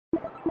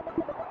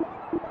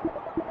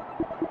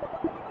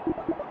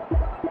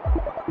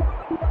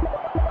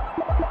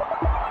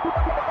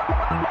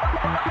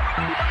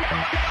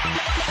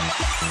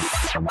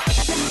Welcome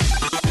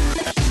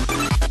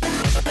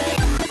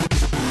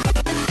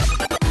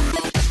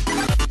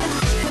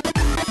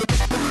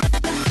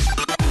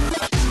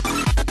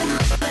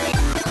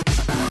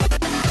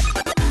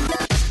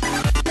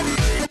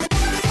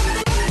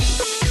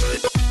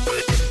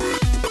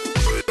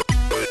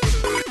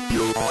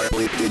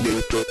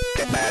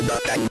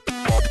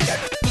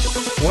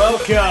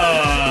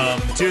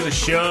to the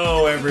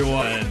show,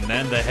 everyone,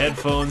 and the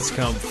headphones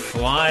come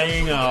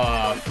flying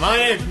off. My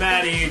name's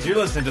Matt Eads. You're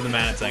listening to the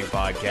ManaTank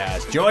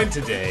Podcast. Joined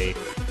today...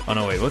 Oh,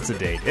 no, wait, what's the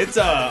date? It's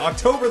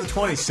October the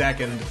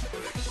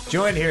 22nd.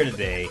 Joined here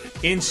today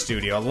in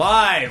studio,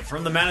 live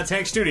from the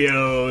ManaTank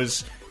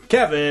Studios,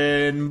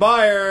 Kevin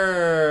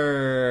Byer.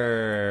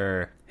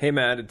 Hey,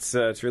 Matt,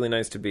 it's really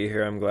nice to be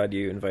here. I'm glad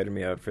you invited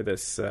me out for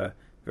this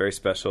very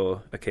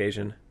special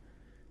occasion.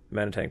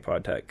 ManaTank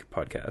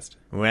Podcast.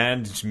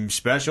 And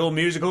special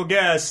musical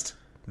guest,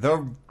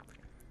 the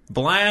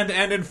bland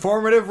and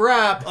informative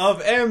rap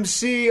of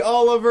MC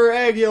Oliver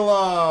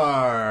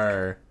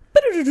Aguilar.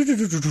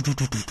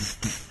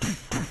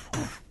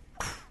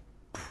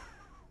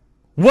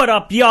 What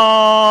up,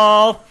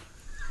 y'all?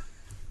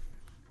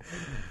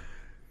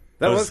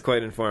 That was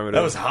quite informative.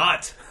 That was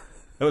hot.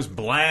 That was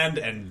bland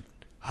and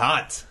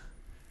hot.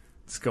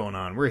 What's going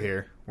on? We're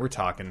here. We're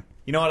talking.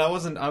 You know what? I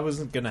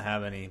wasn't gonna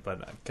have any,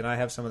 but can I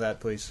have some of that,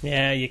 please?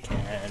 Yeah, you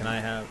can. Can I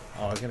have?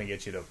 Oh, I was gonna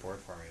get you to pour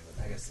for me,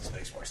 but I guess this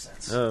makes more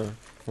sense. Oh,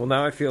 well,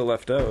 now I feel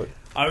left out.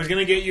 I was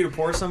gonna get you to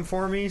pour some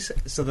for me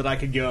so that I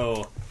could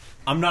go,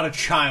 I'm not a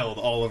child,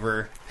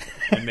 Oliver,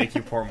 and make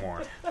you pour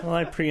more. Well,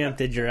 I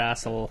preempted your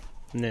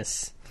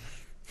assholeness.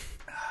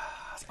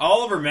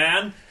 Oliver,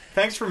 man,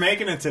 thanks for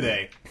making it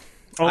today.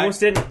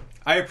 Almost didn't.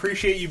 I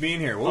appreciate you being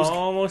here.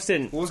 Almost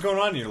didn't. What was going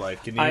on in your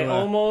life? Can you? I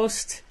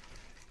almost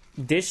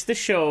ditched the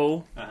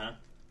show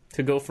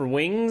to go for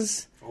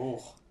wings.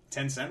 Oh,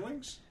 10-cent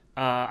wings?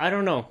 I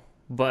don't know,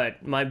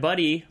 but my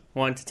buddy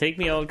wanted to take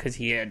me out because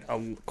he had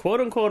a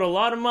quote-unquote a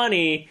lot of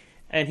money,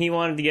 and he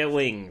wanted to get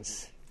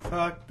wings.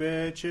 Fuck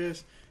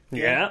bitches.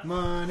 Yeah.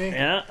 Money.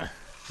 Yeah.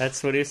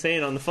 That's what he was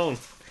saying on the phone.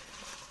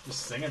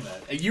 Just singing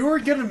that. You were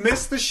going to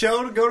miss the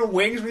show to go to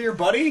wings with your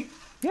buddy?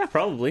 Yeah,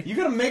 probably. You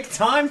got to make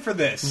time for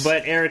this.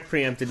 But Eric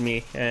preempted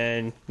me,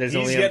 and he's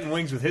getting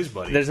wings with his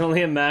buddy. There's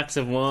only a max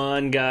of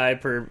one guy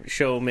per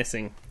show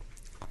missing.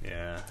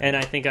 Yeah. And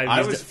I think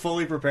I was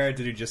fully prepared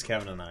to do just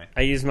Kevin and I.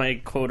 I used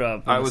my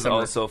quota. I was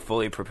also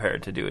fully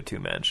prepared to do a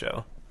two-man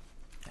show.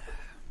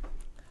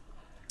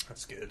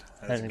 That's good.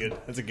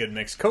 That's a good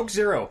mix. Coke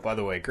Zero, by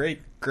the way, great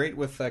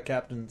with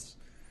Captain's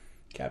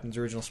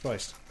Original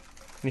Spiced.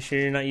 You sure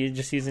you're not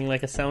just using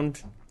like a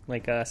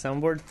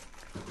soundboard?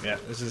 Yeah,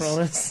 this is for all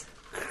this?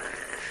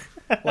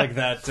 like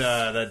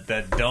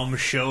that dumb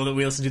show that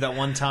we listened to that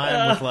one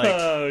time with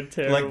like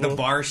the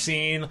bar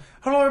scene.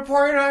 How do I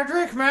pour you a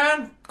drink,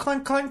 man?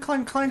 Clink, clink,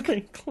 clink, clink,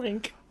 clink,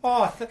 clink.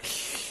 Oh,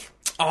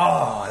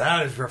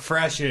 that is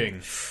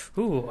refreshing.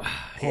 Ooh,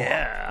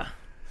 yeah.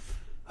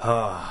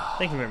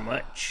 Thank you very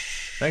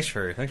much. Thanks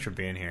for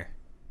being here.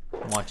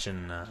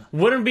 Watching.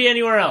 Wouldn't be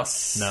anywhere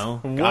else. No,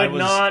 would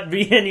not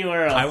be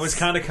anywhere else. I was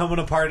kind of coming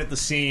apart at the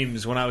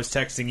seams when I was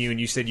texting you, and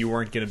you said you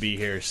weren't going to be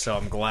here. So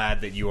I'm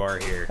glad that you are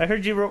here. I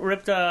heard you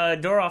ripped a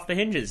door off the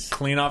hinges.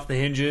 Clean off the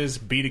hinges,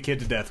 beat a kid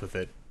to death with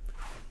it.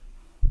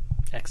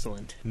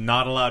 Excellent.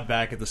 Not allowed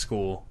back at the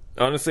school.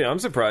 Honestly, I'm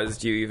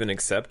surprised you even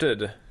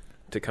accepted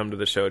to come to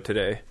the show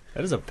today.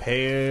 That is a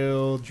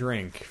pale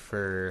drink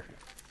for.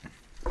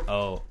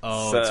 Oh,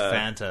 it's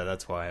Fanta.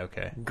 That's why.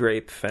 Okay.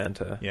 Grape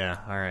Fanta. Yeah.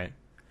 All right.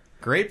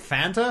 Grape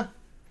Fanta?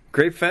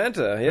 Grape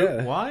Fanta,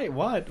 yeah. Why?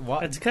 What?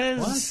 It's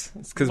because...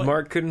 It's because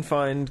Mark couldn't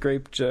find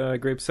grape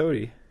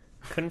soda.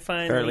 Couldn't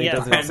find... Apparently yeah,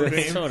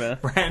 grape soda.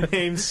 Brand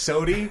name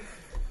Sody?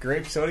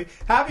 Grape Sody?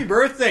 Happy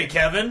birthday,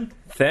 Kevin!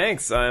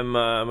 Thanks. I'm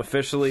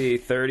officially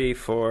 30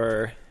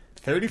 for...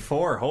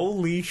 34?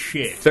 Holy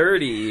shit.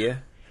 30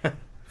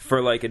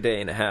 for like a day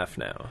and a half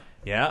now.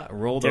 Yeah,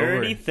 rolled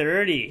Dirty over.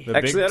 30.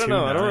 Actually, I don't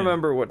know. I don't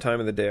remember what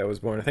time of the day I was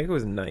born. I think it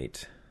was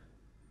night.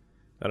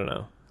 I don't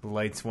know. The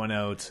lights went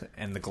out,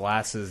 and the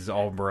glasses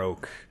all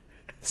broke.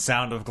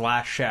 Sound of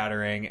glass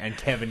shattering, and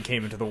Kevin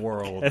came into the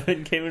world.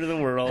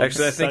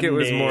 Actually, I think it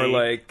was more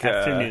like...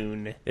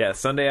 afternoon. Yeah,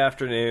 Sunday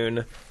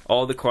afternoon.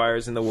 All the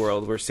choirs in the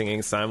world were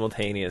singing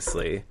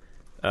simultaneously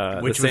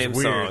Which the same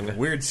was weird. song.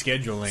 Weird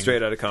scheduling.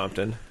 Straight out of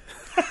Compton.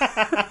 Straight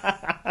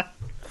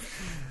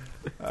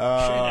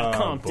out of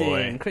Compton.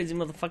 Boy. Crazy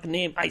motherfucking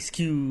name, Ice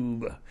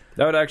Cube.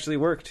 That would actually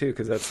work, too,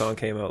 because that song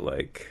came out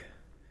like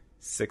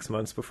 6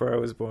 months before I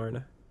was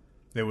born.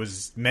 It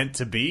was meant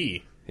to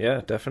be.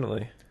 Yeah,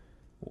 definitely.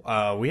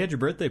 We had your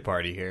birthday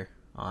party here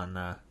on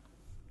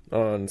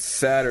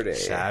Saturday.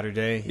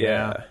 Saturday,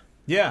 Yeah.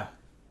 yeah.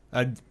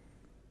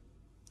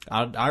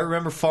 I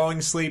remember falling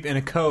asleep in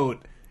a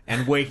coat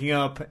and waking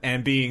up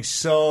and being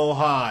so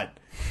hot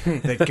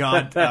that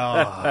God,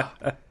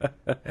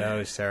 that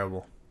was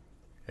terrible.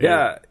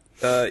 Yeah,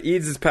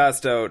 Eads is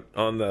passed out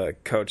on the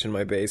couch in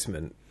my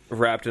basement,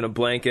 wrapped in a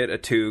blanket, a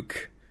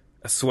toque,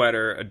 a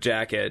sweater, a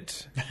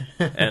jacket,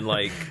 and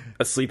like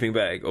a sleeping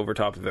bag over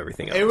top of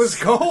everything else. It was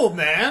cold,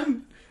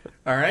 man.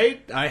 All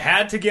right? I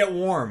had to get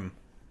warm.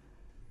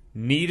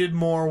 Needed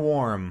more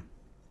warm.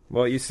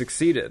 Well, you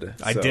succeeded.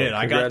 I so did.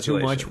 I got too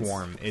much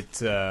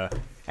congratulations. warm.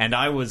 And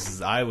I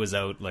was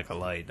out like a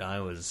light. I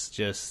was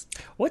just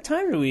What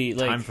time do we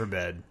like? time for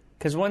bed.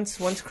 Because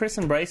once Chris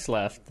and Bryce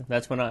left,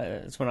 that's when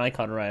I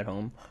caught a ride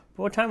home.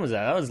 But what time was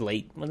that? That was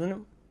late, wasn't it?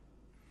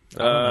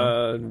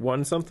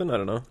 One something? I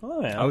don't know.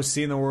 Oh yeah, I was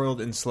seeing the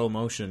world in slow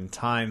motion.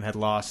 Time had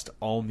lost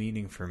all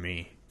meaning for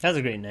me. that was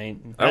a great night.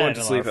 I had went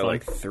to a lot sleep of at fun.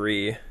 like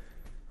 3.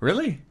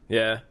 Really?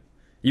 Yeah.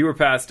 You were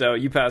passed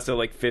out. You passed out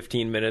like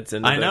 15 minutes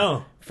into I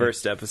know. the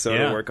first episode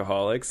Yeah. of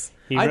Workaholics.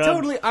 He I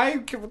rubbed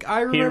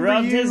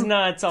remember his you.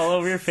 nuts all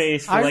over your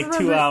face for I like 2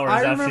 remember- hours I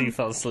after remember- you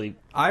fell asleep.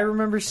 I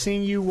remember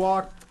seeing you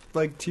walk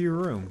like to your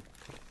room.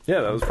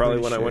 Yeah, that was probably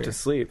pretty when I went to sure.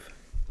 sleep.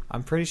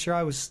 I'm pretty sure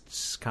I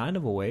was kind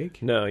of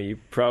awake. No, you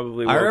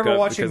probably woke I remember up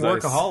watching because I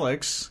was-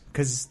 Workaholics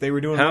because they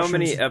were doing How mushrooms.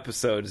 many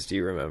episodes do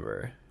you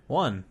remember?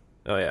 One.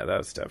 Oh yeah, that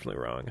was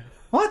definitely wrong.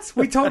 What?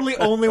 We totally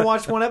only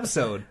watched one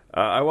episode.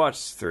 I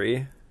watched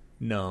 3.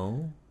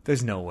 No.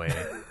 There's no way.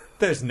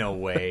 There's no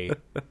way.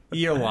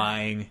 You're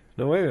lying.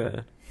 No way,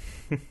 man.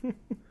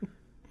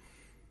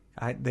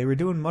 They were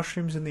doing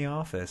mushrooms in the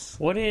office.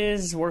 What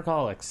is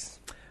Workaholics?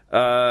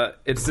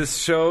 It's this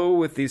show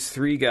with these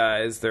 3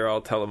 guys. They're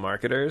all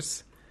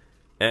telemarketers,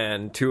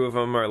 and 2 of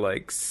them are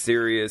like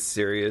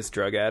serious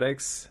drug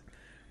addicts,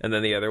 and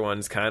then the other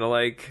one's kind of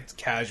like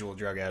Casual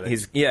drug addict.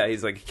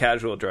 he's like a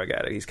casual drug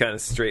addict. He's kind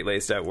of straight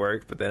laced at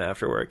work, but then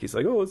after work, he's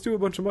like, "Oh, let's do a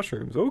bunch of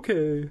mushrooms."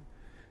 Okay,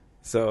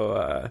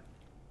 so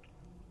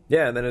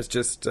yeah, and then it's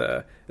just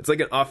it's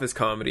like an office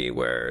comedy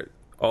where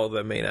all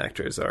the main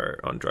actors are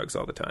on drugs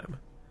all the time.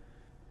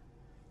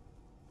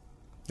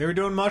 They were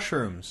doing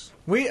mushrooms.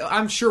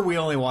 I'm sure we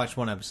only watched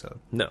one episode.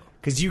 No.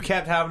 Because you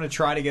kept having to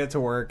try to get it to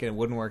work, and it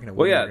wouldn't work, and it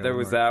Well, wouldn't yeah, work. and it there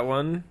was wouldn't work. that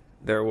one.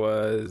 There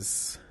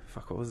was...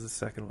 Fuck, what was the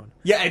second one?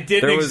 Yeah, it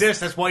didn't There was exist.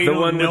 That's why you the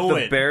don't one know with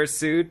the it. bear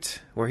suit,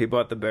 where he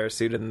bought the bear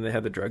suit and then they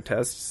had the drug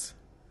tests.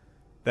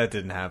 That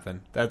didn't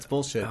happen. That's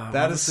bullshit. what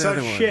That was is the such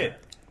other one?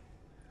 shit.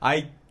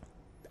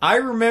 I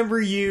remember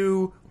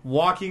you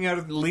walking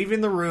out, leaving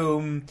the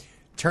room,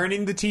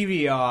 turning the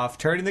TV off,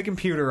 turning the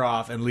computer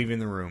off, and leaving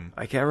the room.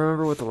 I can't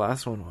remember what the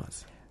last one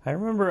was. I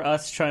remember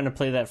us trying to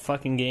play that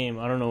fucking game.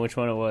 I don't know which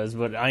one it was,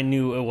 but I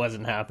knew it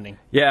wasn't happening.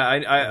 Yeah,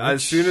 I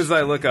as soon as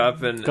I look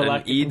up and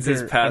Galactic Eads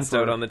is passed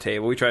Emperor. out on the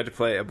table, we tried to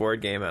play a board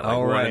game at like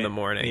 1 in the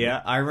morning.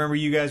 Yeah, I remember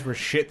you guys were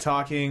shit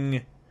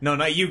talking. No,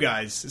 not you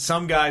guys.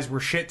 Some guys were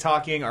shit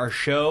talking our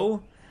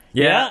show.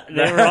 Yeah,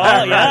 they were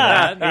all.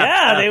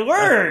 Yeah, they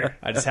were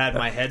I just had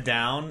my head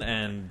down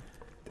and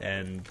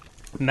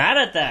mad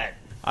at that.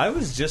 I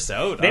was just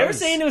out. They were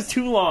saying it was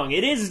too long.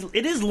 It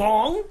is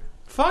long,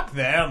 fuck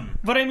them.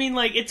 but I mean,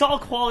 like, it's all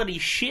quality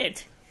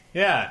shit.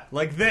 Yeah,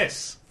 like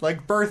this,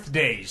 like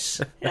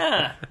birthdays.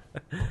 Yeah.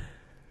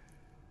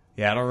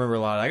 Yeah, I don't remember a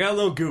lot. I got a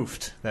little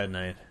goofed that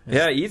night.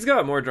 Yeah, Eads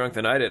got more drunk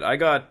than I did. I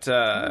got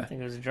I don't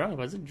think it was drunk.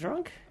 Was it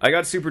drunk? I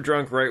got super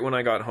drunk right when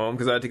I got home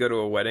because I had to go to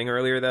a wedding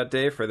earlier that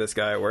day for this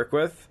guy I work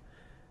with.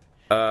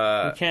 We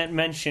can't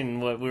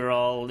mention what we were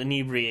all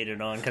inebriated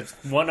on because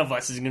one of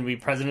us is going to be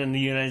president of the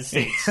United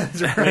States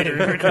later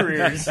in our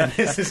careers.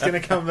 This is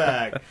gonna come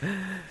back.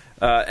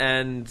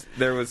 And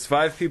there was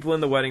 5 people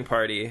in the wedding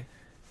party,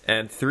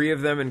 and 3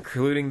 of them,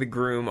 including the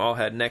groom, all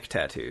had neck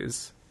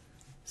tattoos.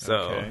 So,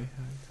 Okay.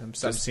 I'm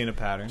seeing a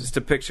pattern. just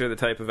to picture the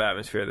type of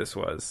atmosphere this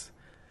was.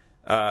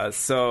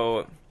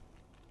 So,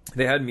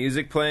 they had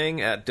music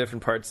playing at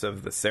different parts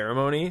of the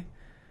ceremony,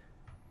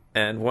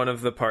 and one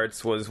of the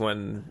parts was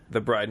when the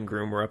bride and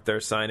groom were up there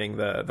signing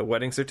the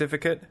wedding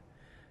certificate.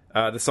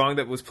 The song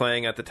that was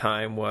playing at the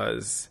time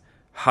was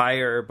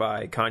Higher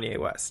by Kanye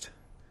West.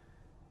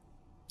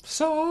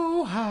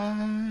 So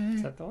high,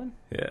 Is that the one?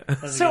 Yeah. That's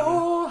a good one.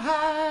 so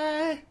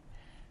high.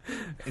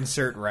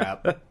 Insert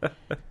rap.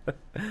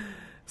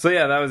 So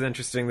yeah, that was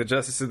interesting. The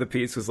Justice of the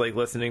Peace was like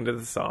listening to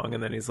the song,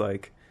 and then he's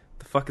like,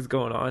 "The fuck is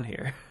going on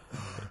here?"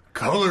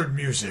 Colored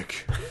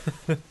music.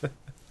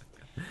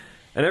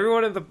 And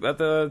everyone at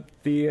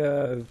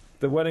the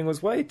wedding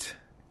was white.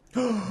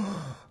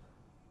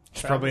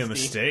 It's probably a Travesty.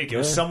 mistake. It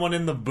was someone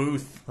in the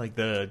booth, like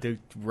they're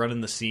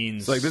running the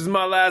scenes. It's like, this is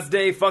my last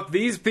day. Fuck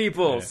these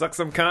people. Yeah. Suck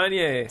some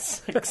Kanye.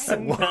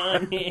 Some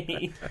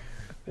Kanye.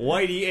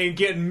 Whitey ain't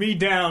getting me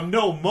down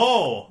no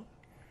more.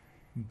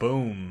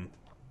 Boom.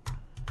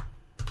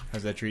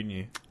 How's that treating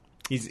you?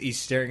 He's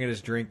staring at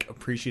his drink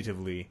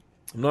appreciatively,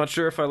 I'm not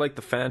sure if I like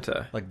the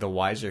Fanta. like the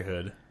wiser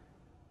hood.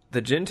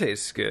 The gin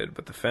tastes good,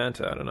 but the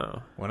Fanta, I don't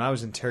know. When I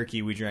was in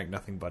Turkey, we drank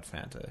nothing but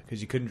Fanta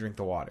because you couldn't drink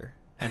the water,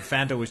 and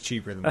Fanta was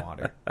cheaper than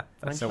water.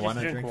 Why So don't you why just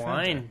not drink drink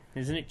wine?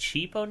 Isn't it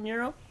cheap out in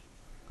Europe?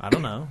 I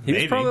don't know. He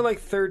Maybe. was probably like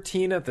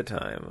 13 at the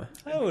time.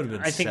 I would have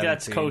been. I think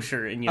that's 17.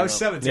 kosher in I Europe. was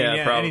 17. Yeah,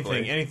 Yeah,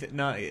 probably. anything.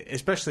 No,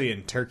 especially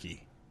in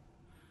Turkey.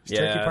 Is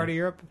Yeah. Turkey part of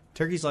Europe?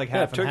 Turkey's like Yeah,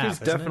 half and Turkey's half.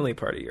 isn't definitely it?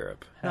 part of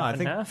Europe. No, Half I and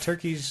think half?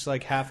 Turkey's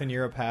like half in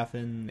Europe, half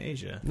in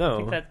Asia.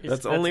 No, I think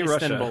that's only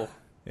Russia. Istanbul.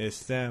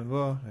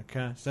 Istanbul,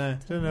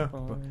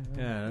 Constantinople.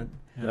 Yeah.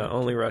 No,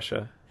 only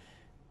Russia.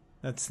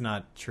 That's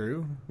not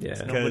true. Yeah.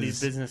 It's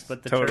nobody's business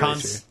but the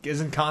Totally church.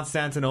 Isn't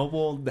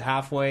Constantinople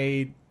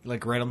halfway,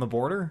 like, right on the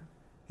border?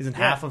 Isn't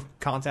half of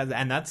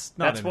Constantinople? And that's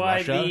not in why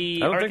Russia.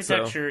 the I don't think so.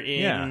 architecture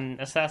in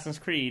Assassin's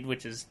Creed,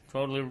 which is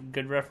totally a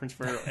good reference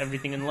for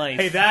everything in life.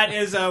 Hey, that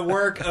is a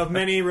work of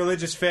many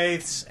religious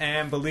faiths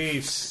and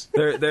beliefs.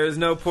 There is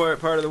no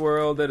part of the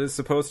world that is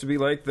supposed to be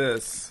like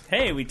this.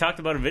 Hey, we talked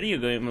about a video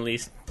game at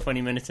least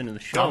 20 minutes into the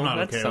show. I'm not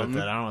That's okay something. with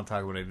that. I don't want to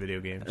talk about any video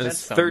games. And That's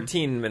it's something.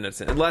 13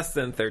 minutes, less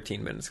than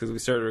 13 minutes because we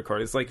started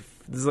recording. This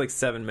is like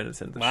 7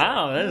 minutes into the show.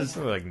 Wow, that is It's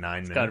probably like 9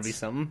 minutes. got to be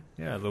something.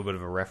 Yeah, a little bit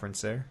of a reference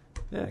there.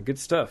 Yeah, good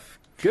stuff.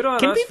 Good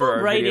on Can us people for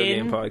our write video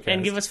game in podcast.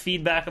 and give us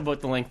feedback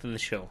about the length of the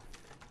show?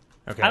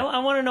 Okay. I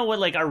want to know what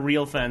like our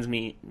real fans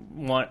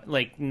want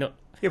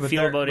but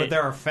feel about but it.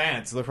 there are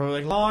fans, so they're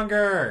probably like,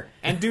 longer,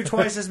 and do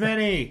twice as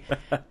many.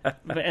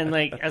 And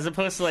like as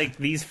opposed to like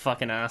these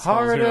fucking assholes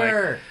who are like,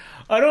 Harder.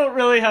 I don't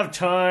really have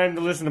time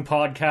to listen to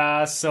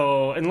podcasts,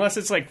 so unless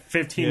it's like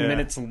 15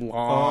 minutes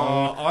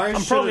long,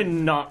 I'm probably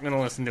not going to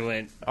listen to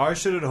it. I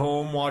sit at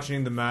home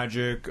watching the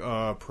Magic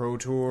Pro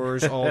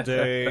Tours all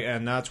day,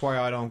 and that's why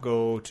I don't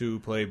go to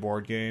play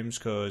board games,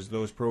 because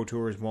those Pro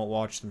Tours won't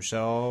watch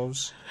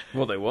themselves.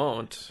 Well, they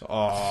won't.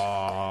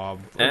 I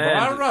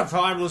don't have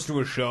time to listen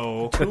to a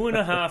show.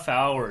 2.5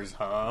 hours,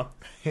 huh?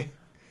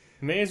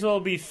 May as well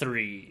be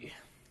 3.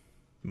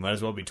 Might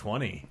as well be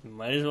 20.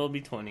 Might as well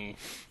be 20.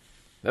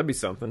 That'd be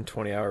something.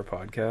 20-hour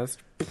podcast.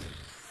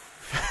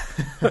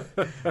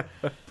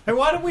 Hey,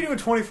 why don't we do a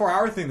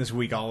 24-hour thing this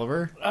week,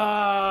 Oliver?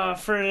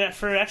 For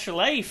Extra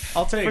Life.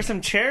 I'll take- for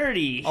some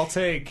charity. I'll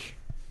take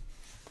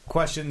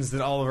questions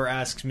that Oliver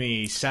asks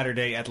me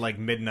Saturday at like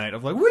midnight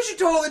of like, we should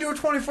totally do a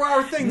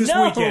 24-hour thing this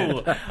weekend.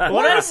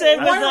 What I said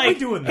was why are we like,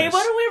 doing hey, this?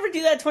 why don't we ever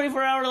do that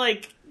 24-hour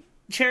like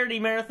charity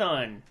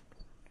marathon?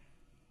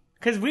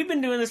 Because we've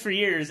been doing this for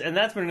years, and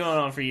that's been going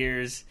on for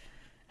years.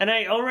 And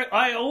I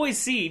always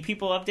see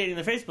people updating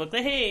their Facebook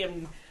that, hey,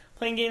 I'm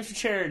playing games for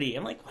charity.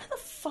 I'm like, why the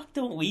fuck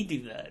don't we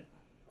do that?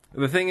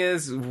 The thing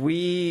is,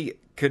 we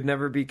could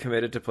never be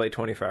committed to play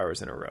 24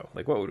 hours in a row.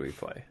 Like, what would we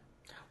play?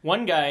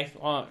 One guy,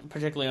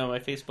 particularly on my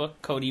Facebook,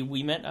 Cody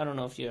Weemet, I don't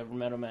know if you ever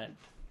met him at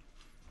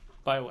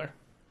BioWare.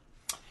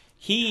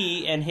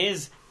 He and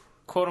his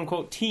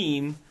quote-unquote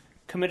team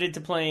committed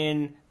to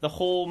playing the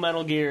whole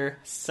Metal Gear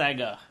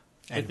saga.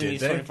 And within did these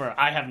they? 24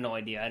 I have no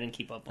idea. I didn't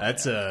keep up on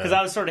That's that. Because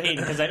I was sort of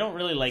hating, because I don't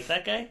really like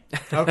that guy.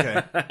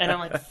 Okay. And I'm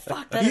like,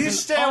 fuck, that You is an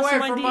stay awesome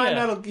away from idea. my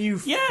Metal Gear.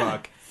 Yeah.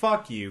 Fuck.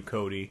 Fuck you,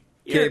 Cody.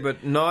 Okay,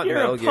 but not You're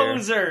Metal a Gear.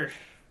 poser.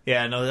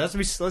 Yeah, no,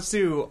 let's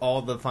do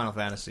all the Final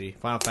Fantasy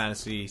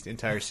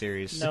entire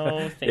series.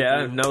 No, thank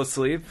Yeah, you. no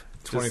sleep.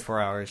 24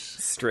 hours.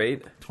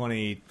 Straight.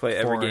 20. Play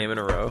every game in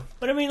a row.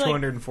 But I mean, like,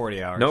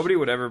 240 hours. Nobody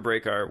would ever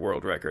break our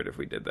world record if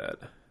we did that.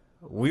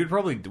 We'd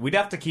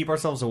have to keep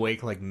ourselves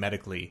awake, like,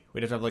 medically.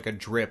 We'd have to have, like, a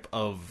drip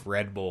of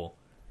Red Bull,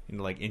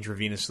 like,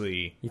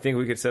 intravenously. You think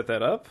we could set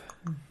that up?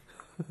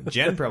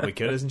 Jen probably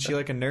could. Isn't she,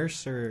 like, a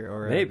nurse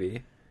or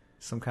Maybe.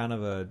 some kind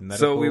of a medical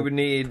So we would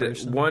need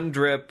person? one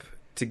drip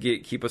to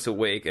keep us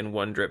awake and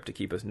one drip to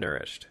keep us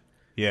nourished.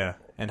 Yeah,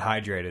 and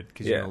hydrated,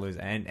 because Yeah. you're going to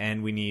lose.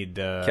 And we need...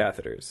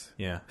 Catheters.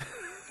 Yeah.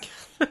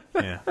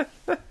 Yeah.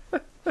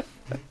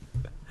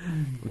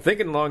 I'm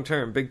thinking long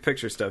term, big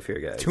picture stuff here,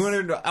 guys.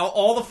 200...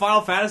 All the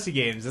Final Fantasy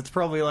games, that's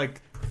probably,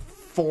 like...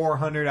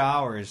 400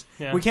 hours.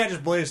 Yeah. We can't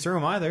just blaze through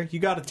them either. You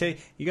got to take.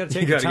 You got to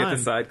take You your gotta time. get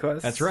the side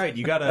quests. That's right.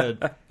 You got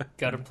to.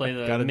 gotta play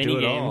the Got to mini do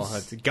it all.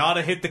 games. Got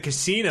to hit the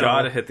casino.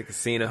 Gotta hit the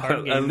casino.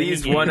 Card game, At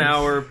least mini 1 games.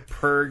 hour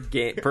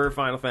per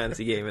Final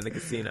Fantasy game in the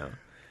casino.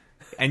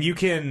 And you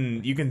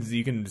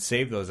can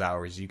save those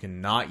hours. You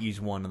can not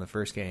use one in the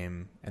first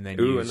game, and then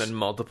Ooh, use and then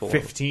multiple.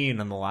 15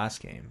 in the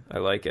last game. I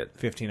like it.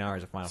 15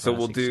 hours of Final So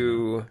Fantasy.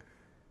 we'll do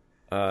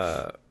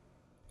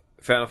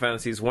Final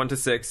Fantasies 1 to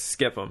 6,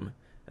 skip them.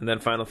 And then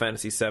Final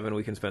Fantasy 7,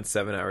 we can spend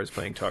 7 hours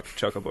playing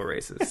Chocobo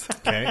races.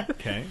 Okay,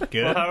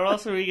 good. Well, how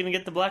else are we going to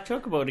get the Black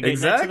Chocobo to get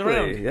Knights of the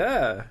Round? Exactly,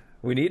 yeah.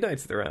 We need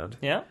Knights of the Round.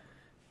 Yeah,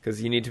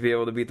 Because you need to be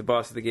able to beat the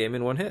boss of the game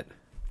in one hit.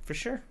 for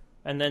sure.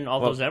 And then all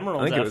Well, those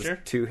emeralds I think after. it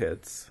was 2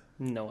 hits.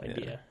 No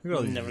idea. Look at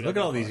all these, Never look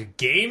got at all that these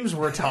games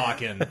we're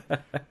talking.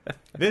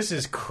 This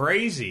is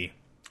crazy.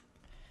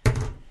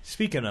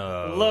 Speaking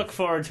of... far. Look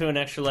forward to an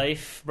Extra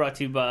Life brought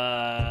to you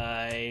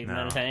by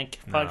ManaTank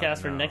Podcast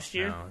for next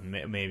year.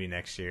 No, maybe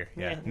next year.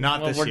 Yeah, Yeah. not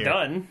well, this we're year.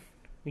 done.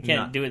 We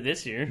can't Not- do it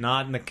this year.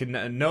 Not in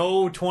the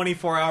no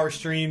 24-hour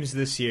streams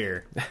this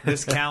year.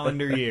 This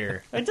calendar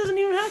year. It doesn't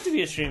even have to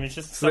be a stream. It's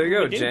just So there you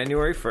go, something we do.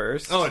 January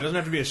 1st. Oh, it doesn't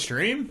have to be a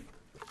stream?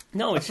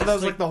 No, it's So just that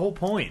was like the whole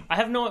point. I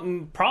have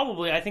no.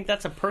 Probably, I think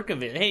that's a perk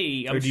of it.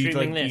 Hey, I'm Or do you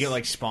streaming like this. you get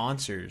like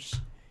sponsors?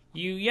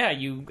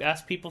 You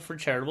ask people for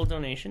charitable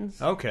donations.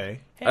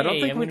 Okay. Hey, I don't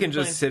think I'm we gonna can be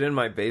just playing- sit in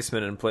my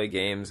basement and play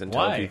games and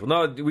Why? tell people,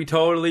 no, we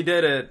totally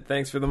did it.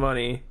 Thanks for the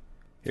money.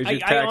 Here's your I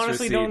tax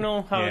honestly receipt. don't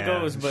know how it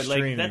goes, but like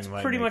streaming that's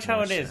might pretty make much how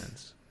more it is.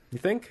 sense. You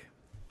think?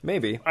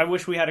 Maybe. I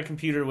wish we had a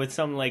computer with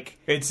some like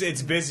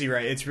It's busy,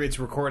 right? It's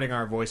recording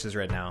our voices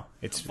right now.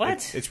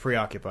 What? It's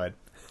preoccupied.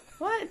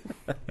 what?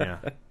 Yeah.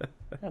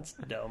 That's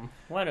dumb.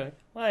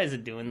 Why is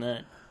it doing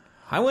that?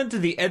 I went to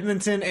the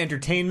Edmonton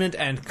Entertainment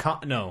and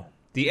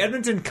the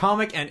Edmonton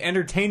Comic and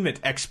Entertainment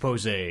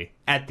Expose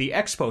at the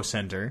Expo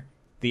Center,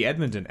 the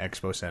Edmonton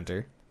Expo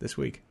Center, this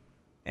week.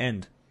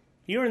 And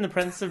You were in the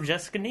presence of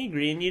Jessica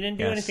Negri, and you didn't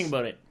do anything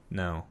about it.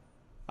 No.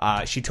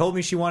 She told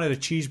me she wanted a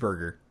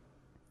cheeseburger.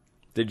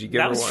 Did you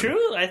give her one? That was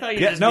true? I thought you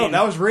just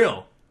that was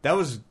real. That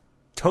was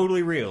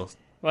totally real.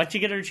 Why'd you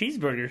get her a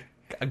cheeseburger?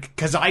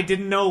 Because I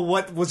didn't know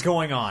what was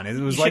going on. It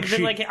was You like should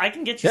have been like, I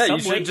can get you Subway.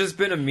 You should have just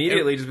been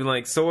immediately just been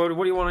like, so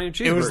what do you want on your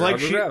cheeseburger? It was like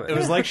grab it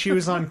was like she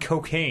was on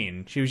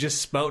cocaine. She was just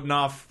spouting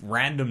off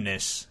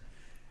randomness.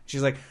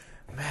 She's like,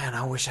 man,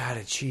 I wish I had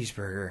a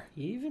cheeseburger.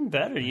 Even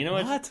better. You know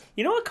What?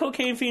 You know what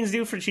cocaine fiends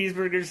do for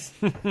cheeseburgers?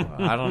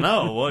 I don't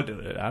know. I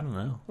don't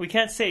know. We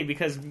can't say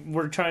because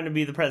we're trying to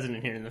be the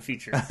president here in the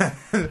future.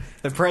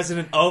 The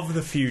president of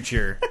the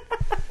future.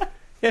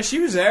 Yeah, she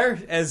was there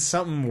as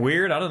something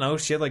weird. I don't know.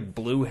 She had like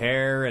blue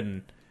hair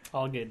and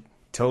All good.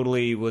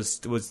 totally was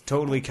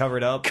totally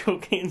covered up.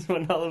 Cocaine's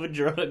one hell of a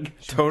drug.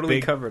 Totally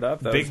Big- covered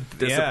up. That was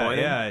disappointing.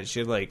 Yeah, she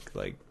had like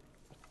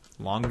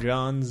long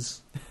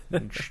johns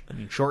and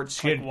shorts.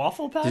 She Like had,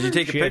 waffle pattern? Did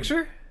you take a She had-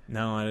 picture?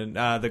 no, I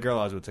didn't. The girl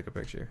I was with took a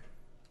picture.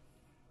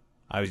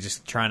 I was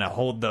just trying to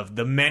hold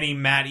the many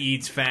Matt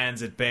Eads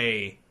fans at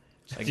bay.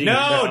 Like, Dude,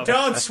 no, no.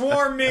 don't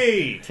swarm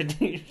me. To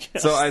do your job.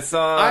 So I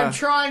saw I'm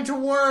trying to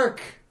work.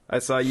 I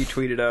saw you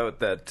tweeted out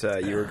that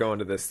you were going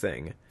to this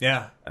thing.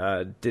 Yeah.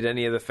 Did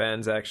any of the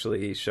fans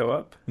actually show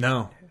up?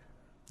 No.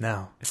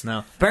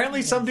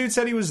 Apparently, some dude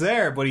said he was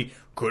there, but he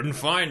couldn't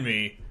find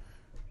me.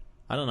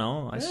 I don't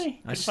know.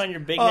 Really? I You find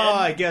your big Oh, head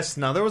I guess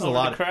no. There was a over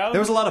lot. the crowd?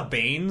 There was a lot of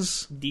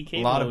Banes. DK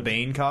A lot of mode.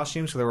 Bane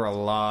costumes. So there were a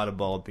lot of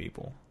bald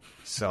people.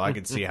 So I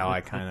could see how I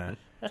kind of.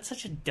 That's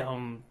such a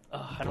dumb...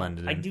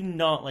 Blended I in. do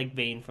not like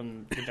Bane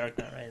from The Dark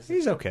Knight Rises.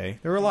 He's okay.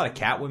 There were a lot of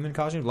Catwoman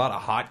costumes, a lot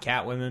of hot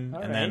Catwomen,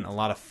 and then right. a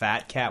lot of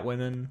fat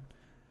Catwomen.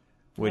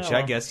 Which Oh, well.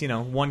 I guess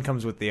one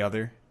comes with the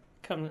other.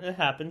 It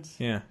happens.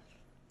 Yeah.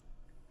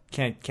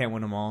 Can't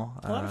win them all.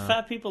 A lot of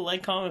fat people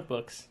like comic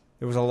books.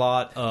 There was a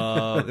lot.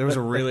 There was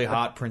a really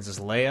hot Princess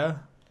Leia.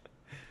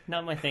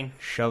 Not my thing.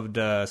 Shoved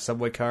a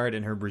subway card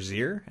in her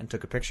brassiere and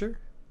took a picture.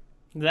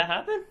 Did that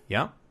happen?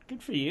 Yeah.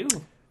 Good for you.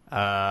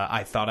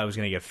 I thought I was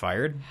going to get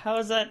fired. How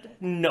is that?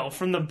 No,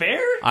 from the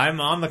bear? I'm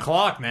on the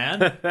clock, man.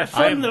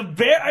 From the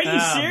bear? Are you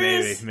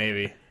serious?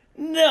 Maybe.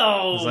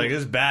 No. It's like, this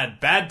is bad.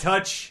 Bad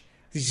touch.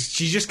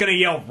 She's just going to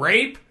yell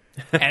rape.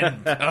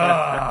 And,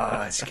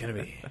 it's going to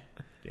be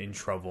in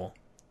trouble.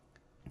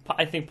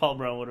 I think Paul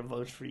Brown would have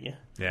voted for you.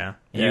 Yeah.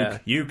 Yeah.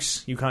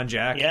 Ukes. Yukon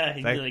Jack. Yeah,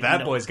 he'd be like, that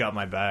no. boy's got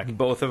my back.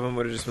 Both of them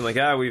would have just been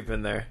like, we've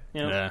been there.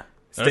 You know? Yeah.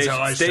 That's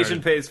how I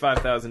Station started. pays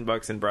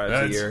 $5,000 in bribes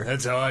a year.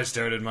 That's how I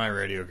started my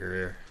radio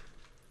career.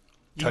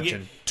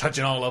 You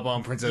Touching all up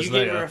on Princess You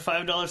Leia. gave her a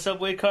 $5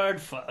 Subway card?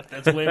 Fuck,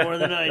 that's way more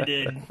than I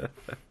did.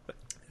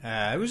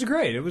 It was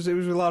great. It was a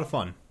lot of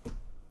fun.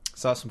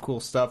 Saw some cool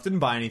stuff. Didn't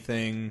buy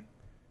anything.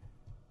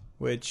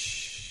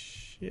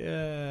 Which,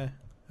 yeah,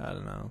 I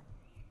don't know.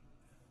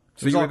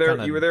 So you were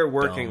there. You were there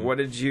working. Dumb. What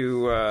did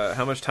you?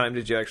 How much time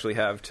did you actually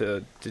have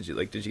to? Did you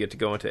get to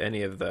go into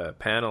any of the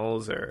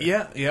panels or?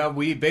 Yeah.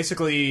 We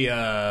basically,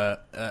 I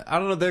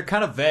don't know. They're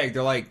kind of vague.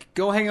 They're like,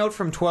 go hang out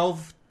from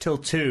 12 till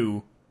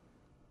 2,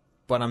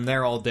 but I'm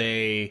there all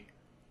day.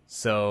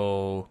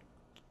 So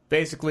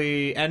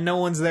basically, and no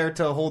one's there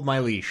to hold my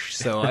leash.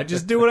 So I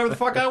just do whatever the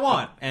fuck I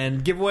want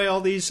and give away all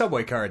these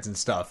subway cards and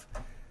stuff.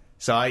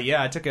 So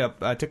I took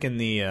in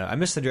the. I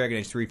missed the Dragon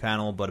Age 3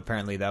 panel, but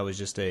apparently that was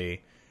just a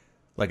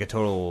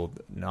total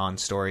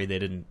non-story. They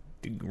didn't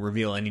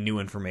reveal any new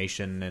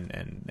information,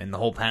 and the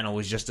whole panel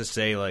was just to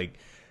say, like,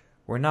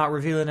 we're not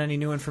revealing any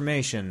new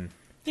information.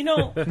 You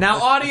know, Now,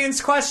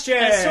 audience questions!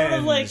 as sort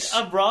of like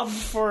a rub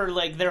for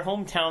like their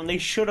hometown, they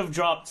should have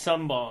dropped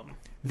some bomb.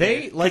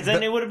 They, like, Because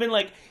then it would have been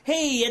like,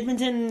 hey,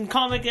 Edmonton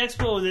Comic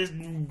Expo, this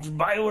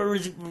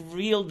Bioware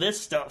revealed this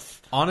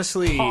stuff.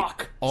 honestly,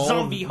 Hawk.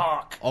 Zombie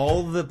Hawk.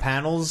 all the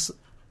panels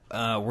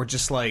were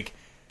just like,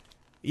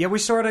 yeah, we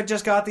sort of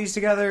just got these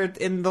together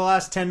in the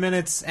last 10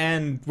 minutes,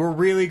 and we're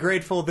really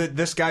grateful that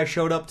this guy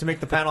showed up to make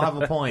the panel have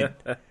a point.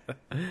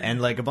 And,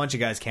 like, a bunch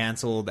of guys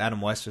canceled. Adam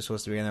West was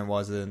supposed to be in there,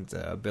 wasn't.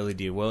 Billy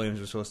D. Williams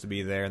was supposed to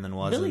be there, and then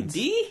wasn't. Billy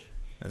D?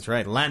 That's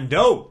right.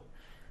 Lando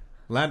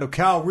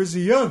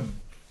Calrissian.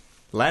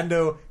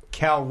 Lando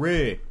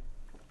Calrissian.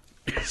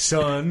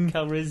 Son.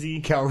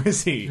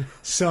 Calrissian.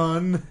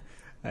 Son.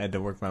 I had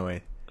to work my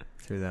way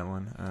through that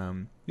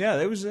one. Yeah,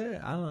 there was, I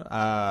don't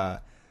know.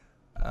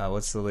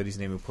 What's the lady's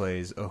name who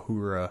plays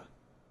Uhura?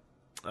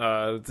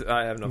 I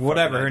have no.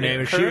 Whatever fucking her idea. name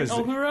is. She Current was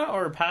Uhura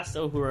or past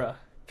Uhura?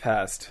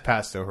 Past.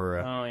 past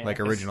Uhura, Oh, yeah. like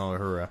original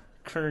Uhura.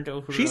 Current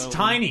Uhura. She's would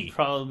tiny.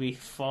 Probably be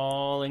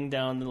falling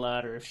down the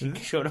ladder if she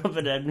showed up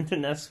at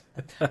Edmonton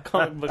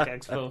Comic Book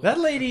Expo. That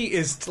lady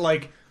is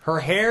like, her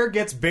hair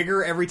gets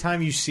bigger every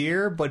time you see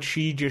her, but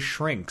she just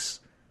shrinks.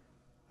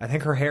 I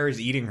think her hair is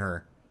eating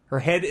her. Her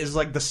head is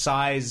like the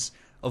size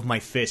of my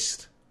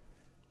fist.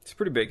 It's a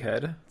pretty big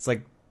head. It's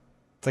like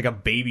a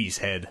baby's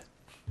head,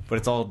 but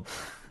it's all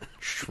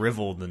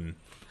shriveled, and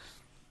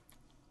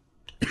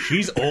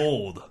she's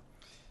old.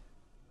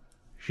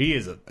 She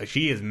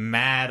is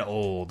mad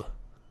old.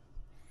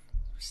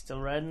 Still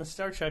riding the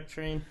Star Trek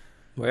train.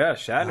 Well, yeah,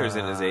 Shatner's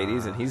in his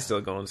 80s, and he's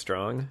still going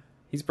strong.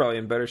 He's probably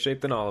in better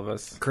shape than all of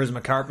us.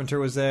 Charisma Carpenter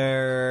was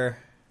there.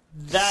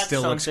 That's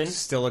something.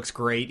 Still looks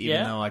great,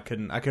 even though I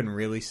couldn't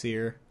really see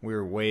her. We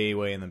were way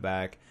in the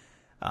back.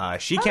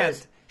 She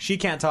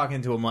can't talk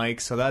into a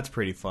mic, so that's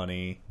pretty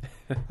funny,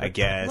 I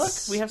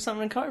guess. Look, we have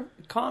something in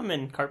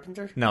common,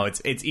 Carpenter. No,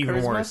 it's even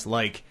Charisma? worse.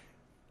 Like,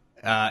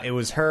 it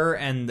was her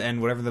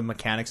and whatever the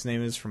mechanic's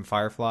name is from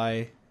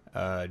Firefly,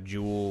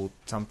 Jewel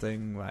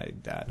something. I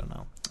don't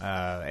know.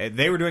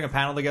 They were doing a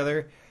panel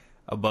together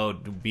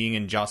about being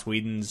in Joss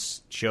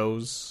Whedon's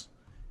shows,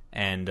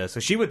 and so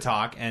she would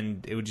talk,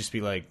 and it would just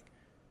be like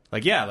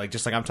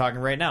just like I'm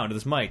talking right now into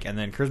this mic, and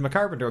then Charisma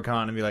Carpenter would come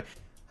on and be like,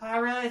 I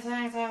really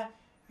think that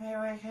maybe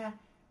we can.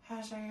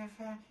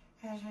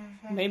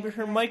 Maybe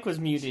her mic was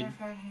muted.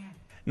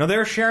 No, they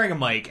were sharing a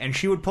mic, and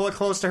she would pull it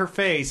close to her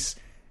face,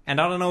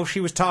 and I don't know if she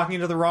was talking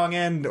to the wrong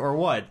end or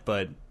what,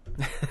 but...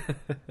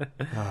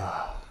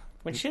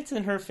 When shit's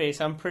in her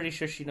face, I'm pretty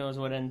sure she knows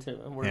what end to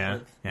work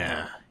with.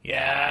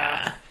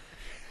 Yeah.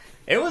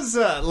 It was,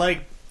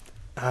 most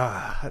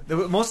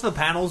of the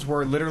panels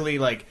were literally,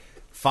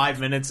 5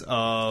 minutes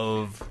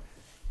of...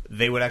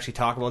 They would actually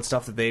talk about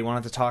stuff that they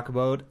wanted to talk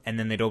about, and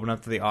then they'd open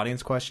up to the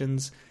audience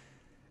questions.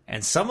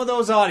 And some of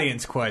those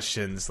audience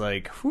questions,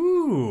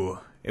 whew,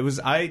 it was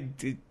I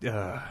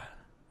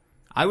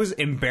was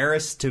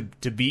embarrassed to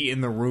be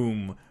in the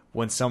room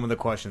when some of the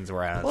questions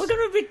were asked. Well, there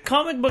would be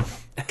comic book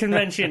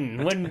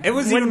convention when it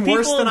was when even people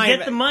worse than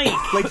get the mic.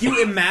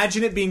 You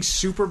imagine it being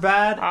super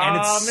bad, and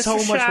it's so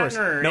Mr. much worse.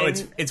 Shatner, No,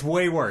 it's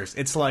way worse.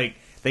 It's like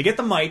they get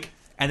the mic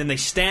and then they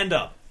stand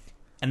up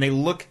and they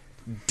look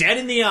dead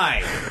in the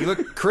eye. You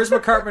look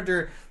Charisma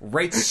Carpenter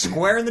right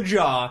square in the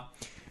jaw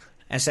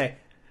and say,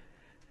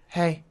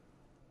 "Hey."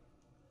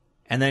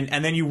 And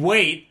then you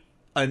wait,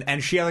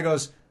 and she either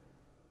goes,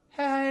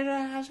 "Hey,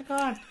 how's it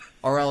going?"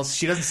 Or else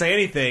she doesn't say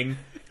anything,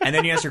 and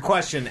then you ask your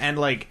question, and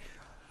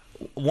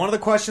one of the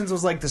questions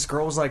was this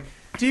girl was like,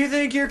 "Do you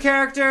think your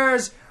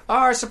characters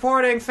are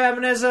supporting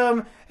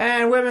feminism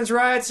and women's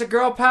rights and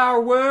girl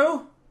power,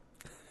 woo?"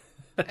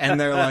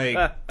 And they're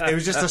like, it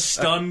was just a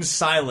stunned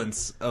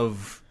silence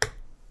of,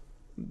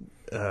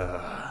 it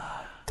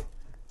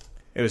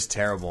was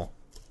terrible.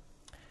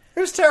 It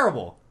was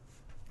terrible.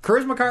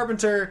 Charisma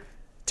Carpenter...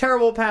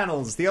 Terrible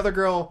panels. The other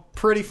girl,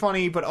 pretty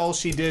funny, but all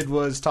she did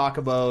was talk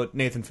about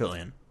Nathan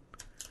Fillion.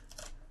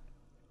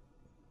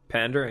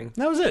 Pandering.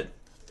 That was it.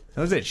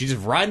 She's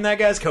just riding that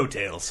guy's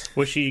coattails.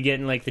 Was she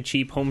getting the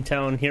cheap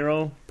hometown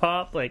hero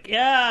pop?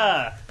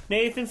 Yeah,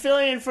 Nathan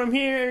Fillion from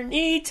here in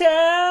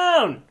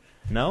E-Town.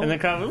 No. And the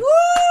crowd was, woo,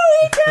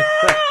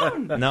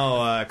 E-Town!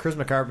 No,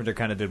 Charisma Carpenter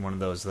kind of did one of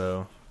those,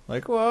 though.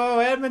 Whoa,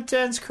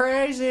 Edmonton's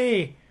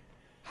crazy.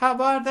 How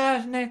about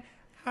that Nathan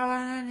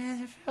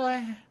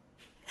Fillion?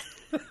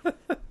 I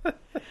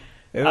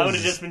would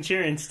have just been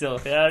cheering still.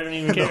 Yeah, I don't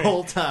even care. The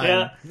whole time.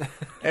 Yeah.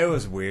 It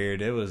was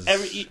weird. It was...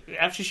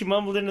 After she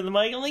mumbled into the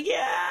mic, I'm like,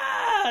 yeah,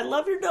 I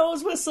love your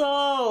nose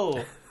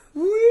whistle.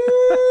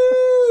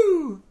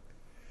 Woo!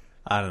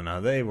 I don't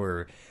know. They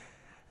were...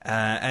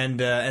 and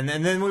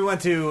then we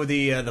went to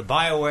the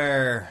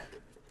BioWare...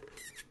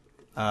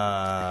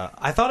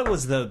 I thought it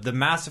was the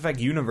Mass Effect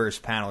Universe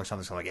panel or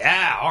something. So I'm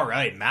yeah, all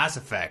right, Mass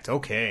Effect,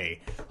 okay,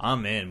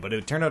 I'm in. But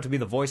it turned out to be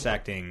the voice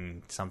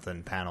acting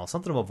panel,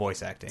 something about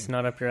voice acting. It's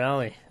not up your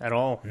alley at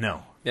all.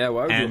 No. Yeah,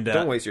 why would you?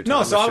 Don't waste your time.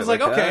 No, so I was okay,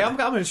 that. I'm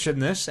interested in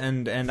this,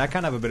 and I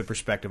kind of have a bit of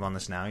perspective on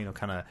this now.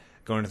 Kind of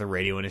going into the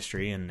radio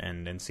industry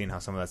and seeing how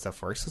some of that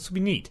stuff works. This will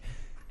be neat.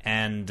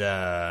 And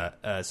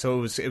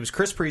so it was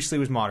Chris Priestley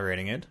was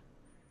moderating it.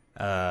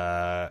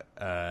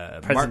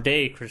 Present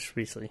day Chris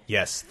Priestley.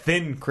 Yes,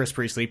 thin Chris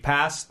Priestley.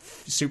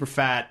 Past super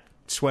fat,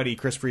 sweaty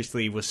Chris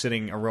Priestley was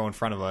sitting a row in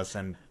front of us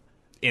and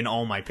in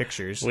all my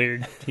pictures.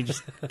 Weird. He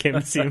just came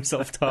to see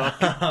himself talk.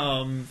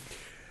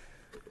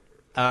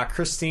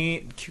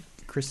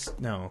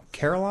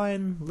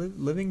 Caroline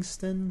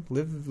Livingston.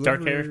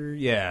 Dark hair.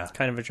 Yeah,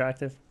 kind of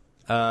attractive.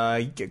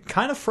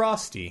 Kind of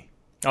frosty.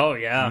 Oh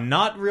yeah,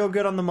 not real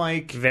good on the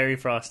mic. Very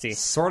frosty.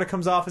 Sort of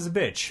comes off as a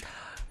bitch.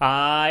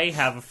 I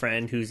have a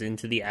friend who's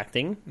into the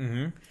acting.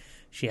 Mm-hmm.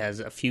 She has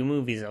a few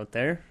movies out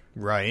there.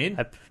 Right.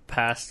 I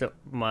passed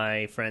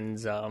my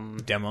friend's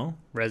demo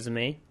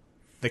resume.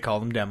 They call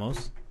them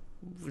demos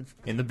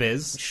in the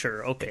biz.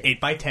 Sure, okay.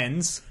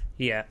 8x10s.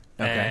 Yeah.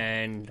 Okay.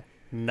 And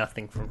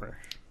nothing from her.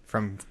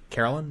 From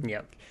Carolyn?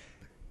 Yep.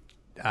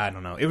 I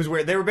don't know. It was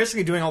weird. They were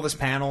basically doing all this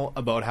panel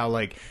about how,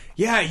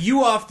 yeah,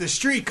 you off the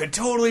street could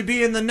totally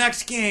be in the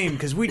next game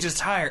because we just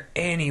hire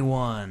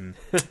anyone.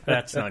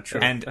 That's not true.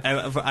 And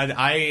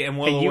I am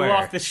well aware. You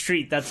off the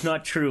street, that's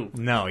not true.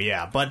 No,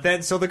 yeah. But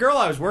then, so the girl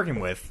I was working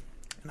with,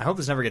 I hope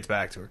this never gets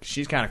back to her because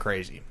she's kind of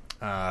crazy.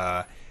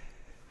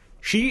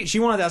 She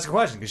wanted to ask a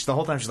question because the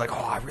whole time she's like, oh,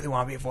 I really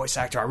want to be a voice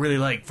actor. I really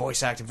like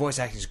voice acting. Voice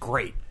acting is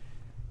great.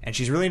 And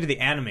she's really into the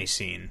anime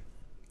scene.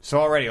 So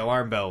already,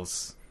 alarm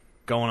bells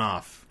going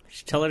off.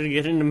 Tell her to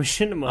get into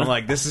machinima. I'm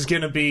like, this is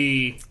going to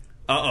be...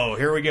 Uh-oh,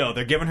 here we go.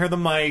 They're giving her the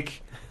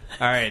mic.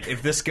 all right,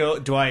 if this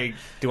do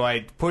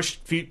I push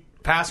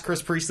past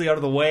Chris Priestley out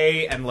of the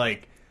way and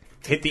like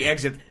hit the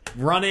exit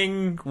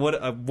running?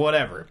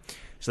 Whatever.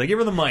 So they give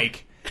her the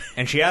mic,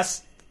 and she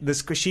asks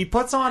this. She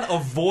puts on a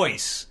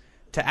voice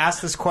to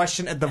ask this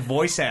question at the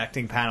voice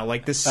acting panel,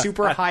 like this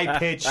super high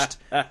pitched,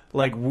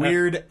 like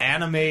weird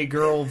anime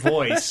girl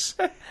voice,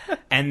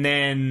 and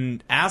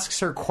then asks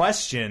her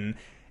question.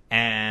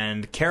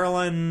 And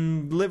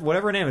Caroline,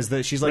 whatever her name is,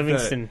 she's like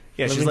Livingston.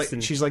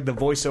 she's like the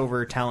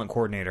voiceover talent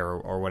coordinator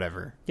or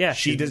whatever. Yeah,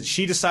 she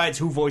decides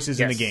who voices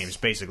in the games.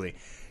 Basically,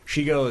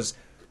 she goes,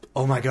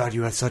 "Oh my god,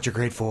 you have such a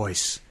great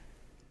voice,"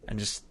 and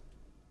just,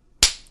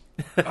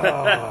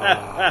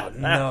 oh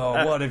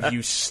no, what have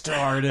you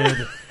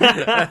started?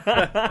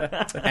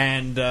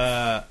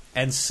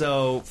 and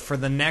so for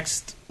the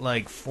next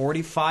like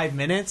 45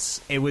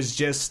 minutes, it was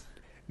just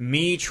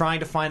me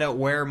trying to find out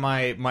where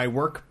my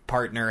work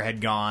partner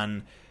had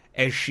gone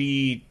as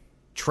she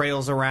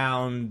trails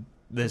around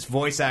this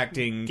voice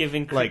acting,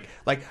 like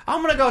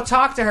I'm gonna go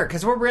talk to her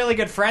because we're really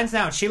good friends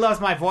now and she loves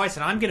my voice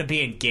and I'm gonna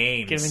be in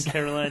games, giving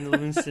Caroline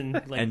Livingston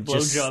like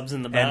blowjobs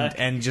in the back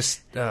and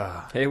just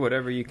hey,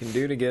 whatever you can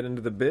do to get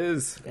into the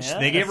biz. Yeah,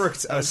 they gave her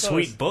a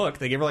sweet book.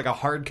 They gave her like a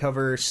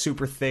hardcover,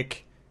 super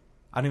thick,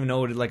 I don't even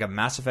know what, like a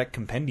Mass Effect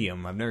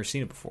compendium. I've never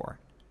seen it before.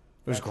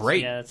 It was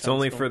great. Yeah, it's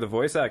only for the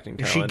voice acting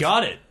talent. She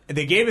got it.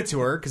 They gave it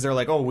to her because they're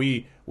like, oh,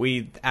 we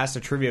asked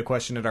a trivia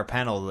question at our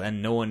panel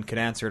and no one could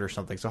answer it or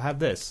something, so have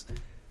this.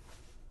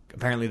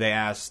 Apparently they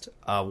asked,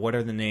 what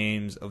are the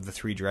names of the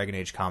 3 Dragon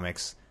Age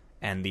comics?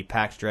 And the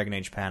packed Dragon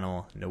Age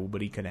panel,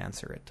 nobody could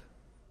answer it.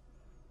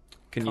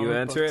 Can you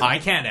answer it? I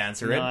can't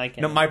answer it. I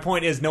can't. No, my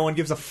point is no one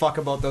gives a fuck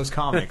about those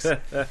comics.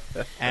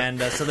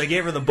 And so they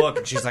gave her the book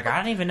and she's like, I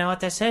don't even know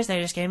what this is.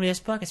 They just gave me this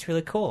book. It's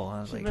really cool.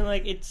 I was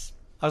like, it's...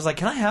 I was like,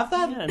 "Can I have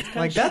that?" Yeah, it's kinda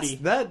like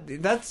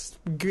shitty. that's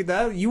good.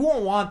 That you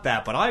won't want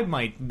that, but I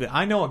might.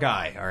 I know a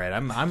guy. All right,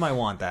 I might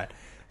want that.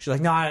 She's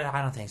like, "No,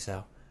 I don't think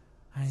so.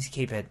 I just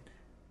keep it.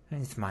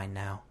 It's mine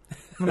now.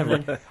 I'm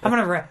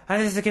gonna.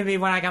 This is gonna be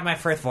when I got my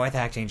first voice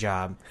acting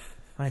job.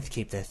 I have to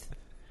keep this."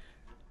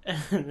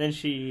 And then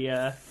she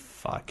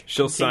fuck.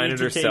 She'll sign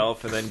it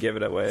herself and then give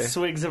it away.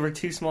 Swigs of her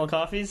 2 small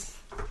coffees.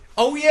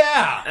 Oh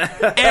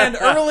yeah, and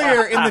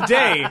earlier in the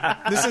day,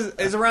 this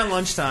is around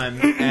lunchtime,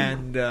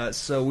 and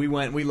so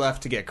we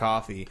left to get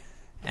coffee,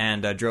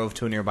 and drove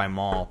to a nearby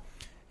mall,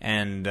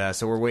 and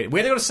so we're waiting. We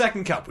had to go to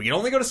Second Cup. We could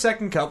only go to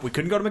Second Cup. We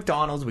couldn't go to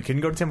McDonald's. We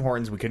couldn't go to Tim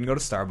Hortons. We couldn't go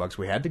to Starbucks.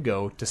 We had to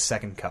go to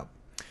Second Cup.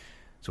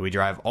 So we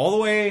drive all the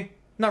way,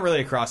 not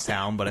really across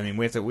town, but I mean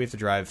we have to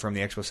drive from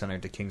the Expo Center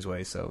to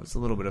Kingsway, so it's a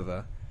little bit of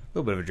a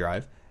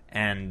drive,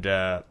 and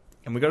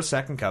we go to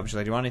Second Cup. She's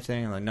like, "Do you want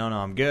anything?" I'm like, "No,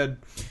 I'm good.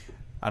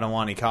 I don't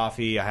want any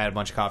coffee. I had a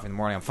bunch of coffee in the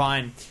morning. I'm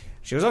fine."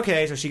 She goes,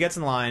 "Okay." So she gets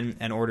in line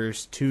and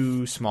orders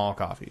 2 small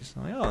coffees.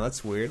 I'm like, "Oh,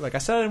 that's weird. Like I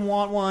said I didn't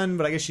want one,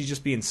 but I guess she's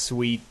just being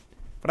sweet.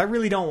 But I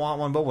really don't want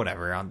one, but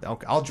whatever.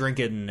 I'll drink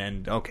it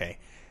and okay."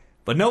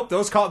 But nope,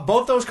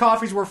 both those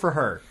coffees were for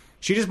her.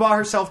 She just bought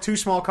herself 2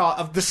 small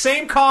of the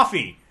same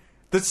coffee.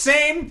 The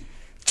same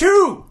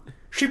 2!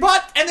 She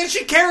bought, and then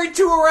she carried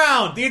 2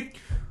 around.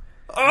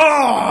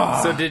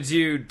 So did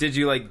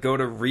you like go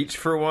to reach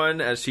for one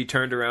as she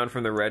turned around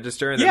from the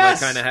register and then Yes!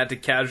 like kind of had to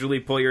casually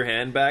pull your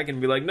hand back and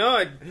be like, "No,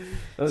 I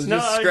was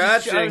just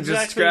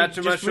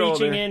scratching my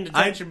shoulder." Reaching in to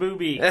touch your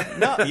boobie.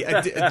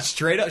 No,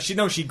 straight up.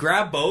 She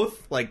grabbed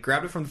both, like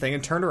grabbed it from the thing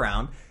and turned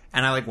around,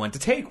 and I like went to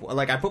take one.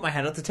 Like I put my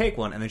hand out to take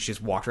one, and then she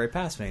just walked right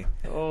past me.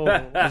 Oh,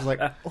 I was like,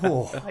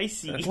 "Oh, I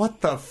see." what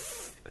the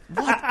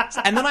what?"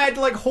 And then I had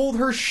to like hold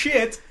her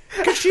shit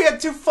because she had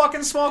 2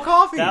 fucking small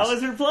coffees. That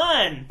was her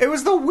plan. It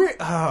was the weird.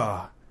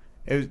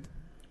 It was.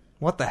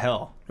 What the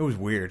hell? It was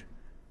weird.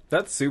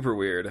 That's super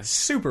weird.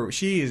 Super.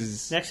 She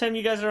is. Next time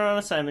you guys are on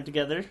assignment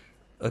together,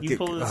 you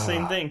pull the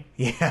same thing.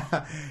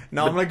 Yeah.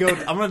 No, I'm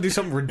gonna do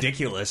something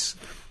ridiculous.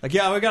 Like,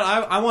 yeah,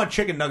 I want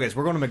chicken nuggets.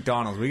 We're going to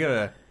McDonald's. We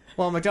gotta.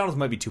 Well, McDonald's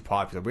might be too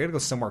popular. We gotta go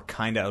somewhere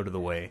kind of out of the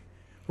way.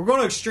 We're going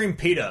to Extreme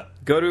Pita.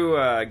 Go to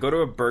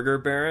a Burger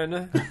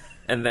Baron,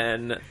 and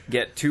then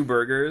get 2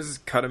 burgers,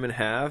 cut them in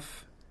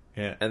half.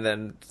 Yeah. And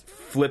then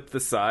flip the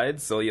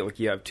sides, so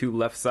you have 2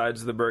 left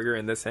sides of the burger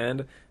in this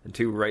hand and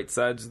 2 right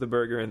sides of the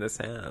burger in this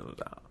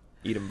hand.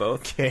 Eat them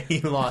both. Okay,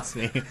 you lost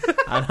me.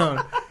 I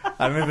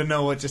don't even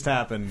know what just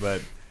happened,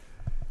 but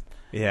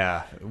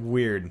yeah,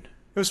 weird.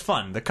 It was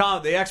fun. The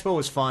expo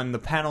was fun. The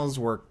panels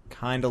were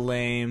kind of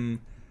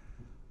lame.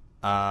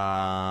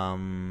 I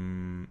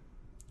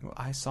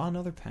saw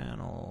another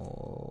panel.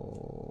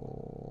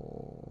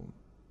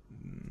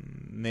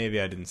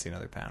 Maybe I didn't see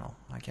another panel.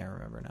 I can't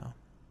remember now.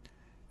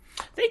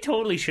 They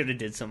totally should have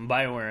did something.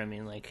 BioWare, I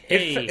mean, like,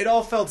 hey, it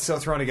all felt so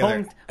thrown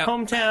together.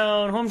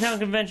 Hometown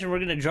convention. We're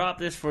gonna drop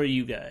this for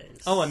you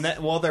guys. Oh, and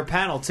their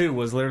panel too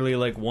was literally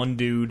like one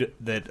dude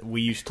that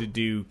we used to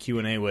do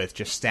Q&A with,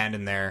 just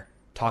standing there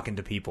talking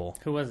to people.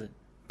 Who was it?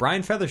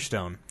 Brian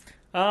Featherstone.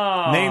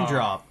 Oh, Name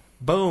drop.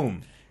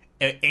 Boom.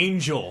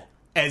 Angel,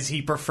 as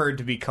he preferred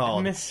to be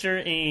called.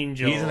 Mr.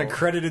 Angel. He's an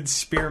accredited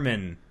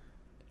spearman.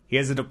 He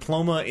has a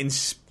diploma in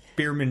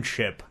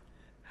spearmanship.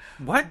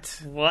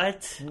 What?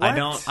 What? I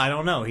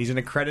don't know. He's an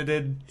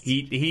accredited.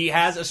 He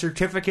has a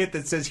certificate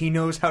that says he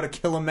knows how to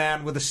kill a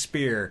man with a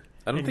spear.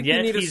 I don't And think you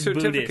yet need a he's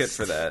certificate Buddhist.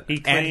 for that. He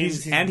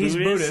claims He's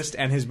Buddhist,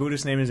 and his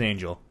Buddhist name is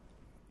Angel.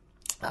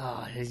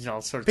 Oh, he's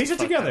all sorts Piece of it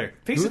fucked together.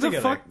 up. Piece Who it the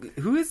together. fuck?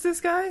 Who is this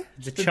guy?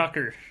 The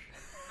chucker.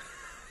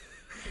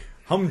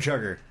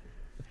 Humchugger.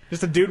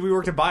 Just a dude we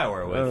worked at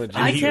BioWare with. Oh, And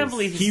I he- can't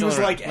believe he's he still was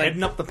around. like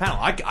heading up the panel.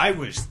 I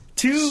was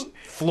Too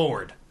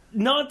floored.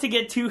 not to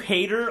get too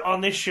hater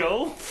on this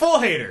show. Full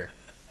hater.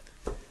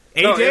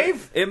 Hey, No,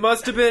 Dave? It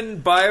must have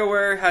been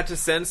BioWare had to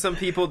send some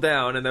people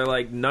down, and they're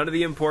like, none of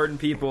the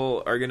important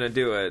people are gonna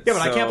do it. Yeah,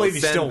 but I so can't believe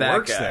he send still that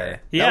works guy.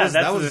 there. Yeah, that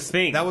that's was the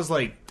thing. That was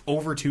like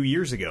over 2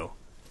 years ago.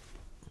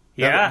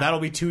 Yeah, That'll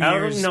be 2 I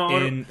don't years know.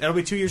 in. That'll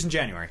be 2 years in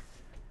January.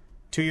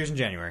 2 years in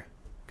January,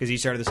 because he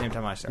started the same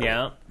time I started.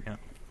 Yeah.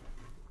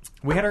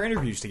 We had our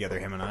interviews together,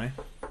 him and I.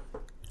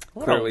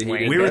 What Clearly a he wanker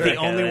did We were better, the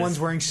only guys. ones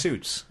wearing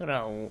suits. What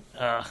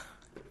a,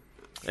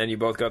 And you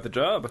both got the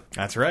job.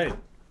 That's right.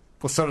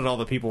 Well, so did all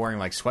the people wearing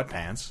like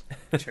sweatpants,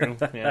 true.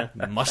 Yeah,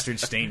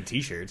 mustard-stained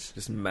T-shirts.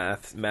 Just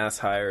mass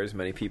hire as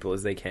many people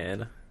as they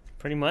can.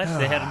 pretty much.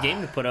 They had a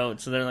game to put out,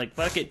 so they're like,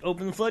 "Fuck it,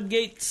 open the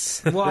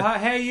floodgates." Well,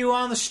 hey, you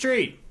on the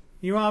street?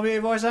 You want to be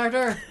a voice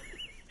actor?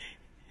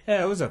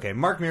 Yeah, it was okay.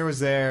 Mark Meir was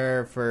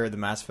there for the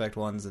Mass Effect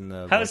ones and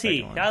the. How's voice he?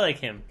 acting ones. I like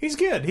him. He's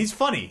good. He's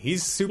funny.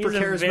 He's super He's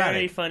a charismatic.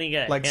 very funny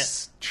guy. Like Yeah.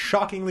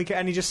 shockingly,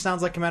 and he just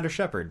sounds like Commander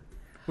Shepard,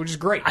 which is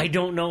great. I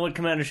don't know what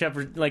Commander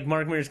Shepard, like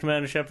Mark Meir's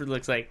Commander Shepard,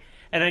 looks like.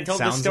 And I told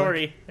Sounds the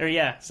story,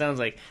 sounds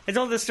like. I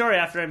told this story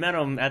after I met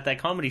him at that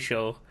comedy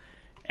show,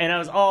 and I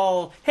was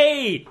all,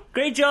 "Hey,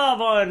 great job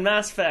on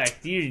Mass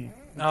Effect. You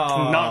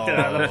knocked it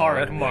out of the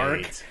park,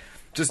 Mark."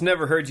 Just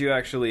never heard you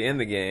actually in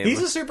the game.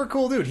 He's a super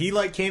cool dude. He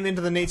like came into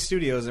the Nate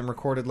Studios and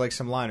recorded like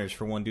some liners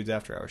for One Dude's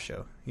After Hours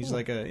show. He's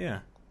like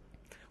a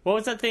What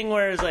was that thing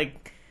where it was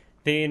like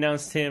they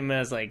announced him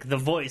as like the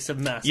voice of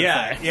Mass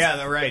Effect?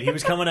 yeah, right. He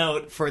was coming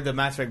out for the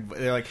Mass Effect.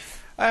 They're like,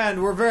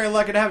 and we're very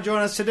lucky to have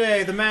join us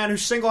today the man who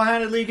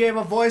single-handedly gave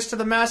a voice to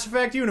the Mass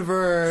Effect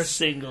universe,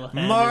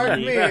 Single-handedly. Mark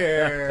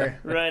Meir.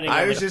 Running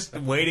I on was the- just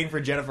waiting for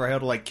Jennifer Hale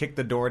to like kick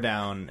the door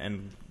down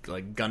and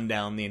like gun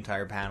down the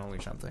entire panel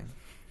or something.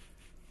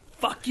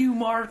 Fuck you,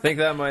 Mark. I think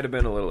that might have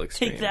been a little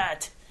extreme. Take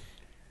that.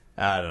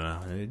 I don't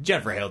know.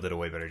 Jennifer Hale did a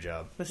way better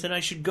job. Listen, I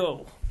should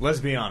go. Let's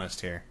be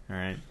honest here, all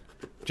right?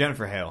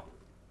 Jennifer Hale.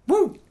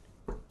 Woo!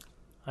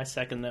 I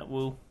second that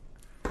woo.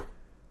 That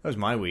was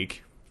my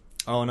week.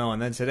 Oh no! And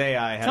then today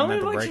I had Tell a me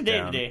mental about your day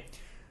breakdown. today.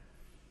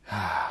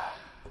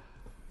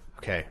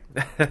 Okay,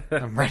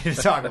 I'm ready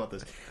to talk about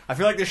this. I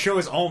feel like this show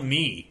is all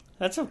me.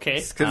 That's okay.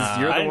 Because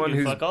you're I the didn't one do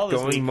who's fuck all this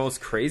going week. most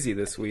crazy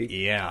this week.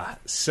 Yeah.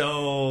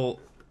 So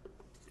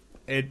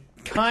it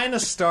kind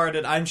of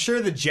started. I'm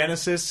sure the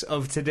genesis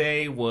of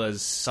today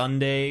was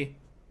Sunday.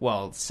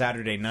 Well,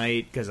 Saturday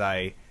night, because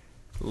I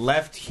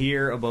left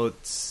here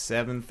about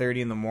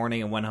 7:30 in the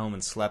morning and went home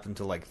and slept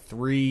until like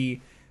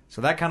 3.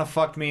 So that kind of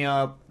fucked me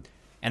up.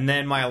 And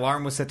then my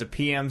alarm was set to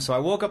PM, so I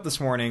woke up this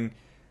morning.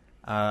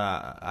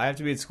 I have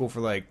to be at school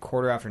for like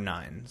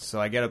 9:15. So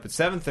I get up at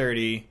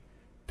 7:30,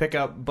 pick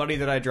up buddy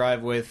that I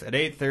drive with at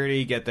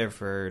 8:30, get there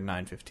for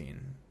 9:15.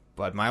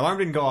 But my alarm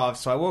didn't go off,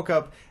 so I woke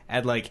up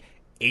at like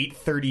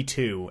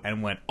 8:32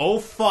 and went, "Oh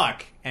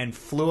fuck," and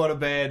flew out of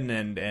bed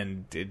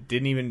and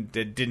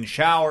didn't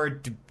shower,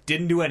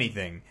 didn't do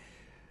anything.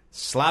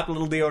 Slapped a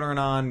little deodorant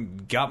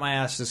on, got my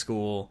ass to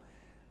school,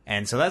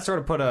 and so that sort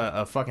of put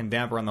a fucking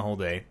damper on the whole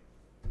day.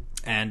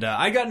 And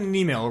I got an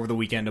email over the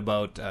weekend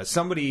about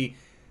somebody.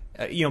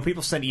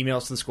 People send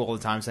emails to the school all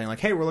the time saying like,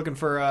 "Hey, we're looking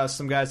for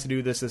some guys to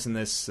do this, this, and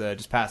this.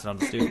 Just pass it on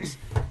to students."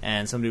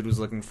 And some dude was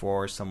looking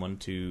for someone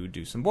to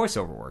do some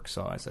voiceover work.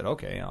 So I said,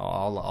 "Okay,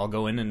 I'll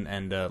go in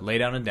and lay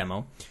down a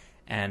demo."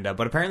 And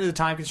but apparently the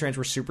time constraints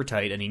were super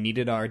tight, and he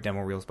needed our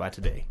demo reels by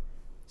today.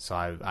 So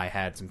I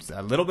had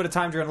a little bit of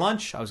time during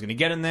lunch. I was going to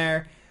get in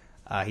there.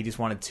 He just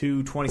wanted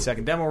 2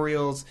 20-second demo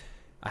reels.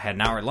 I had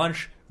an hour at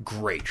lunch.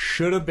 Great,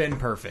 should have been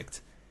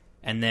perfect.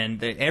 And then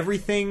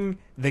everything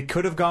that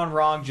could have gone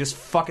wrong just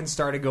fucking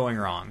started going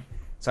wrong.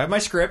 So I have my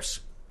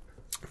scripts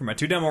for my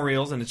 2 demo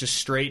reels, and it's just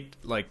straight,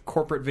 like,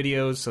 corporate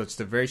videos. So it's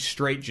the very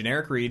straight,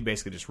 generic read.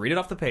 Basically, just read it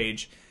off the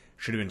page.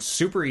 Should have been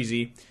super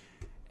easy.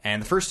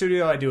 And the first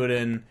studio I do it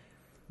in,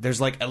 there's,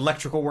 like,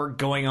 electrical work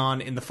going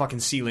on in the fucking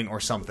ceiling or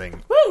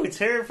something. Woo! It's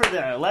here for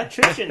the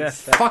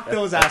electricians. Fuck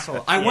those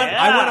assholes. I went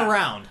Yeah.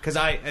 around, because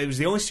it was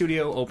the only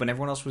studio open.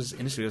 Everyone else was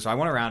in the studio, so I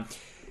went around.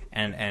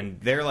 And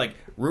they're like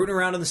rooting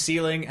around in the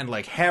ceiling and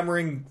like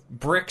hammering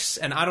bricks,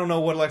 and I don't know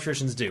what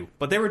electricians do,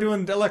 but they were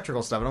doing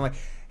electrical stuff. And I'm like,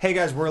 "Hey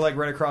guys, we're like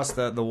right across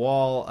the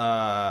wall.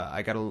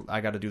 I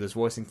gotta do this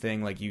voicing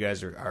thing. Like, you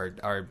guys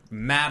are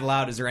mad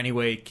loud. Is there any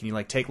way? Can you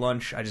like take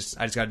lunch? I just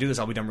gotta do this.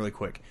 I'll be done really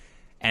quick."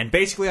 And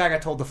basically, I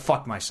got told to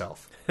fuck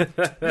myself. Yeah.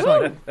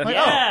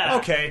 Oh,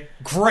 okay,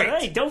 great.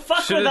 Right, don't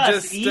fuck Should with have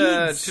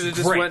us.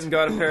 just Great. went and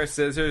got a pair of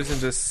scissors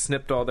and just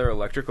snipped all their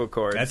electrical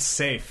cords. That's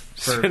safe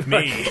for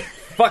me.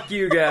 Fuck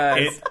you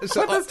guys.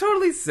 So- That's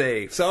totally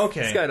safe. So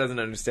okay, This guy doesn't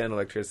understand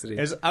electricity.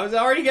 I was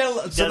already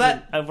getting so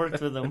that I've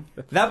worked with them.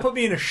 put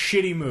me in a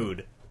shitty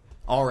mood.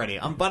 already.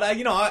 But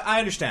I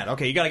understand.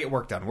 Okay, you got to get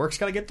work done. Work's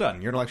got to get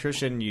done. You're an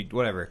electrician. You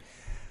whatever.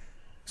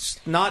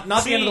 Not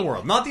the end of the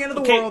world. Not the end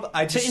of the world.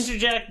 To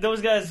interject,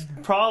 those guys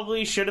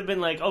probably should have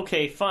been like,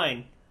 okay,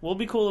 fine, we'll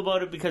be cool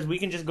about it because we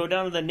can just go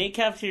down to the Nate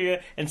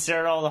cafeteria and stare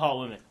at all the hot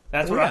women.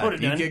 That's what I would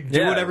have done.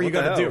 Do whatever you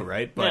got to do,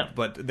 right?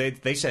 But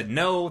they said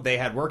no. They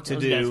had work to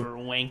do. Those guys were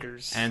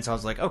wankers. And so I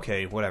was like,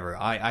 okay, whatever.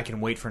 I can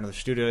wait for another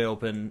studio to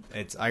open.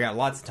 I got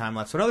lots of time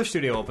left. So another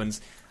studio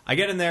opens. I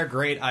get in there,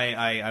 great.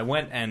 I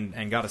went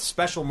and got a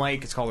special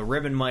mic. It's called a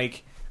ribbon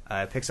mic.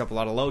 It picks up a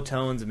lot of low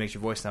tones. It makes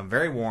your voice sound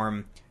very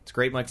warm. It's a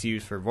great mic to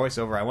use for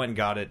voiceover. I went and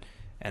got it,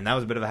 and that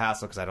was a bit of a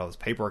hassle because I had all this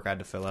paperwork I had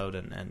to fill out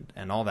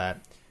and all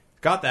that.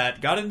 Got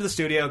that. Got into the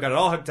studio. Got it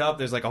all hooked up.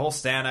 There's like a whole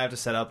stand I have to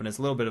set up, and it's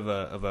a little bit of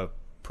a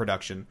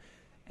production.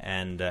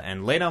 And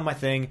laid on my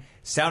thing.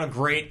 Sounded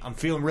great. I'm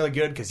feeling really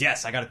good because,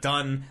 yes, I got it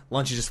done.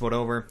 Lunch just went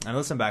over. I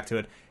listened back to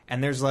it,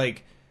 and there's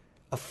like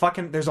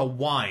there's a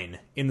whine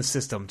in the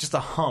system, just a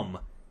hum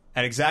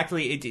at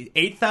exactly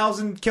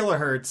 8,000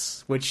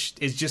 kilohertz, which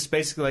is just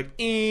basically like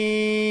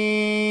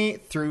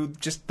through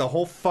just the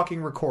whole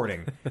fucking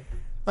recording.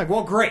 Like,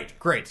 well,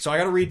 great. So I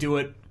got to redo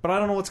it, but I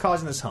don't know what's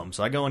causing this hum.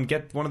 So I go and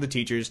get one of the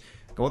teachers.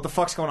 Go, what the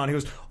fuck's going on? He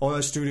goes, oh,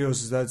 that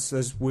studio's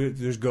that's weird.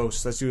 There's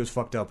ghosts. That studio's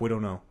fucked up. We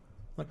don't know.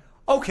 I'm like,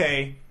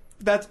 okay,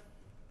 that's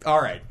all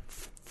right.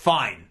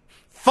 Fine.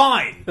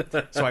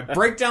 So I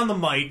break down the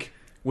mic,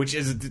 which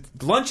is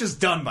lunch is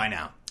done by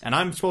now, and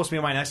I'm supposed to be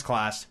in my next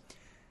class.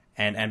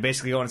 And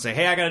basically go and say,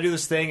 hey, I got to do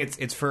this thing.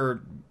 It's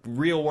for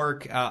real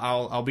work.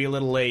 I'll be a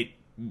little late.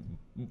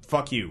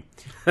 Fuck you.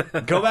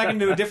 Go back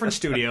into a different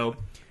studio.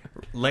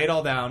 Lay it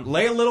all down.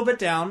 Lay a little bit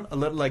down. A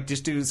little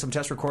just do some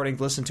test recording.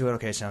 Listen to it.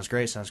 Okay, sounds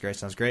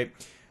great.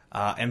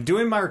 I'm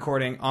doing my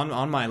recording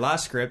on my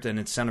last script, and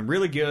it sounded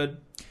really good.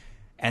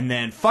 And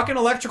then fucking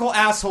electrical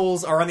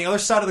assholes are on the other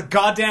side of the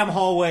goddamn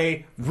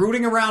hallway,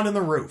 rooting around in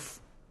the roof.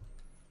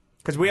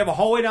 Because we have a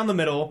hallway down the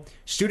middle,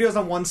 studios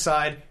on one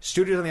side,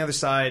 studios on the other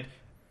side,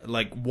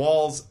 like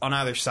walls on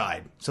either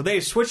side. So they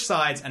switched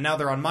sides, and now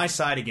they're on my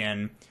side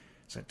again.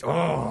 So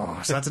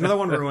that's another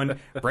one ruined.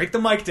 Break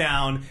the mic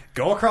down,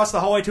 go across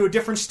the hallway to a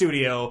different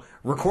studio,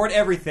 record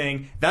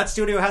everything. That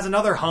studio has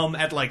another hum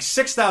at like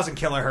 6,000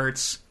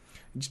 kilohertz.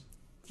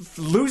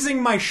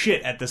 Losing my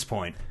shit at this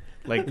point.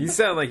 Like, you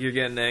sound like you're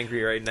getting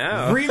angry right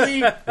now.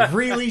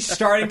 really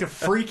starting to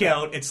freak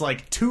out. It's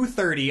like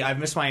 2:30. I've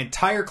missed my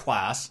entire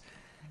class,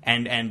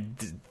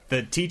 and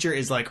the teacher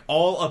is like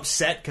all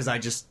upset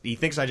because he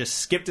thinks I just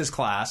skipped his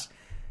class.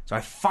 So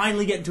I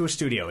finally get into a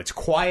studio. It's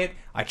quiet.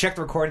 I check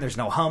the recording. There's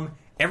no hum.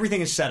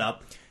 Everything is set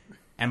up.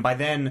 And by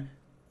then,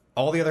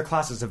 all the other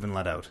classes have been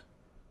let out.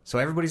 So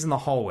everybody's in the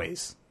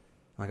hallways.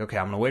 I'm like, okay,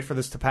 I'm going to wait for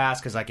this to pass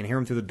because I can hear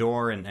them through the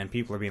door and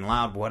people are being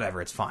loud.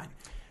 Whatever, it's fine.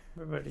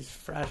 Everybody's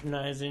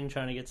fraternizing,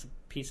 trying to get some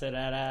piece of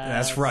that ass.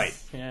 That's right.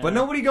 Yeah. But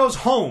nobody goes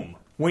home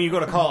when you go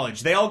to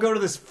college. They all go to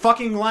this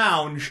fucking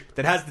lounge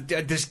that has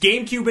this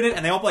GameCube in it,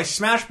 and they all play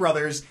Smash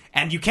Brothers,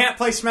 and you can't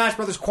play Smash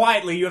Brothers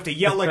quietly. You have to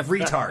yell like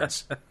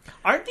retards.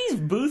 Aren't these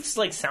booths,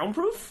 like,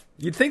 soundproof?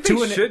 You'd think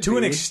they should to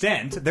an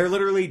extent. They're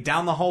literally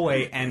down the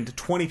hallway, and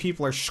 20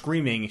 people are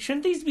screaming.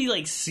 Shouldn't these be,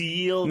 like,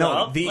 sealed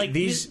up? No,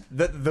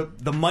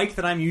 the mic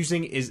that I'm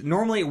using is...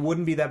 Normally, it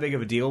wouldn't be that big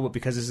of a deal, but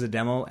because this is a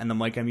demo, and the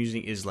mic I'm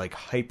using is, like,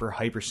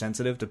 hyper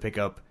sensitive to pick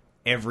up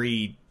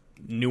every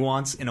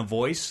nuance in a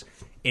voice,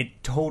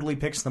 it totally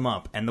picks them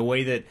up. And the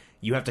way that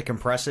you have to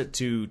compress it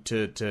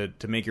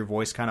to make your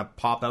voice kind of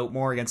pop out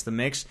more against the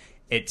mix,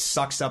 it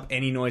sucks up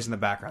any noise in the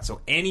background. So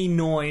any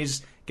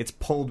noise gets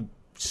pulled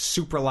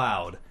super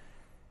loud.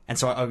 And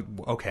so, I'm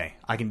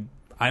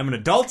an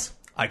adult.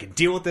 I can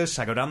deal with this.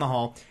 I go down the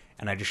hall,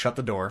 and I just shut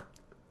the door,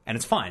 and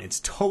it's fine. It's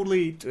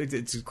great.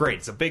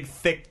 It's a big,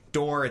 thick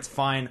door. It's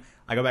fine.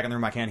 I go back in the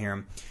room. I can't hear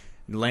him.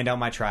 Laying down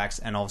my tracks,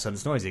 and all of a sudden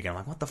it's noisy again. I'm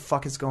like, what the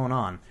fuck is going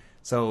on?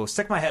 So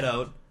stick my head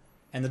out,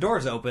 and the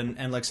door's open,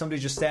 and like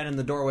somebody's just standing in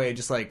the doorway,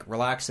 just like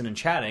relaxing and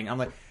chatting. I'm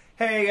like,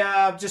 hey,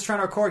 just trying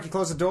to record. Can you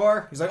close the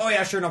door? He's like, oh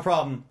yeah, sure, no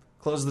problem.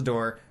 Close the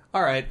door.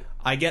 All right.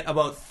 I get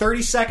about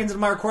 30 seconds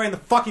into my recording, the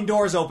fucking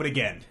door's open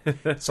again.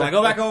 So I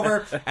go back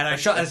over, and I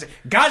say,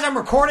 guys, I'm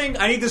recording.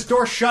 I need this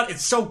door shut.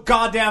 It's so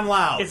goddamn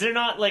loud. Is there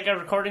not, like, a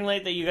recording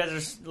light that you guys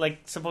are,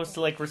 like, supposed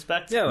to, like,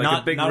 respect? Yeah,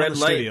 like a big red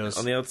light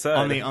on the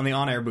outside. On the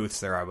on-air booths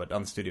there are, but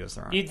on the studios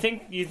there aren't. You'd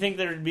think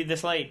there'd be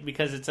this light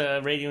because it's a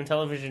radio and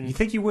television You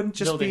think you wouldn't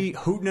just building. be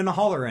hooting and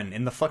hollering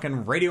in the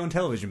fucking radio and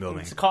television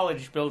building? It's a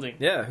college building.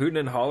 Yeah, hooting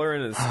and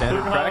hollering is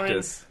standard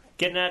practice.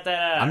 Getting at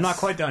that ass. I'm not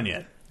quite done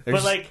yet.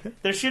 But like,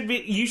 there should be.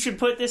 You should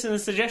put this in the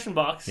suggestion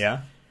box.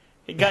 Yeah.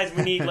 Hey, guys,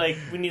 we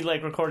need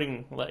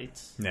recording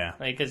lights. Yeah.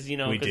 Like, because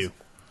we do.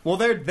 Well,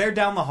 they're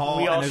down the hall,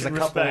 and there's a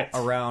couple respect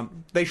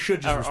around. They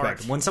should just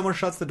respect. When someone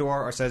shuts the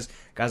door or says,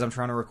 "Guys, I'm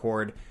trying to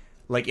record,"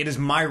 like it is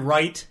my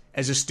right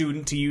as a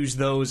student to use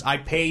those. I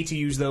pay to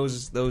use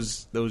those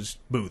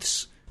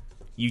booths.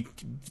 You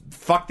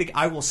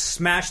I will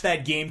smash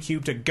that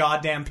GameCube to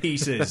goddamn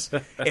pieces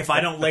if I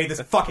don't lay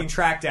this fucking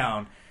track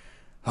down.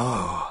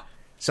 Oh.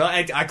 So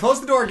I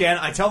close the door again.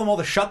 I tell them all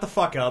to shut the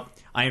fuck up.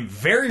 I am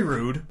very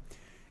rude,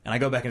 and I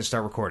go back and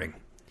start recording.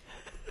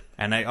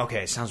 And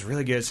it sounds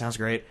really good, sounds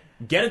great.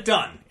 Get it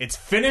done. It's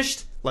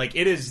finished. Like,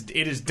 it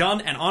is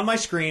done and on my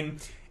screen.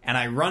 And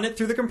I run it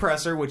through the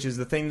compressor, which is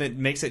the thing that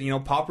makes it,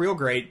 pop real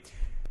great.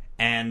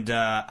 And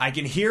I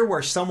can hear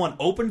where someone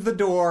opened the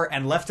door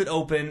and left it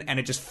open, and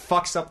it just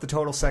fucks up the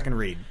total second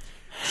read.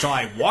 So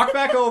I walk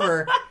back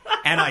over,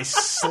 and I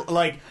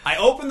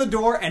open the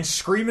door and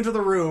scream into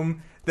the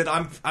room that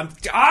I'm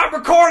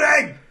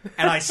recording,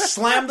 and I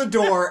slam the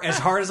door as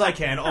hard as I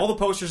can. All the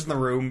posters in the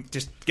room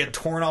just get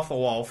torn off the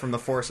wall from the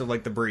force of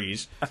like the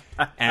breeze,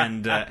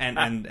 and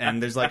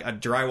there's like a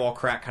drywall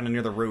crack kind of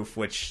near the roof,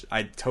 which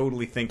I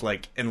totally think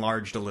like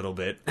enlarged a little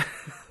bit.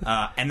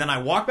 And then I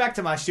walk back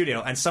to my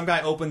studio, and some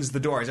guy opens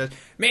the door and says,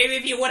 "Maybe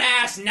if you would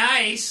ask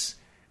nice,"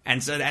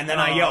 and then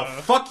I yell,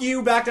 "Fuck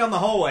you!" back down the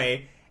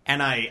hallway,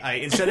 and I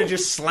instead of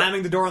just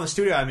slamming the door on the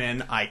studio I'm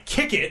in, I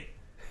kick it.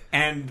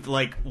 And,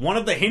 like, one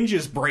of the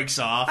hinges breaks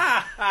off,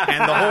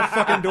 and the whole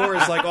fucking door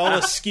is, like, all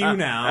askew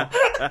now.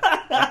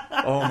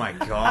 Oh, my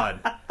God.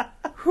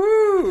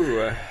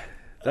 Whew.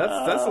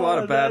 That's a lot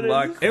of bad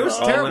luck. It was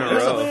terrible. It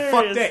was a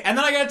fuck day. And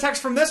then I got a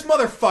text from this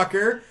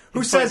motherfucker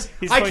who says,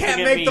 I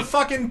can't make the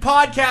fucking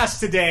podcast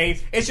today.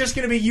 It's just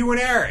going to be you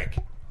and Eric.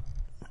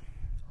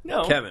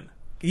 No. Kevin.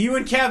 You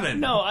and Kevin.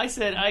 No, I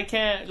said I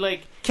can't,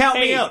 like... Count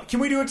me out.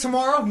 Can we do it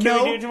tomorrow?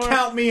 No, we do it tomorrow?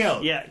 Count me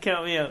out. Yeah,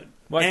 count me out.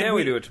 Why can't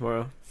we do it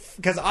tomorrow?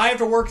 Because I have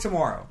to work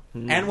tomorrow,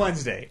 and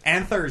Wednesday,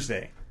 and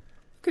Thursday.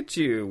 Look at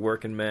you,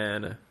 working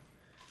man.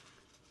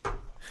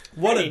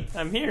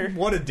 I'm here.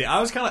 What a day! I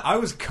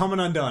was coming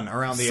undone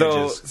around the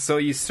edges. So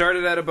you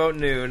started at about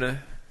noon.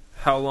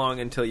 How long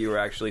until you were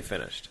actually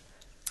finished?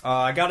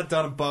 I got it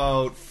done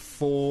about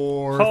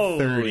 4:30.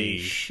 Holy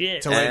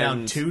shit! To lay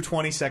down 2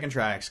 20-second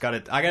tracks.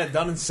 I got it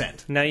done and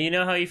sent. Now you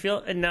know how you feel,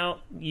 and now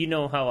you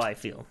know how I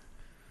feel.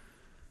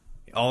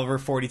 Oliver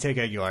 40 take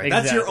Aguilar. Exactly.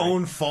 That's your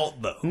own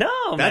fault, though.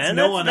 No, that's man.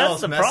 no one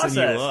else the messing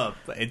process. you up.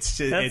 It's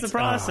the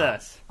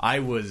process. I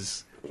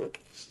was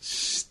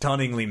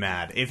stunningly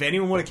mad. If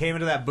anyone would have came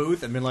into that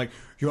booth and been like,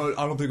 I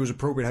don't think it was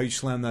appropriate how you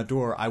slammed that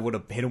door, I would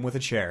have hit him with a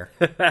chair.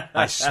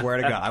 I swear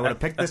to God. I would have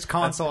picked this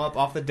console up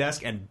off the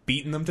desk and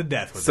beaten them to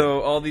death with it.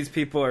 So all these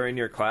people are in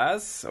your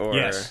class? Or?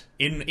 Yes.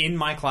 In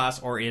my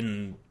class or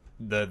in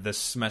the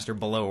semester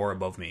below or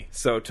above me.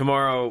 So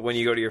tomorrow, when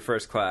you go to your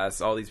first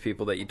class, all these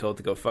people that you told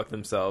to go fuck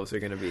themselves are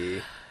going to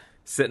be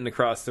sitting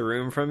across the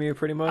room from you,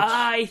 pretty much?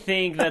 I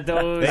think that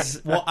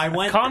those... I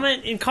went...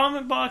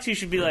 comment box, you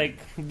should be like,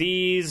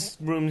 these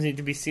rooms need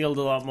to be sealed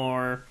a lot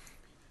more.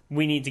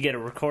 We need to get a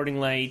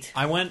recording light.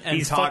 I went and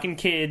these fucking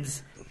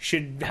kids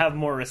should have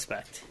more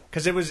respect.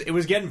 Because it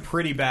was getting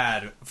pretty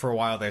bad for a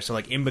while there. So,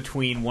 like, in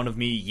between one of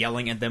me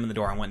yelling at them in the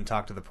door, I went and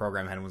talked to the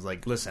program head and was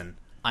like, listen,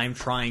 I'm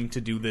trying to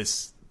do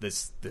this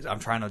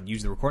I'm trying to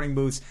use the recording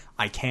booths.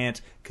 I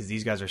can't because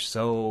these guys are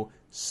so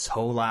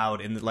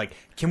loud. And like,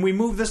 can we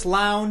move this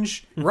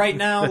lounge right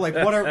now? Like,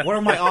 what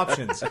are my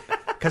options?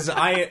 Because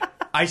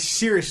I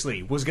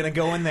seriously was gonna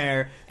go in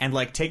there and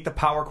like take the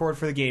power cord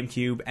for the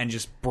GameCube and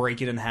just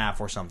break it in half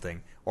or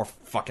something, or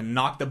fucking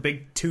knock the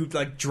big tooth.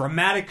 Like,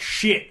 dramatic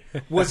shit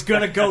was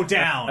gonna go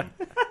down.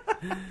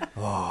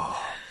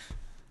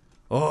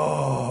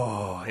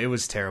 Oh, it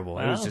was terrible.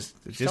 Wow. It was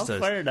just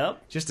fired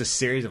up. Just a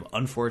series of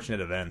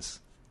unfortunate events.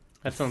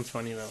 That sounds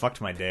funny, though. Fucked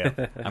my day up.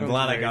 I'm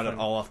glad I got it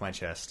all off my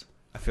chest.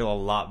 I feel a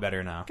lot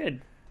better now. Good.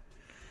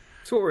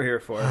 That's what we're here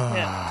for.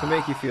 Yeah. To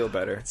make you feel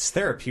better. It's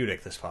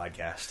therapeutic, this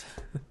podcast.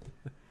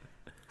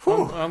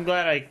 I'm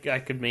glad I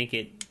could make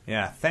it.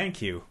 Yeah,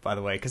 thank you, by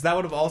the way, because that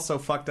would have also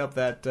fucked up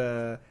that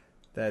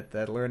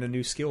learn a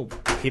new skill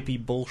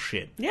hippie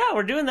bullshit. Yeah,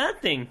 we're doing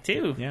that thing,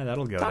 too. Yeah,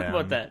 that'll go Talk down.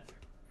 about that.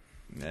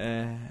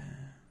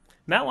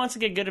 Matt wants to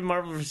get good at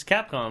Marvel vs.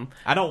 Capcom.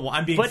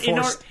 I'm being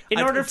forced. In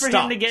order for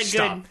him to get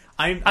good,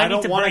 I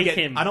need to break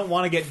him. I don't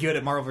want to get good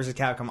at Marvel vs.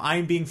 Capcom.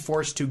 I'm being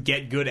forced to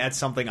get good at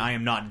something I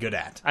am not good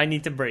at. I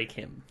need to break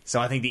him.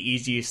 So I think the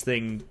easiest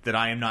thing that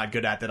I am not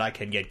good at that I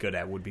can get good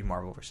at would be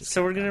Marvel vs. Capcom.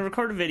 So we're going to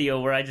record a video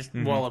where I just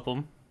wallop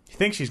him. I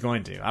think she's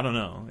going to. I don't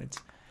know.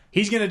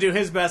 He's going to do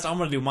his best. I'm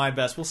going to do my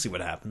best. We'll see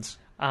what happens.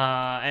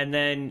 And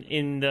then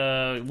in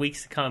the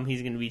weeks to come,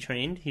 he's going to be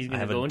trained. He's going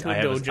to go into a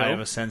dojo. I have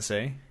a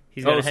sensei.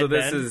 So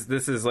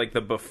this is like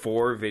the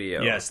before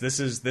video. Yes,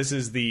 this is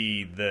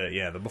the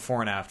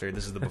before and after.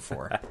 This is the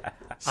before.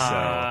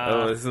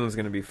 So this one's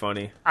gonna be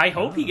funny. I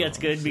hope he gets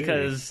good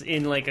because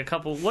in like a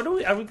couple.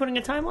 Are we putting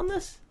a time on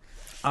this?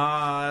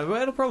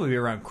 It'll probably be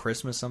around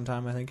Christmas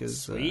sometime. I think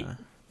is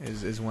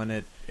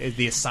when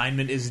the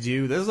assignment is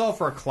due. This is all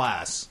for a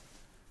class.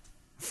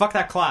 Fuck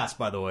that class,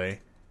 by the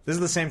way. This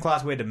is the same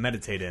class we had to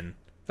meditate in.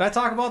 Did I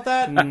talk about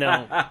that?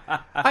 No.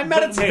 I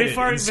meditated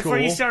in school. Before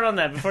you start on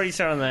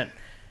that.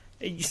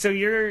 So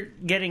you're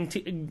getting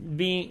to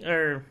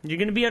you're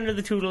going to be under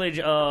the tutelage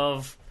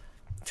of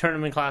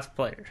tournament class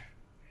players.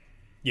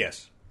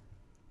 Yes.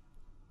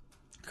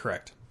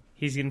 Correct.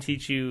 He's going to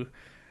teach you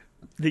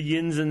the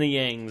yins and the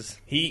yangs.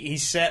 He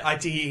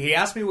said he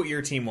asked me what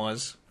your team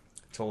was.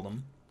 I told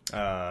him.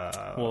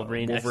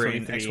 Wolverine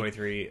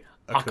X-23,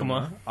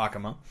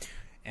 Akuma.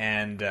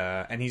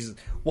 And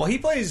he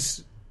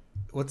plays,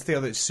 what's the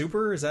other,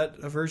 Super? Is that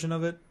a version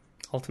of it?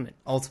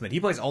 Ultimate. He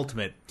plays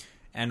Ultimate.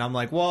 And I'm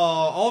like, well,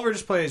 Oliver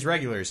just plays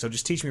regular, so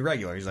just teach me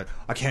regular. He's like,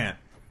 I can't.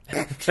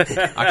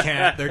 I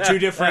can't. They're two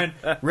different.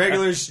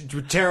 Regular's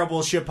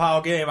terrible shit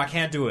pile game. I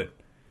can't do it.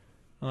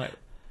 I'm like,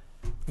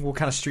 what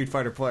kind of Street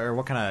Fighter player,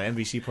 what kind of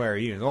MVC player are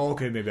you? Oh,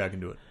 okay, maybe I can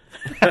do it.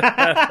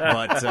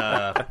 But,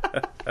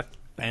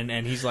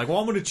 and he's like, well,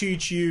 I'm going to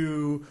teach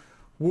you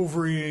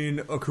Wolverine,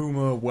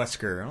 Akuma,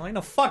 Wesker. I'm like,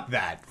 no, fuck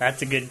that.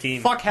 That's a good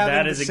team. Fuck having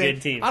that is a same,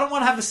 good team. I don't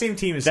want to have the same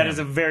team as him. That is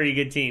a very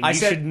good team. I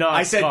said,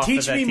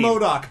 teach me team.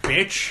 MODOK,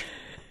 bitch.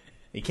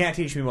 You can't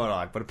teach me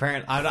MODOK, but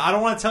apparently, I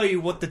don't want to tell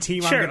you what the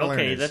team I'm going to learn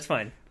is. Okay, that's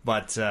fine.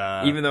 But,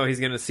 even though he's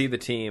going to see the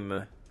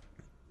team...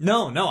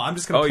 No, I'm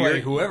just going to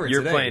play whoever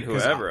You're today, playing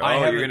whoever.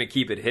 You're going to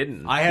keep it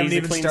hidden. I haven't He's a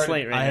even clean started.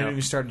 slate right I haven't now.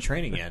 even started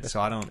training yet, so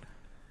I don't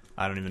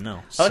even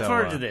know. I look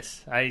forward to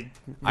this. I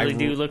really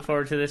do look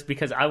forward to this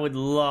because I would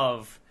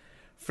love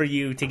for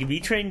you to be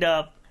trained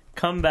up,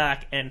 come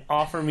back, and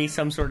offer me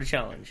some sort of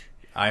challenge.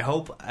 I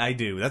hope I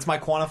do. That's my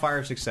quantifier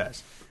of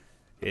success.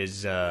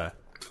 Is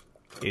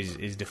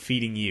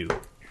defeating you.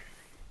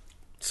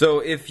 So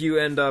if you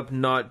end up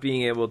not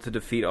being able to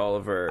defeat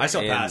Oliver, I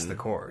still passed the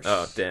course.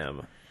 Oh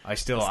damn! I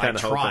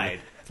tried.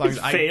 As long as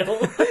Fail.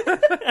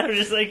 I'm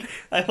just like,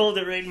 I hold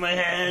it right in my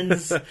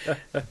hands.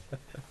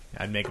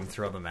 I'd make him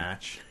throw the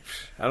match.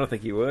 I don't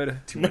think you would.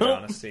 Too much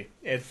honesty.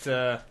 It's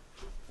yeah.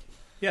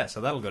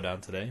 So that'll go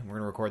down today. We're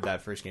gonna record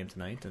that first game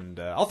tonight, and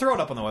I'll throw it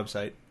up on the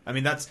website. I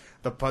mean, that's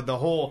the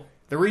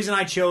reason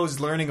I chose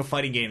learning a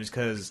fighting game is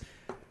because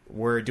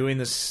we're doing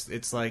this.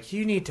 It's like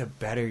you need to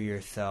better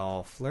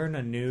yourself, learn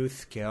a new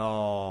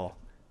skill.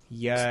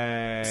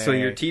 Yay! So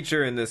your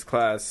teacher in this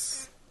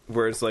class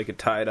wears like a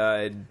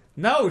tie-dyed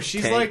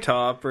she's tank like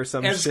top or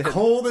some as shit.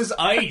 cold as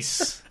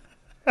ice.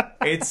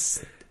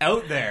 It's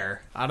out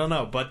there. I don't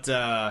know, but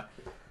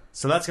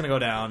so that's gonna go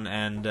down,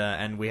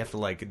 and we have to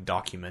like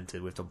document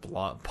it. We have to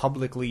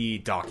publicly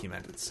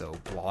document it. So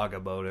blog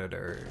about it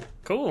or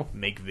Cool.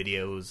 make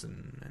videos,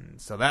 and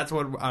so that's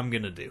what I'm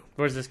gonna do.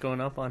 Where's this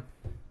going up on?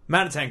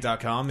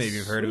 ManaTank.com, maybe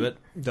you've heard of it.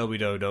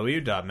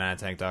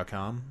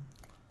 www.manatank.com.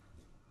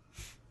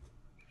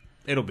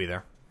 It'll be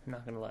there. I'm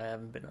not gonna lie, I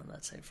haven't been on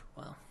that site for a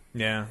while.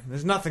 Yeah,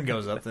 there's nothing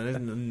goes up there. There's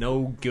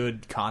no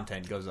good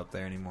content goes up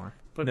there anymore.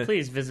 But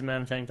please visit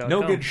ManaTank.com.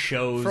 No good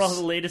shows. For all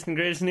the latest and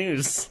greatest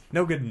news.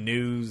 No good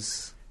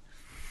news.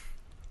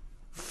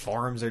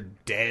 Forums are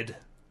dead.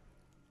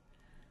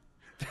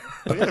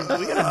 We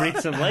gotta breathe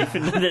some life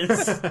into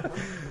this.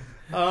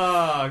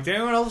 Did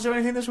anyone else do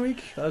anything this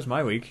week? That was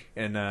my week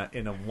in a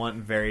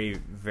one very,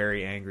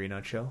 very angry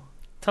nutshell.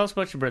 Tell us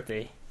about your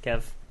birthday,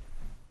 Kev.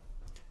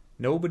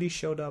 Nobody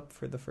showed up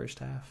for the first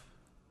half.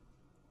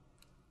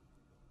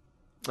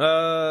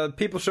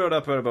 People showed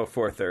up at about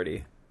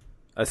 4:30.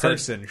 I said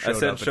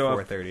showed up at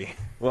 4:30.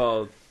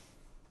 Well,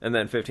 and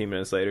then 15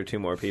 minutes later, 2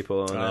 more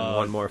people, and then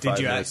one more 5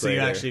 minutes later. So you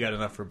actually got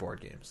enough for board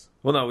games?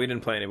 Well, no, we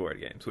didn't play any board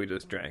games. We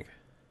just drank.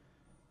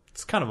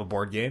 It's kind of a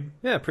board game.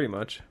 Yeah, pretty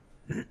much.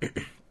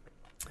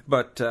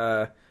 But,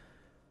 yeah,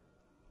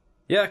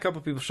 a couple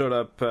people showed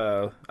up.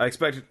 I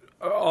expected...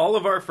 All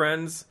of our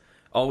friends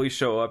always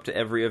show up to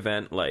every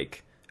event,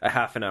 like, a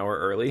half an hour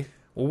early.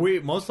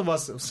 Well, some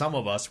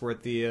of us were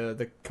at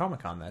the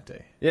Comic-Con that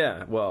day.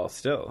 Yeah, well,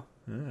 still.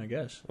 I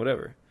guess.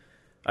 Whatever.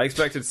 I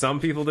expected some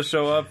people to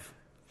show up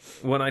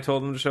when I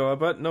told them to show up,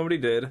 but nobody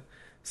did.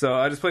 So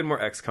I just played more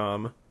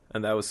XCOM,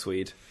 and that was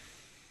sweet.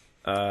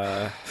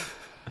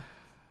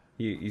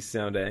 You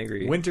sound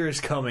angry. Winter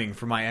is coming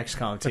for my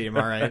XCOM team,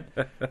 alright?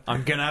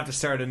 I'm gonna have to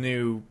start a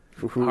new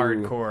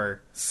hardcore.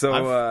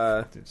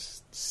 So,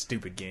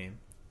 stupid game.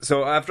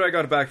 So after I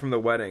got back from the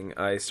wedding,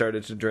 I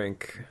started to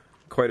drink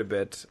quite a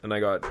bit, and I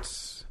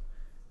got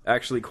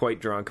actually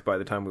quite drunk by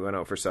the time we went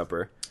out for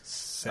supper.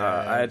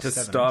 I had to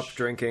stop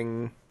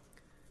drinking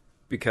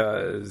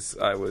because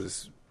I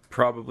was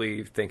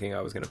probably thinking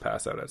I was going to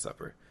pass out at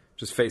supper.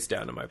 Just face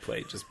down to my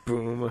plate, just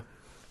boom.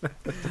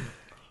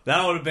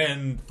 That would have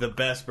been the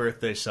best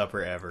birthday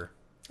supper ever.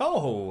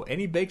 Oh,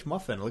 any baked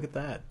muffin. Look at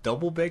that.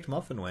 Double baked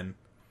muffin win.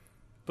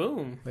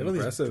 Boom.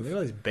 Impressive. Look at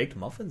all these baked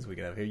muffins we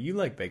can have here. You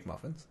like baked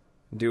muffins.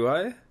 Do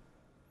I?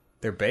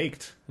 They're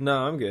baked.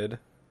 No, I'm good.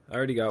 I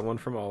already got one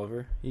from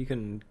Oliver. You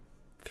can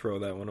throw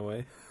that one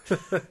away.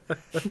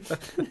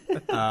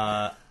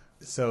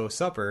 So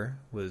supper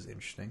was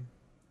interesting.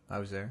 I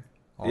was there.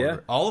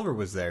 Oliver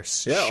was there.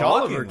 Yeah,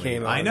 Oliver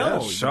came out. I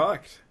know. Yeah,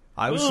 shocked.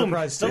 I was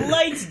surprised The too.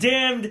 lights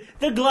dimmed.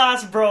 The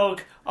glass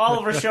broke.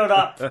 Oliver showed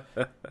up.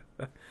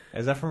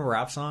 Is that from a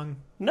rap song?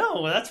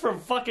 No, that's from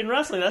fucking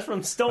wrestling. That's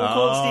from Stone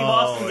Cold Steve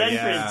Austin's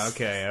entrance.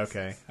 Yeah,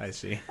 okay. I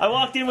see. I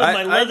walked in with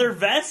my leather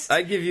vest.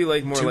 I give you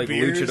like more 2 like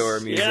beers.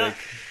 luchador music. Yeah.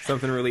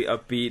 Something really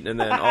upbeat, and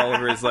then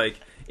Oliver is like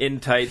in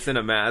tights and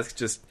a mask,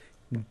 just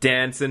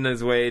dancing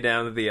his way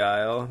down the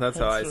aisle. That's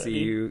how I see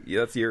you.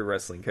 That's your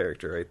wrestling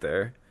character right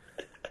there.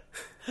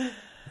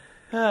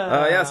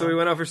 Yeah, so we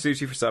went out for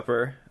sushi for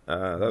supper.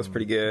 That was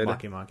pretty good.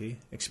 Maki.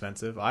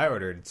 Expensive. I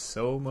ordered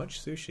so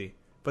much sushi.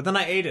 But then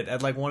I ate it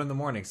at like 1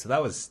 a.m, so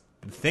that was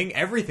the thing.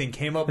 Everything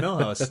came up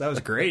Millhouse. That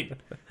was great.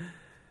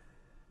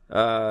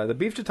 The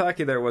beef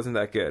tataki there wasn't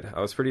that good. I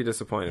was pretty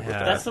disappointed with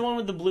that. That's the one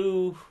with the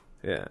blue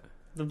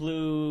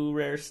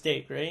rare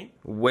steak, right?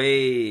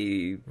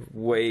 Way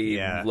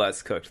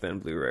less cooked than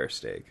blue rare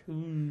steak.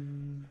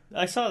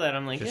 I saw that.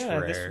 I'm like, Just yeah,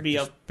 rare. this would be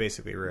Just up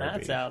basically rare Matt's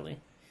beef.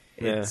 alley.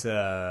 It's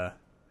their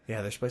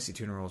spicy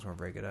tuna rolls weren't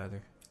very good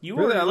either. You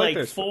Really? I ordered like like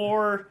their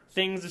 4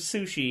 things of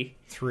sushi.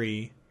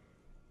 3,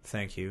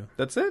 thank you.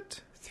 That's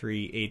it?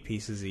 3 8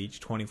 pieces each,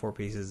 24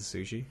 pieces of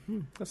sushi.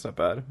 That's not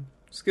bad.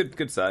 It's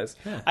good size.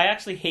 I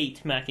actually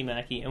hate Maki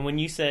Maki, and when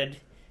you said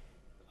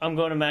I'm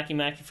going to Maki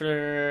Maki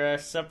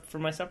for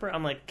my supper,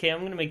 I'm like, okay, I'm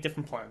going to make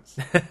different plans.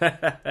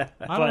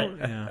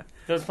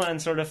 Those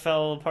plans sort of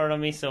fell apart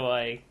on me, so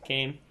I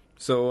came.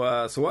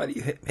 So why do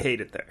you hate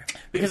it there?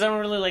 Because I don't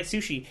really like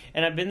sushi,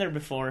 and I've been there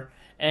before,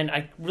 and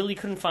I really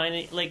couldn't find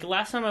it. Like,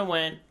 last time I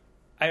went,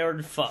 I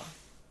ordered pho.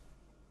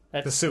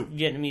 That's The soup.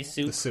 Vietnamese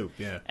soup. The soup,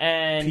 yeah.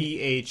 And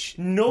PH,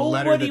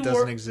 nobody letter that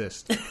doesn't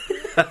exist.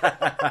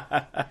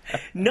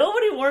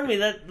 Nobody warned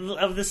me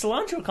of the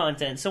cilantro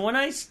content. So when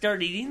I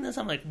started eating this,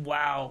 I'm like,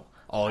 wow.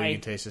 All you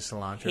can taste is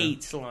cilantro.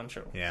 Hate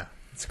cilantro. Yeah,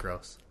 it's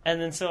gross.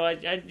 And then so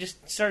I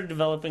just started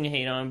developing a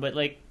hate on, but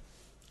like,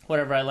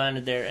 whatever, I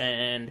landed there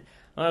and,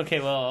 okay,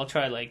 well, I'll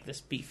try like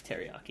this beef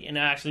teriyaki. And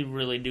I actually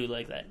really do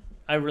like that.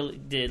 I really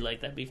did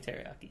like that beef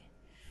teriyaki.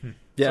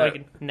 Yeah. So I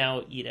can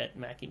now eat at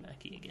Maki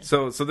Maki again.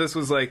 So this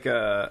was like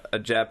a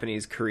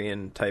Japanese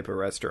Korean type of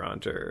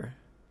restaurant or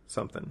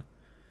something.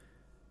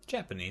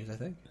 Japanese, I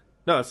think.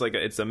 No, it's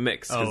a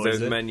mix because there's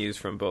is it? menus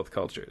from both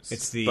cultures.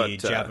 It's the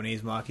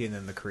Japanese maki and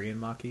then the Korean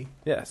maki.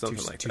 Yeah,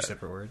 something like that. Two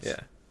separate words. Yeah,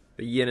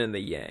 the yin and the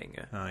yang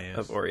yes.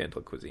 of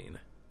Oriental cuisine.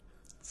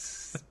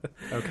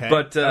 Okay,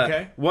 but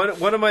okay.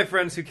 One of my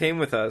friends who came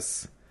with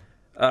us,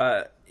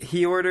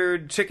 he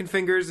ordered chicken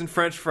fingers and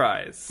French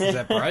fries. Is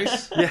that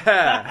Bryce?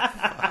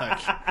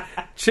 Yeah,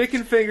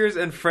 chicken fingers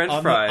and French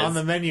fries. On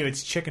the menu,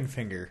 it's chicken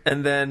finger.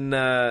 And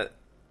then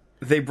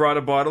they brought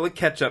a bottle of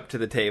ketchup to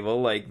the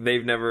table. Like,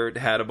 they've never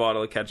had a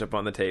bottle of ketchup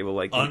on the table.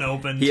 Like,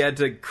 unopened. He had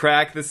to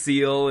crack the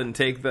seal and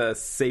take the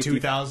safety.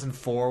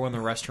 2004 when the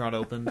restaurant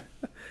opened.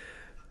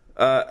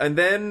 And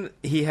then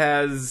he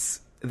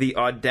has the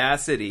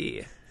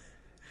audacity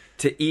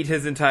to eat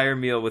his entire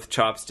meal with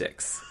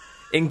chopsticks,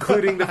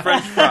 including the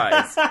French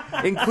fries.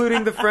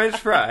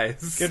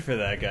 Good for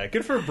that guy.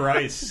 Good for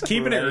Bryce.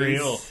 Keeping it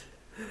real.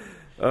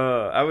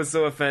 I was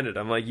so offended.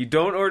 I'm like, you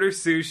don't order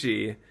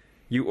sushi.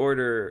 You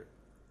order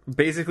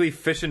basically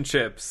fish and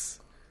chips,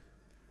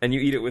 and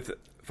you eat it with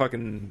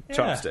fucking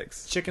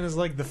chopsticks. Chicken is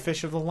like the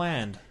fish of the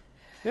land.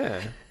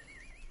 Yeah.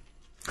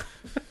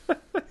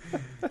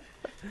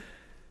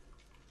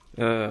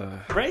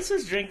 Bryce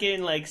was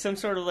drinking like some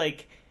sort of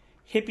like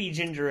hippie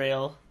ginger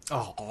ale.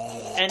 Oh.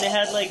 And it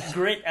had like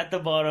grit at the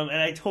bottom,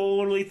 and I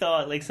totally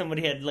thought like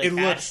somebody had like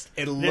ashed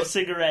their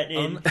cigarette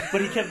in,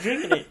 but he kept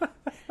drinking it.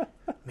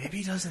 Maybe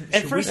he doesn't.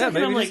 At first, maybe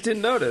I'm he like, just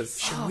didn't notice.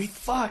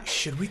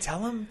 Should we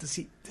tell him? Does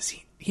he?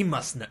 He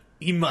must know.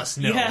 He must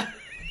know. Yeah.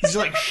 He's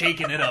like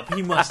shaking it up.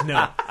 He must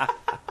know.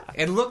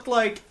 It looked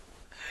like,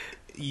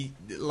 it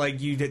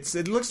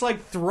looks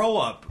like throw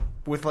up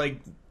with like,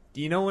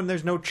 you know, when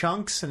there's no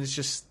chunks and it's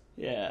just.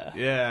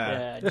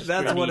 Yeah.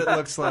 That's what it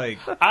looks like.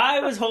 I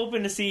was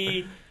hoping to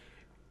see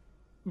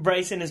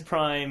Bryce in his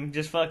prime,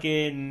 just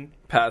fucking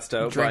passed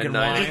out drinking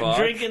by 9 o'clock.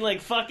 drinking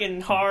like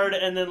fucking hard,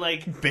 and then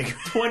like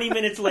 20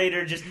 minutes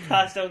later, just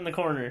passed out in the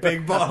corner.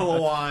 Big bottle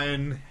of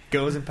wine,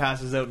 goes and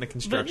passes out in a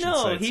construction But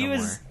no, site he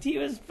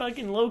was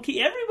fucking low key.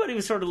 Everybody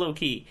was sort of low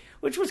key,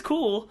 which was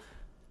cool.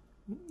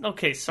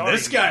 Okay, sorry.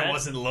 This guy Matt.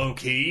 wasn't low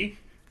key.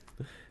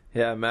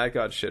 Yeah, Matt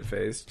got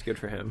shit-faced. Good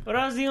for him. But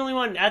I was the only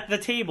one at the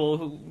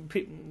table,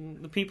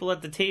 the people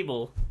at the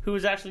table, who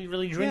was actually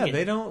really drinking. Yeah,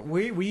 they don't.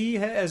 We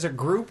as a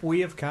group,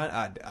 we have kind.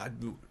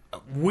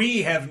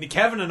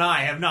 Kevin and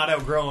I have not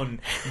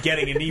outgrown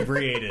getting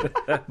inebriated,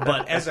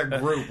 but as a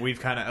group, we've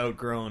kind of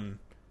outgrown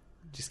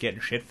just getting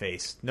shit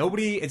faced.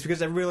 Nobody. It's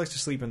because everybody likes to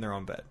sleep in their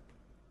own bed.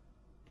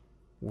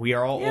 We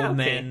are all old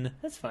men.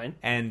 That's fine.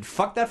 And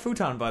fuck that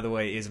futon, by the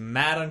way, is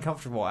mad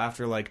uncomfortable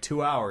after like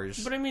 2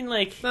 hours. But I mean,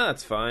 like, No,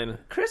 that's fine.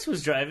 Chris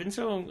was driving,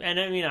 and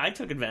I mean, I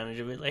took advantage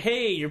of it. Like,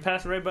 hey, you're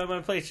passing right by my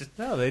place. Just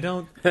No, they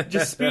don't.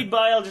 just speed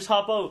by. I'll just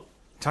hop out.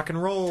 Tuck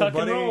and roll, Tuck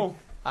buddy. and roll.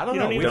 I don't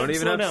You know. don't We don't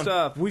even slow have to down.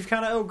 stop. We've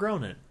kind of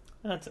outgrown it.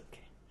 That's okay.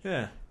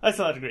 Yeah. I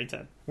still had a great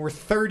time. We're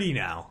 30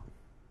 now.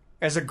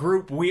 As a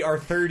group, we are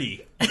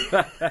 30.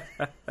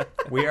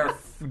 We are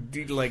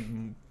like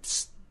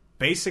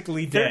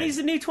basically dead. 30's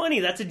the new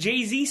 20. That's a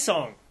Jay-Z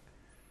song.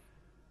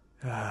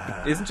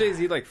 Isn't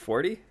Jay-Z like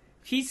 40?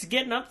 He's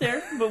getting up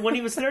there, but when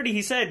he was 30,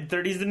 he said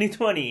 30's the new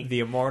 20.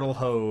 The immortal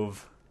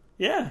Hove.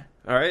 Yeah.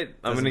 All right,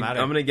 I'm Doesn't matter.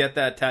 gonna get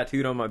that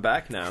tattooed on my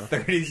back now.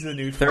 30's the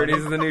new 20.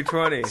 30's the new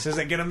 20. This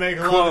isn't gonna make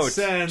a lot of Quote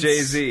sense.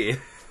 Jay-Z.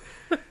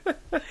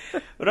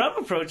 But I'm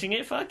approaching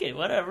it. Fuck it.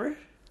 Whatever.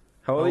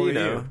 How old are you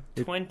now?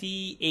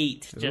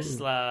 28, just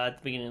at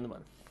the beginning of the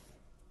month.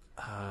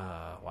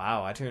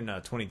 Wow, I turned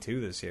 22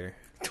 this year.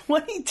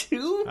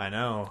 22? I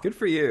know. Good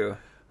for you.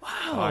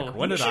 Wow. Fuck,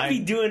 when you did should I- be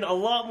doing a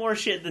lot more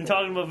shit than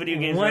talking about video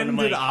games on the When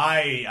mic. did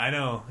I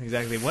know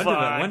exactly. When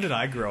did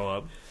I grow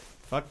up?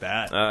 Fuck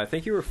that. I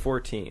think you were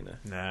 14.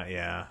 Nah,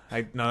 yeah.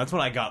 No, that's when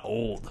I got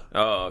old.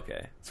 Oh,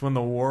 okay. It's when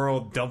the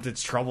world dumped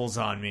its troubles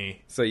on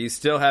me. So you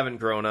still haven't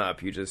grown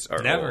up. You just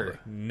are Never. old.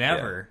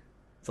 Never.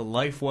 It's a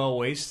life well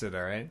wasted,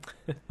 all right?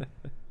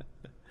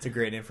 It's a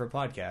great name for a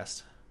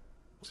podcast.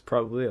 It's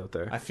probably out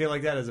there. I feel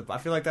like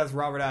that's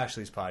Robert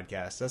Ashley's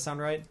podcast. Does that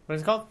sound right? What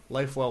is it called?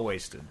 Life Well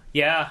Wasted.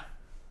 Yeah.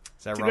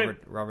 Is that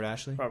Robert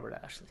Ashley? Robert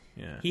Ashley.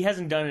 Yeah. He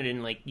hasn't done it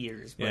in, like,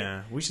 years. But...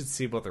 Yeah. We should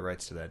see about the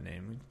rights to that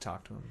name. We can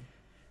talk to him.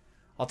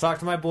 I'll talk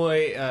to my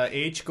boy,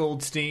 H.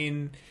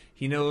 Goldstein.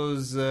 He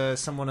knows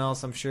someone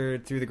else, I'm sure,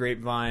 through the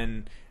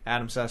grapevine.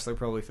 Adam Sessler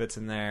probably fits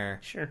in there.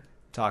 Sure.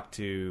 Talk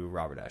to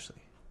Robert Ashley.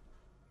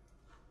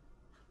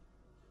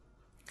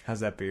 How's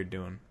that beard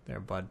doing there,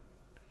 bud?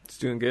 It's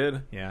doing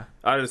good. Yeah.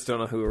 I just don't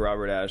know who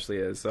Robert Ashley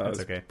is, so That's I was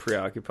okay.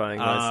 preoccupying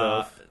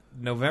myself.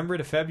 November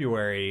to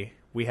February,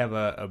 we have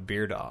a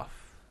beard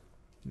off.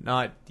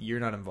 You're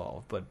not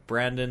involved, but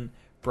Brandon,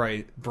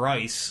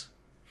 Bryce,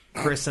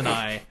 Chris, and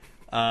I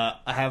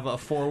have a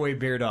 4-way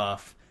beard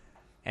off,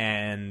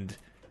 and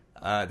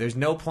there's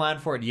no plan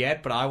for it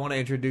yet, but I want to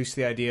introduce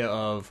the idea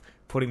of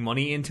putting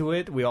money into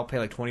it. We all pay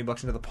like $20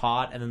 into the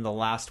pot, and then the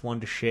last one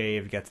to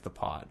shave gets the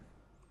pot.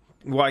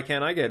 Why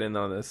can't I get in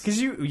on this?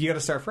 Because you got to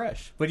start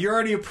fresh. But you're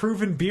already a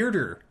proven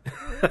bearder.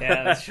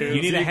 Yeah, that's true.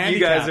 You need a handicap. You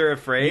guys are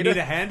afraid? You need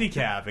a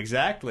handicap,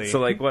 exactly. So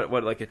like what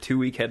like a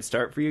 2-week head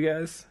start for you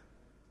guys?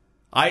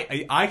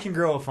 I can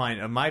grow a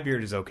fine. My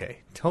beard is okay.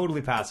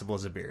 Totally passable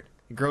as a beard.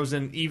 It grows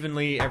in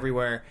evenly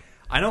everywhere.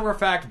 I know for a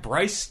fact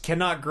Bryce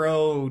cannot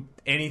grow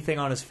anything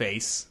on his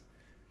face.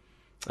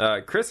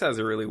 Chris has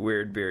a really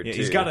weird beard too.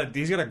 He's got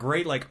a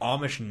great like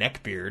Amish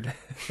neck beard,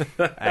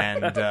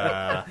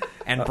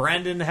 and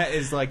Brandon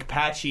is like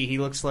patchy. He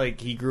looks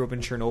like he grew up in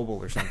Chernobyl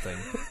or something.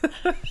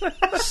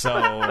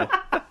 So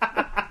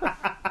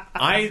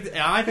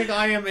I think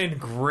I am in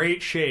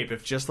great shape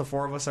if just the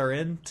four of us are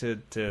in to.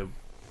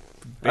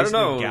 I don't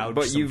know, gouge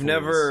but some you've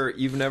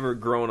fools. never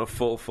grown a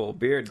full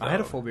beard. Though. I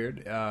had a full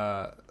beard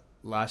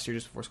last year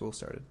just before school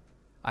started.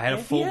 I had a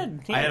Yeah, full. he had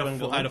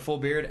I had a full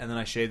beard, and then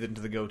I shaved it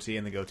into the goatee,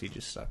 and the goatee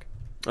just stuck.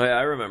 Oh, yeah,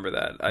 I remember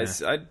that.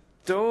 Yeah. I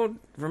don't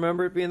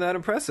remember it being that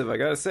impressive. I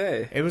gotta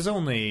say, It was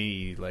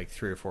only like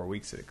 3 or 4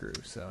 weeks that it grew,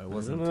 so it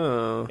wasn't.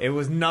 Oh. It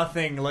was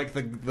nothing like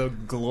the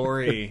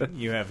glory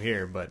you have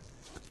here, but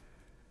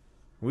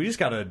we just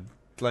gotta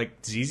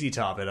like ZZ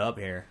top it up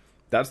here.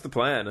 That's the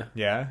plan.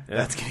 Yeah,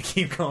 that's gonna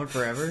keep going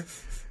forever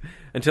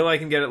Until I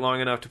can get it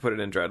long enough to put it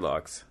in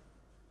dreadlocks.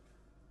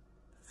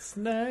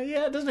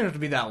 Yeah, it doesn't have to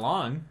be that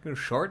long. Go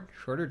shorter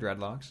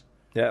dreadlocks.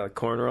 Yeah, like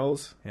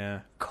cornrows. Yeah,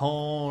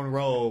 corn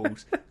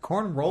rolls.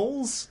 Corn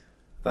rolls.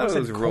 That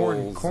was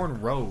rolls. Corn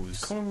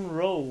rows. Corn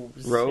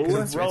rows. Row?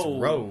 It's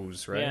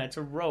rows, right? Yeah, it's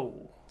a row.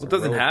 Well, it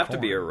doesn't row of have to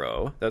be corn. a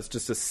row. That's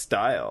just a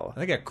style. I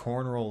think a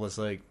corn roll is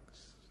like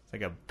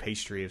a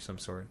pastry of some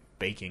sort.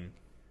 Baking.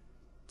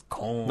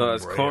 Corn. No,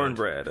 it's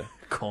cornbread.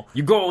 Corn.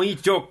 You go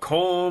eat your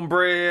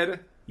cornbread.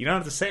 You don't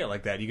have to say it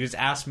like that. You can just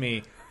ask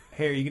me,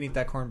 "Hey, are you gonna eat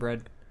that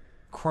cornbread?"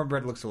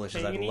 Cornbread looks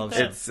delicious. Hey, I you love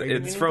gonna it. eat that?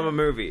 It's from a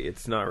movie.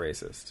 It's not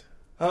racist.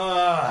 You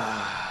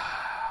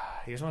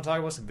guys want to talk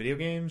about some video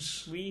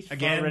games? We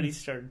Again? already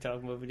started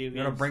talking about video games.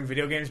 You want to bring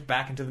video games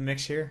back into the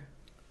mix here?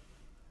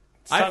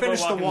 Let's I talk about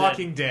finished The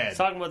Walking Dead. Let's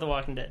talk about The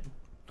Walking Dead.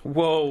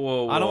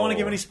 Whoa. I don't want to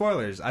give any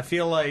spoilers. I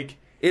feel like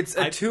It's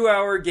a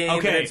 2-hour game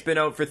Okay. and it's been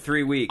out for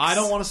 3 weeks. I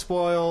don't want to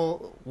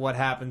spoil what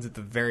happens at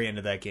the very end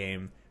of that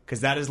game,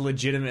 because that is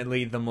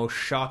legitimately the most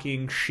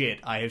shocking shit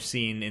I have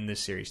seen in this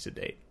series to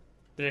date.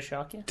 Did it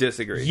shock you?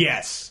 Disagree.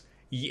 Yes.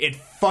 It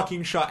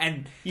fucking shocked.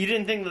 And You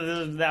didn't think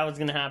that was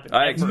going to happen.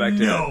 I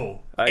expected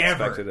no, it. I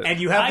ever. expected it. And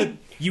you have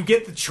you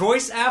get the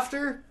choice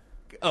after.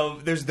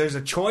 There's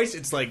a choice.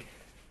 It's like,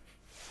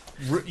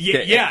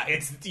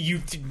 it's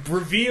you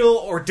reveal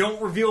or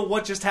don't reveal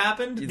what just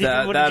happened. What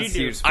did That's you do?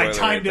 huge spoiler I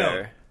timed right out.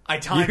 there. I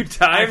timed. You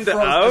timed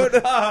I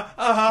froze.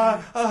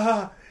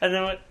 out? And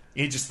then what?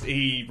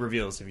 He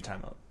reveals if you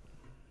time out.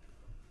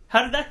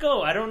 How did that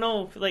go? I don't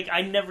know. Like,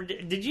 I never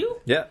did. Did you?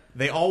 Yeah.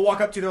 They all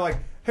walk up to you. They're like,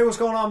 "Hey, what's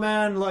going on,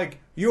 man? Like,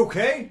 you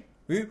okay?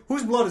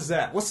 Whose blood is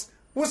that? What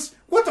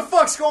the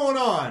fuck's going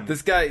on?"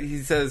 This guy,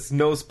 he says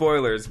no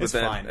spoilers, but It's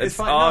then fine. it's It's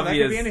fine. obvious. No,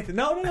 that could be anything.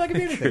 No, that could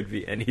be It anything. could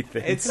be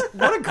anything. It's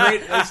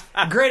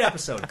a great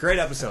episode. Great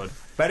episode.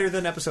 Better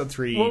than episode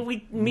 3. Well,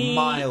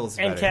 miles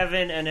and better.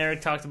 Kevin and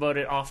Eric talked about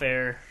it off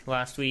air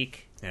last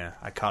week. Yeah,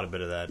 I caught a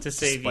bit of that To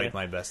save despite you.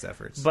 my best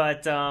efforts.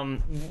 But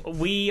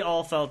we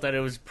all felt that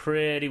it was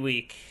pretty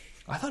weak.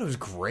 I thought it was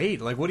great.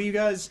 Like, what do you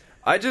guys?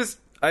 I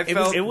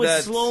felt It was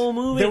that slow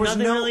moving. There was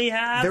Nothing really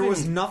happened. There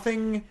was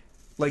nothing.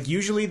 Like,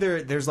 usually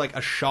there's like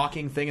a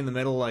shocking thing in the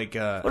middle. Like,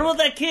 What about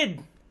that kid?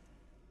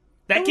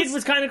 That kid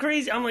was kind of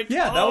crazy. I'm like,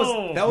 yeah,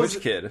 that was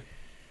which kid?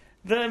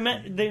 the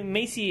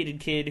emaciated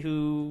kid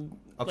who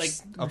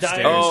upstairs.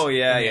 died. Oh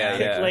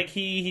yeah. Like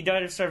he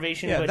died of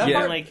starvation. Yeah, but that then,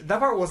 part, like that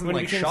part wasn't when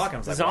he like became shocking. I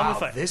was like, wow,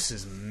 zombified. this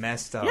is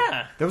messed up.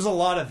 Yeah. There was a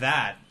lot of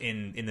that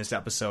in this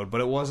episode,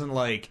 but it wasn't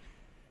like,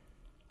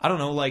 I don't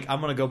know, like,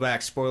 I'm gonna go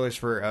back, spoilers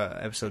for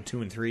episode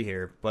 2 and 3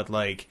 here, but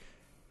like,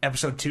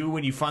 episode 2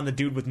 when you find the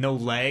dude with no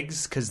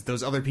legs because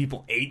those other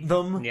people ate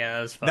them. Yeah,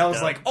 that was fucked That was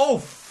up. like, oh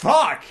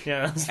fuck.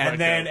 Yeah, that was and fucked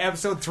then up.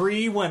 episode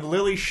 3 when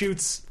Lily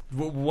shoots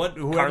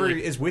whoever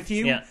Carly. is with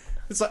you. Yeah.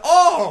 It's like,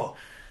 oh.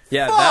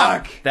 Yeah,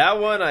 fuck. that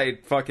one I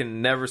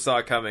fucking never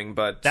saw coming,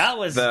 but That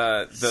was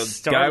the guy with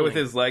startling.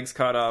 his legs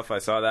cut off, I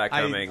saw that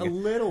coming. A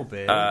little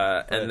bit.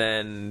 And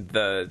then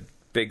the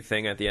big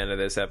thing at the end of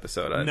this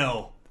episode.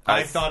 No.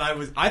 I thought I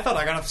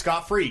got off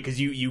scot-free because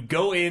you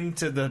go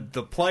into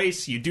the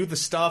place, you do the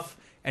stuff,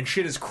 and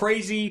shit is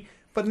crazy,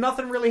 but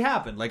nothing really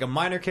happened. Like, a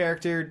minor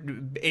character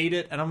ate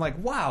it, and I'm like,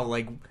 wow,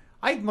 like,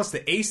 I must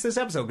have aced this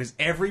episode because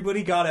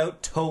everybody got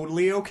out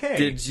totally okay.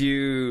 Did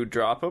you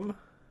drop him?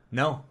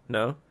 No.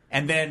 No?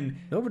 And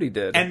then... Nobody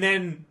did. And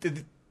then...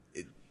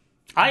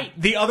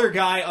 The other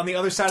guy on the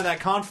other side of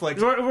that conflict...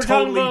 We're totally,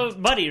 talking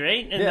about Buddy,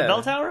 right? In Yeah. the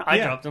bell tower? I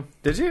Yeah. dropped him.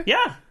 Did you?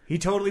 Yeah. He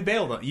totally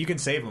bailed. You can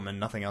save him and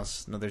nothing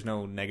else. No, there's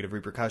no negative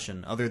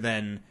repercussion other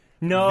than...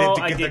 No,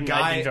 I didn't.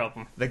 I didn't drop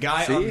him. The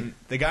guy See? on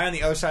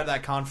the other side of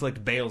that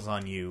conflict bails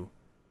on you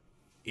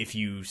if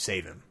you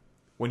save him.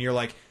 When you're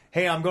like,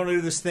 hey, I'm going to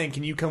do this thing.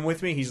 Can you come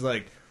with me? He's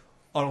like,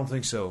 I don't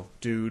think so,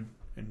 dude.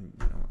 And,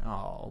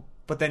 oh.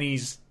 But then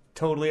he's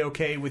totally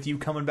okay with you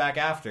coming back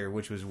after,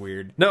 which was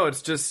weird. No,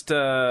 it's just...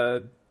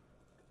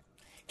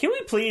 Can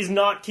we please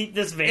not keep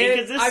this vague?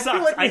 Because this I sucks.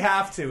 feel like we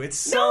have to. It's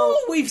so... No,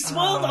 we've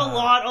spoiled a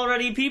lot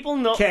already. People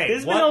know.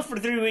 It's been out for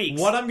 3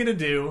 weeks. What I'm going to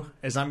do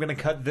is I'm going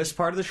to cut this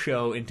part of the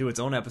show into its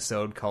own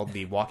episode called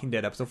The Walking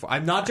Dead Episode 4.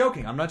 I'm not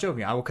joking.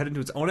 I will cut it into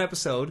its own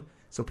episode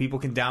so people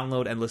can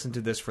download and listen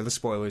to this for the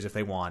spoilers if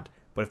they want.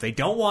 But if they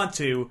don't want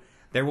to,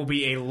 there will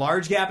be a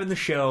large gap in the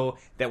show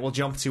that will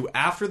jump to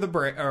after the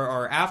break,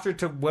 or after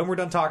to when we're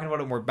done talking about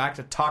it and we're back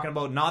to talking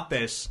about not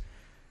this.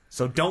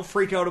 So don't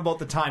freak out about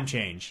the time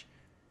change.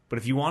 But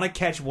if you want to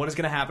catch what is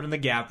going to happen in the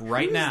gap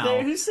right Who's now...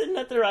 there? Who's sitting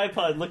at their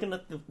iPod looking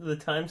at the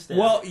timestamp?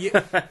 Well,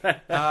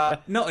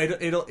 no,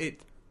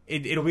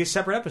 it'll be a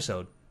separate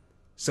episode.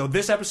 So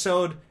this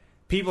episode,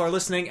 people are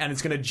listening, and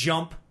it's going to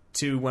jump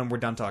to when we're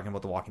done talking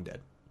about The Walking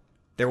Dead.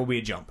 There will be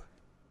a jump.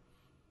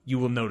 You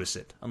will notice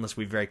it, unless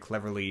we very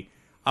cleverly...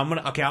 I'm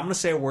gonna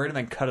say a word and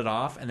then cut it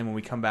off, and then when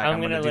we come back,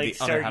 I'm gonna do the other half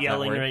start of that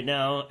yelling word. right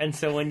now. And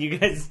so when you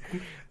guys,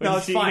 No,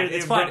 it's fine.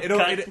 It's fine.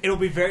 cut- It'll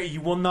be very.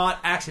 You will not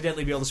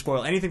accidentally be able to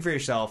spoil anything for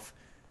yourself.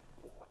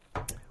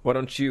 why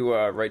don't you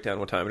write down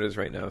what time it is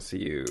right now so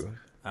you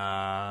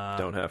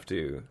don't have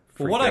to Well,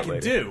 freak what out I can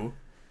later. do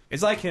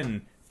is I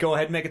can go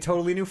ahead and make a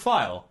totally new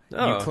file.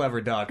 Oh. You clever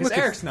dog. Because Look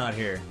at- Eric's not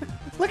here.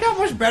 Look how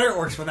much better it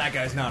works when that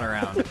guy's not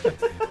around.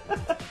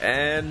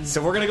 And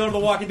So we're gonna go to the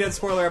Walking Dead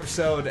spoiler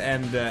episode,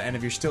 and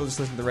if you're still just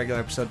listening to the regular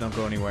episode, don't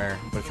go anywhere.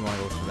 But if you want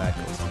to go listen to that,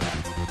 go listen to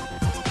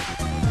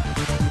that.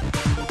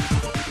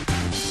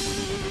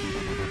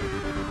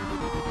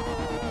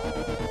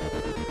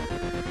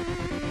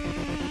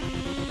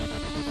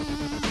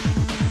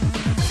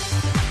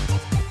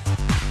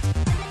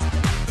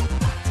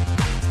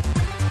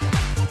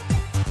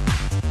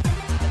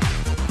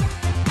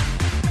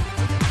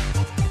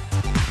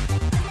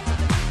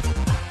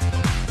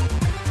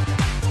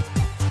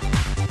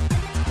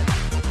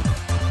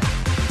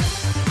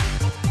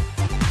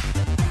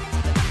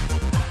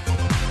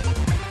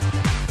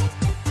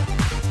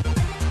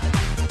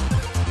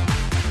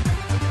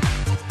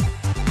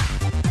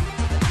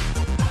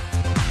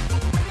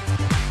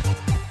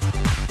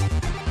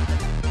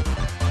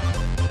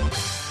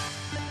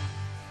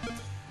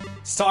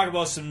 Let's talk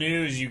about some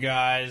news, you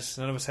guys.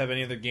 None of us have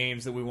any other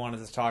games that we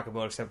wanted to talk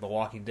about except The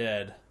Walking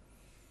Dead.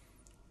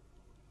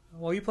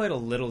 Well, you played a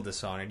little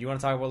Dishonored. You want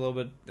to talk about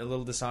a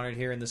little Dishonored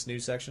here in this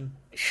news section?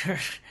 Sure.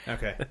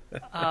 Okay.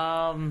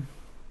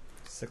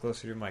 Sit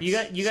closer to your mic. You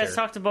guys sir.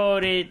 talked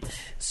about it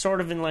sort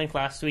of in length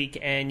last week,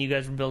 and you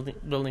guys were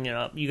building it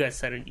up. You guys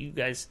said it. You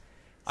guys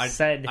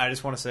said I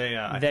just want to say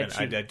I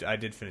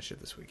did finish it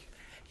this week.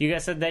 you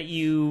guys said that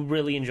you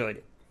really enjoyed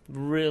it.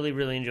 Really,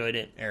 really enjoyed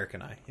it. Eric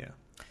and I, yeah.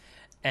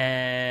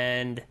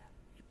 And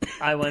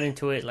I went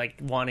into it like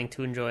wanting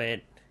to enjoy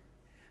it,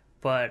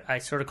 but I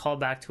sort of called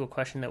back to a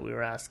question that we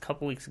were asked a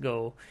couple weeks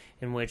ago,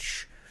 in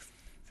which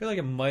I feel like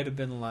it might have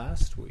been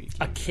last week.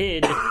 a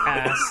kid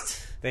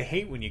asked. They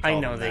hate when you call I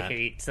know them they that.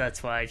 hate. So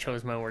that's why I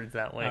chose my words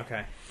that way.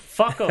 Okay.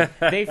 Fuck them.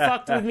 They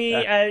fucked with me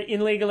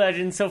in League of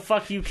Legends, so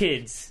fuck you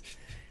kids.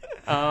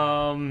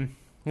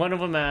 One of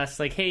them asked,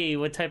 like, hey,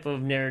 what type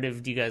of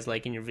narrative do you guys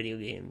like in your video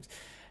games?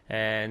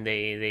 And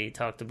they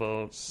talked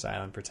about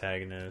Silent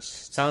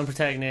protagonists.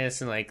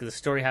 and like the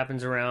story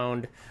happens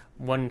around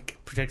one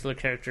particular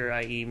character,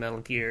 i.e. Metal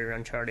Gear,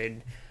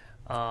 Uncharted,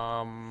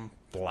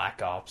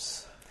 Black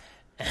Ops,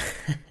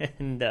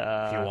 and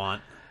if you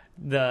want.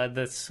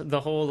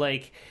 the whole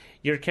like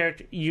your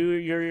character you're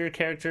your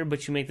character,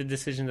 but you make the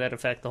decisions that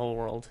affect the whole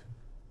world.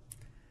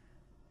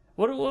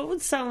 What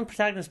would silent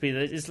protagonist be?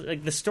 That is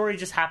like the story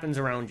just happens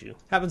around you,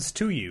 Happens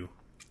to you.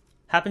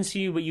 happens to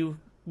you, but you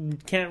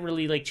can't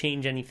really like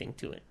change anything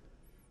to it.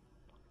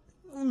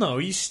 No,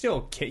 you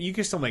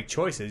can still make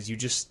choices.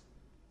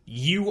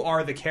 You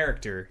are the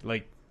character.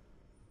 Like,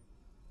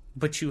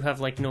 but you have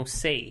like no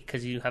say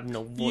because you have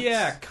no voice.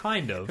 Yeah,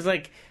 kind of. Because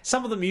like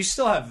some of them, you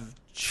still have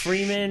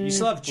Freeman, you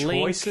still have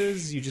Link.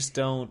 choices. You just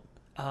don't.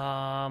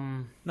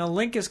 Now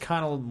Link is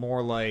kind of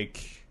more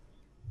like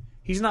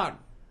he's not.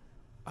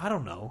 I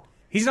don't know.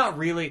 He's not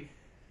really.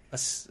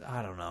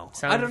 I don't know.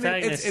 Sound I don't know.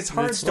 protagonist. It's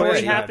hard The to story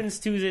describe. happens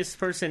to this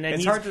person, and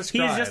It's he's, hard to he's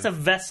describe. just a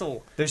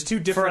vessel. There's two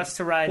different for us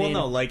to ride well, in.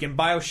 no, like in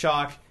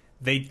BioShock,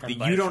 you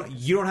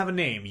BioShock. don't have a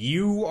name.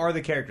 You are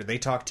the character. They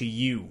talk to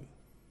you.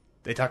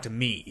 They talk to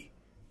me.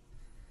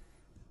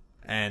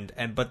 And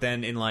but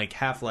then in like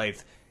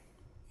Half-Life,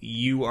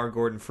 you are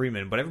Gordon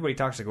Freeman, but everybody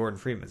talks to Gordon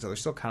Freeman, so they're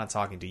still kind of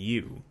talking to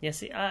you. Yeah,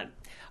 see,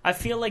 I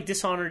feel like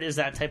Dishonored is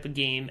that type of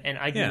game, and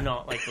I do Yeah.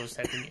 not like those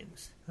type of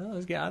games. Oh, I think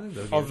those games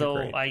are Although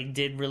great. I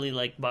did really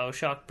like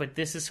BioShock, but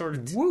this is sort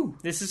of Woo!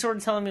 this is sort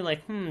of telling me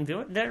like,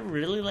 do I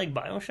really like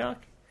BioShock?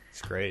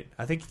 It's great.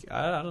 I think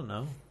I don't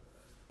know.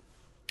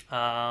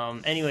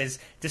 Anyways,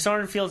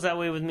 Dishonored feels that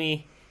way with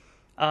me.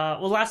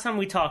 Well, last time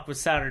we talked was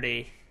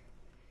Saturday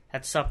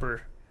at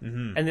supper,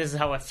 and this is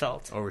how I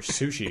felt. Over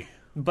sushi.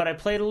 But I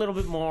played a little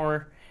bit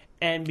more,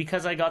 and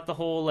because I got the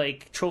whole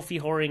like trophy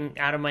whoring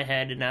out of my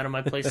head and out of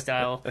my play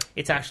style,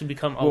 it's actually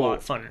become a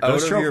lot funner.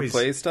 Out of your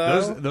play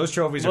style? Those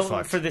trophies are Well,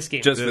 fucked. for this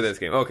game, Just for this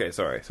game. Okay,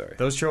 sorry.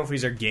 Those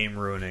trophies are game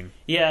ruining.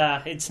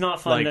 yeah, it's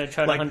not fun to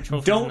try to hunt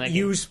trophies. in that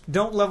game.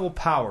 Don't level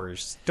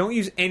powers. Don't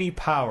use any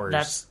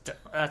powers.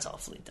 That's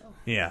awfully dumb.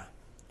 Yeah.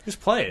 Just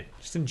play it.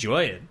 Just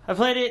enjoy it. I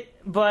played it,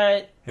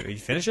 but Have you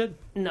finish it?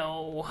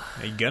 no.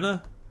 Are you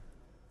gonna?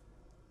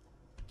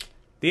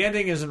 The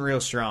ending isn't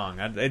real strong.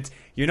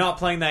 You're not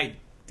playing that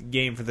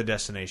game for the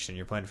destination.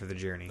 You're playing for the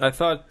journey. I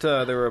thought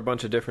there were a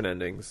bunch of different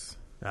endings.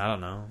 I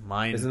don't know.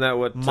 Mine Isn't that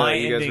what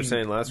you guys were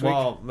saying last week?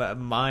 Well,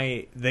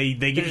 they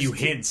give you There's-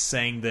 hints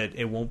saying that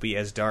it won't be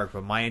as dark,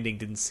 but my ending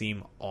didn't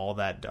seem all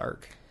that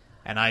dark,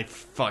 and I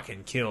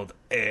fucking killed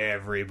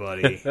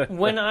everybody.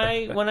 When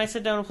I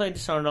sit down and play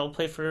Dishonored, I'll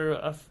play for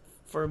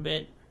a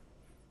bit,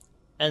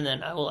 and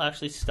then I will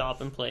actually stop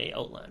and play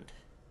Outland.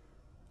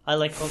 I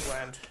like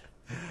Outland.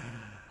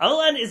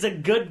 Outland is a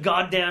good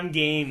goddamn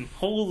game.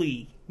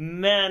 Holy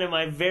man, am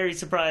I very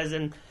surprised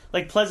and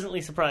like pleasantly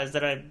surprised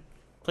that I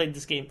played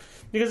this game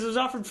because it was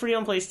offered free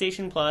on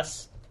PlayStation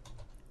Plus.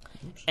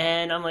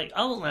 And I'm like,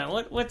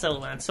 Outland, what's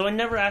Outland? So I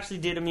never actually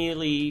did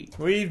immediately.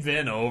 We've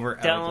been over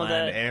Download Outland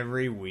that.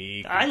 every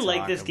week. I We like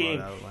talk this about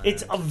game. Outland.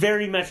 It's a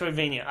very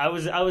Metroidvania. I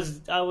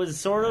was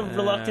sort of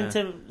reluctant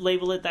to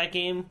label it that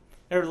game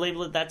or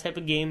label it that type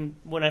of game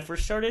when I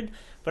first started,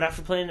 but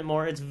after playing it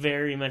more, it's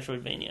very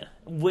Metroidvania,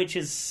 which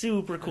is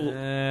super cool.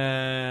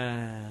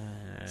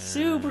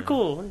 Super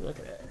cool. What are you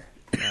looking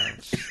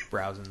at? Just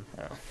browsing.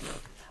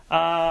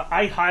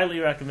 I highly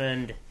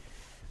recommend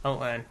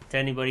Outland to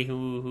anybody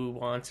who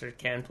wants or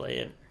can play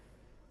it.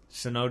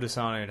 So no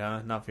Dishonored,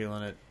 huh? Not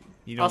feeling it.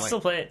 You don't I'll still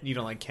play it. You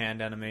don't like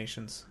canned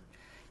animations.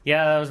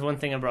 Yeah, that was one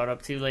thing I brought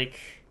up too. Like,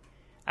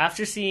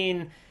 after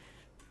seeing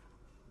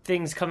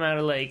things come out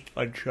of like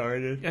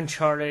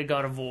Uncharted,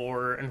 God of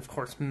War, and of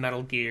course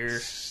Metal Gear.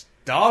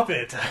 Stop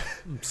it!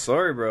 I'm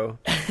sorry, bro.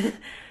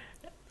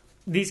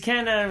 These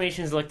canned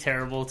animations look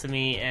terrible to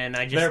me, and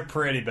I just They're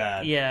pretty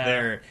bad. Yeah.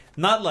 They're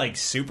not like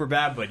super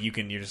bad, but you're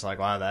just like,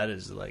 wow, that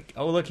is like,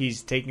 oh look,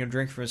 he's taking a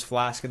drink from his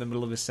flask in the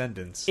middle of his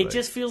sentence. it Like,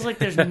 just feels like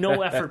there's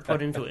no effort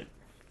put into it.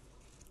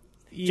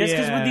 Just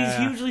because with these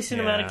hugely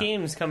cinematic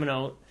games coming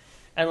out,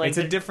 and like it's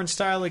a different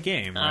style of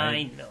game, right?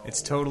 I know.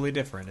 It's totally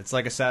different. It's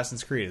like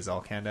Assassin's Creed. It's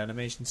all canned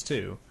animations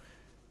too.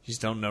 You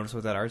just don't notice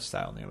with that art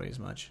style nearly as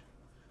much.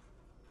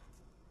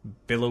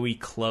 Billowy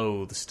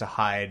clothes to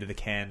hide the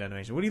canned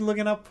animation. What are you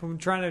looking up? I'm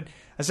trying to.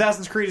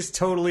 Assassin's Creed is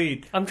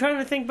totally. I'm trying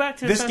to think back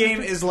to This Assassin's game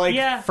Creed. is like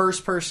yeah,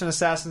 first-person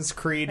Assassin's I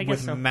Creed guess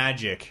with so.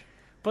 magic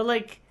but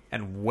like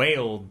and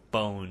whale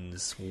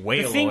bones,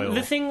 whale the thing, oil.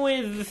 the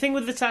thing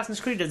with Assassin's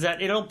Creed is that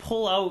it'll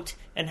pull out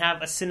and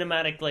have a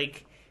cinematic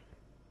like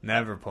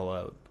Never pull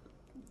out.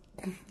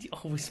 you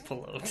always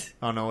pull out.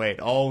 Oh no, wait!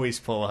 Always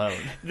pull out.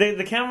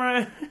 The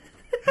camera.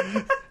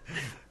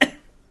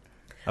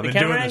 I've been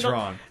camera doing this angle-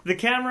 wrong. The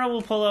camera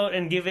will pull out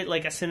and give it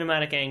like a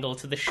cinematic angle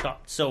to the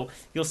shot, so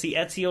you'll see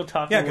Ezio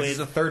talking Yeah, because with it's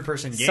a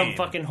third-person game. some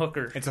fucking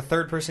hooker. It's a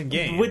third-person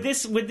game. With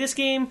this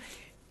game,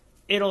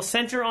 it'll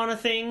center on a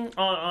thing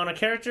on a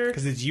character.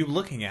 Because it's you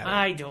looking at it.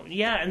 I don't.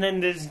 Yeah, and then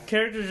there's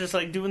characters just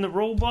like doing the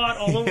robot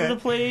all over the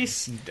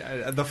place.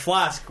 The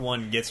flask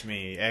one gets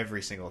me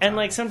every single time. And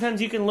like sometimes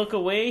you can look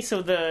away,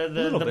 so the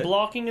Little bit.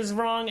 blocking is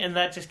wrong, and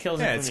that just kills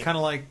it. yeah, for it's me. kind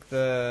of like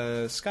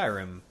the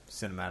Skyrim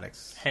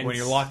cinematics. Hence- When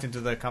you're locked into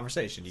the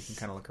conversation, you can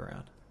kind of look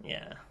around.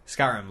 Yeah.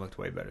 Skyrim looked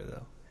way better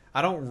though.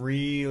 I don't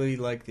really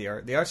like the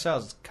art. The art style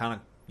is kind of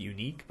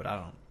unique, but I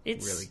don't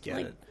It's really get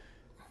like- it.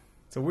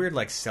 It's a weird,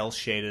 like cell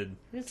shaded.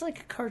 It's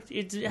like a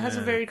it has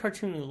a very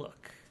cartoony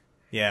look.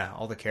 Yeah,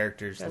 all the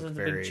characters Guys look with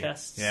the big very.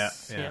 chests. Yeah.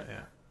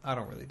 Yeah. I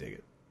don't really dig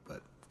it,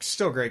 but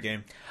still a great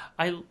game.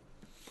 I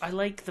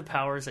like the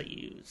powers that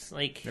you use.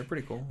 Like They're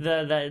pretty cool.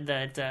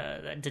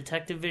 that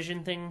detective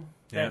vision thing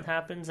that Yeah.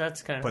 happens.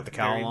 That's kind of Put the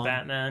cowl very on.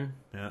 Batman,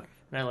 Yeah,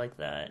 and I like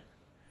that.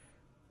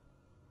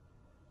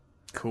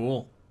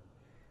 cool.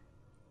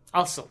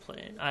 I'll still play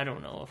it. I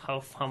don't know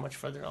how much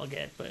further I'll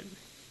get, but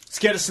Let's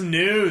get us some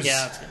news.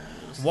 yeah, it's gonna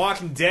be news.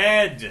 Walking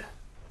Dead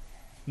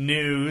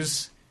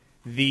news.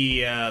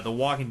 The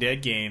Walking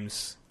Dead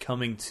games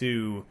coming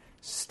to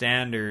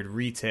standard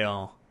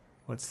retail.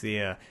 What's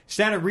the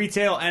standard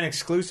retail and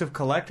exclusive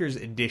collector's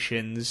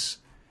editions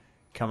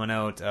coming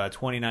out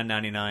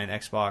 $29.99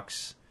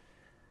 Xbox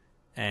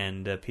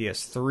and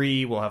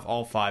PS3 will have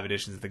all 5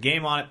 editions of the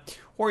game on it,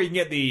 or you can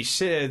get the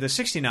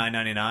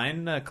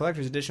 $69.99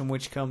 collector's edition,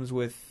 which comes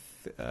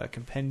with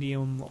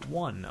Compendium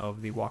 1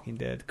 of the Walking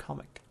Dead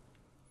comic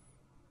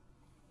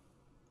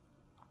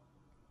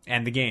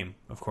and the game,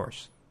 of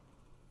course.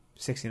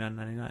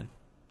 $69.99.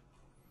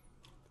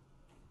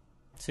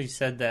 So you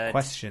said that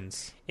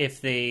Questions? if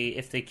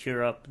they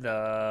cure up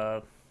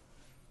the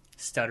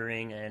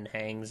stuttering and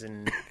hangs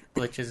and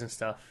glitches and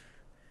stuff,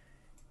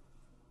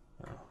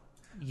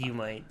 you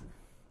might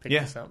pick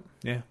this up.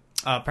 Yeah.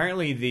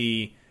 Apparently,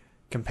 the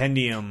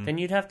compendium. Then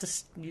you'd have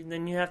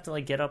to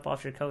like get up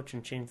off your couch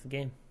and change the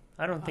game.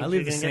 I don't think I you're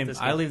leave the gonna get same. this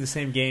I game. leave the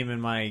same game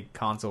in my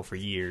console for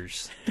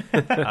years.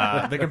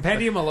 The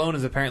compendium alone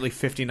is apparently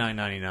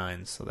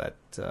 $59.99, so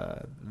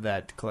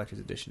that collector's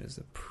edition is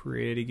a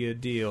pretty good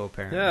deal.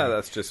 Apparently, Yeah,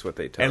 that's just what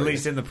they tell at you.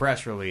 least in the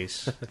press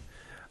release.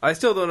 I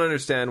still don't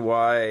understand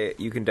why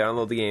you can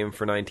download the game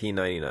for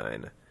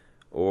 $19.99,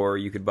 or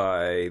you could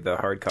buy the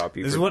hard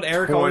copy. This for is what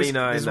Eric always.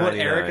 $29.99. This is what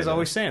Eric is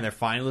always saying. They're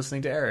finally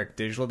listening to Eric.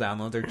 Digital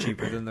downloads are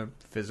cheaper than the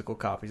physical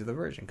copies of the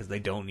version because they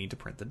don't need to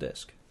print the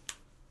disc.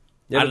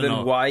 Yeah, I but don't then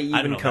know. why I don't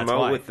even know, come that's out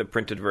why. with the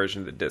printed version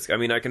of the disc? I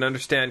mean, I can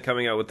understand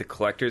coming out with the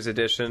collector's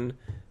edition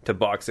to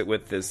box it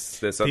with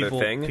this other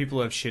thing. People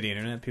who have shitty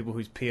internet. People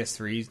whose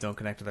PS3s don't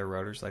connect to their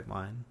routers like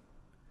mine.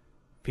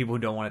 People who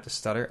don't want it to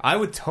stutter. I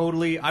would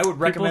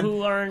recommend.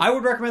 who aren't- I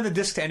would recommend the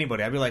disc to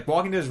anybody. I'd be like,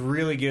 Walking Dead is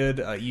really good.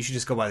 You should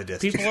just go buy the disc.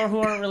 People who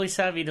aren't really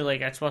savvy to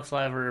like Xbox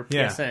Live or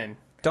Yeah. PSN.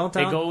 Don't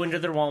They tell. go into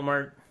their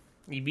Walmart,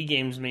 EB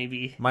Games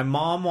maybe. My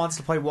mom wants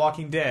to play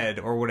Walking Dead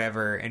or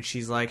whatever, and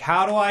she's like,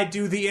 "How do I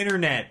do the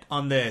internet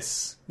on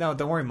this?" No,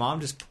 don't worry, Mom.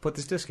 Just put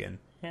this disc in.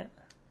 Yeah.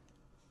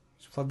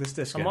 Just plug this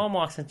disc My in. mom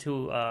walks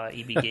into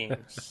EB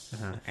Games.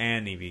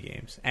 And EB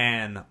Games,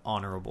 and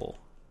honorable,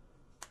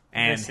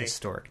 and Yes, sir.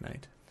 historic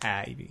night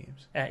at EB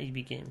Games. At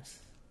EB Games.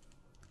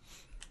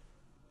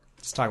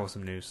 Let's talk about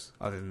some news.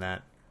 Other than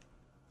that,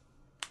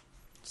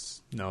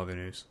 no other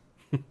news.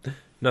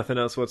 Nothing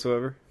else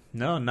whatsoever.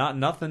 No,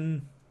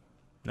 nothing.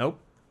 Nope.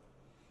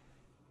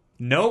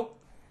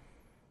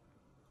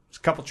 There's a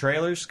couple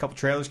trailers.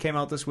 Came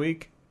out this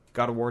week.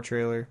 God of War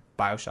trailer,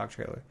 BioShock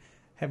trailer.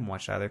 Haven't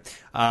watched either.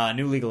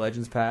 New League of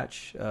Legends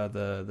patch.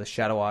 The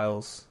Shadow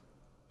Isles.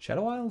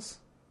 Shadow Isles?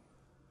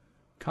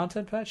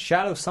 Content patch?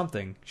 Shadow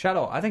something.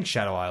 I think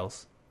Shadow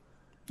Isles.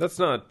 That's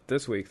not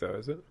this week, though,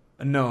 is it?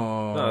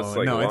 No, it's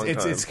like a long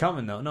time. it's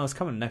coming though. No, it's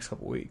coming next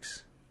couple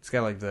weeks. It's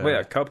got like the Well, yeah,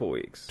 a couple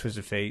weeks.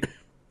 Twisted Fate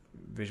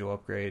visual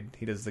upgrade.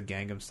 He does the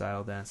Gangnam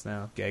style dance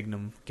now.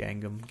 Gangnam.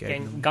 Gangnam.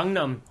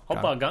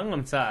 Hoppa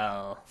Gangnam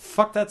style.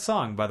 Fuck that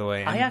song, by the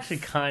way. I And actually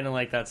kind of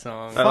like that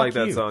song. I like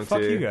fuck that you. song, Fuck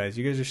too. you guys.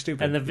 You guys are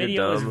stupid. And the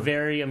video is dumb.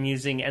 very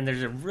amusing, and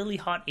there's a really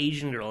hot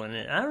Asian girl in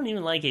it. I don't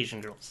even like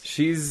Asian girls.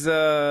 She's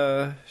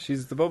the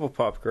Bubble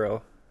Pop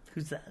girl.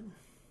 Who's that?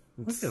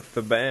 It's the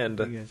the band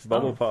you guys-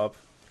 Bubble Oh. Pop.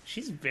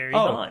 She's very Oh,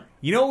 hot.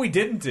 you know what we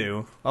didn't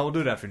do? Oh, we'll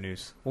do it after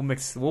news. We'll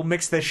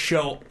mix this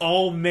show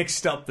all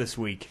mixed up this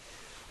week.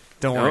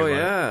 Don't Oh worry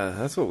about it. yeah,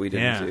 that's what we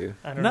didn't do.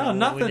 I don't No, know what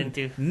nothing. we didn't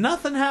do.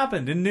 Nothing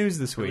happened in news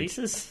this week.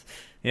 Releases?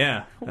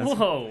 Yeah.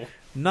 Whoa.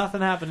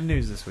 Nothing happened in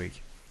news this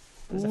week.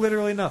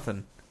 Literally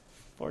nothing.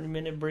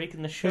 40-minute break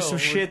in the show. There's some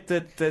shit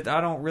that I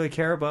don't really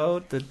care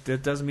about.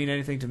 That doesn't mean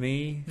anything to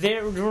me.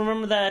 There,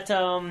 remember that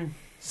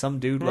Some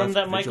dude remember left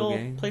that Vigil Michael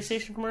Games.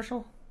 PlayStation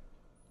commercial?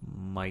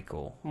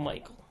 Michael.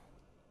 Michael.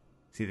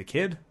 Is he the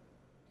kid?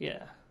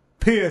 Yeah.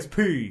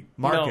 PSP.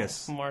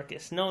 Marcus. No,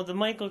 Marcus. No, the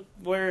Michael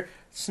where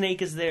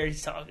Snake is there,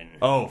 he's talking.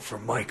 Oh, for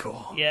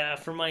Michael. Yeah,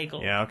 for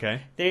Michael. Yeah,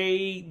 okay.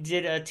 They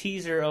did a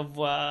teaser of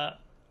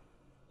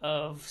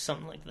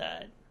something like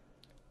that.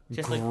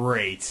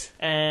 Great.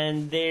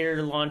 And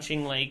they're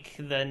launching like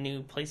the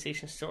new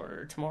PlayStation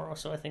Store tomorrow,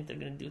 so I think they're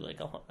gonna do like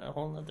a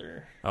whole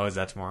nother. Oh, is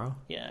that tomorrow?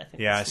 Yeah, I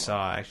think. Yeah, I that's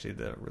saw actually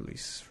the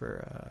release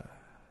for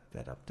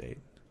that update.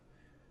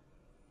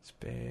 It's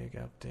a big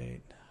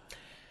update.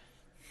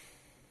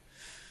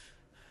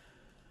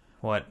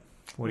 What?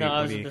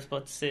 I was just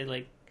about to say,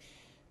 like,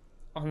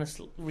 on this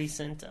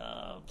recent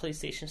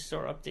PlayStation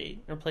Store update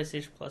or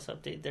PlayStation Plus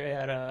update, they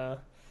had a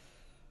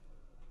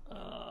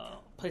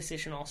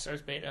PlayStation All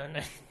Stars beta,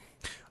 and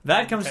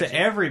That comes to Actually-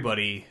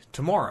 everybody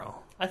tomorrow.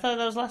 I thought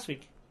that was last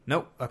week.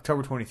 Nope,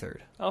 October 23rd.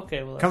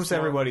 Okay, well, that's Comes to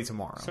tomorrow. everybody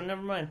tomorrow. So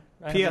never mind.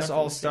 I have PS nothing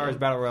All to say. Stars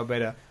Battle Royale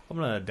beta. I'm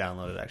gonna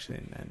download it actually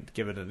and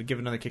give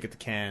another kick at the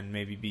can.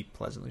 Maybe be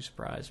pleasantly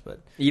surprised. But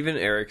Even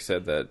Eric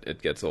said that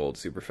it gets old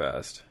super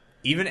fast.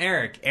 even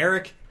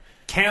Eric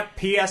Camp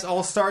PS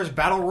All Stars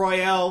Battle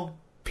Royale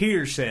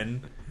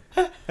Peterson.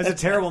 That's a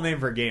terrible name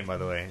for a game, by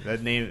the way.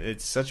 That name,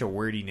 it's such a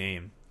wordy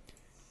name.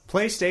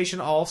 PlayStation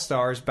All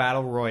Stars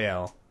Battle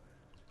Royale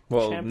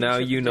Well, now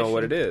Championship you know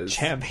what it edition. is.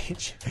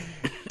 Championship.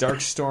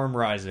 Darkstorm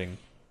Rising.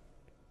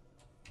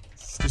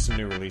 Let's do some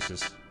new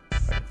releases.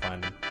 If I can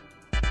find them.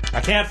 I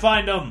can't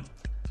find them!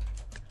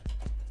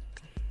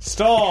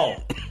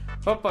 Stall!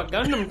 Oppa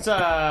Gundam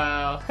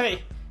style.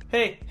 Hey,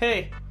 hey,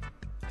 hey.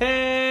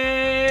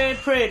 Hey,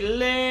 pretty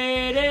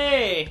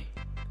lady.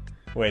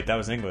 Wait, that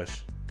was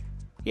English.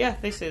 Yeah,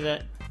 they say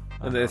that.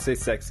 And they say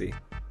sexy.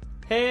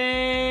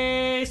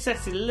 Hey,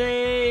 sexy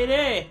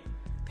lady.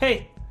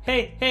 Hey,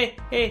 hey, hey,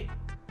 hey.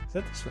 Is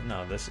that this week?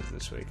 No, this is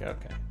this week.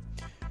 Okay.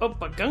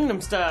 Oppa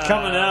Gundam style.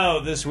 Coming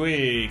out this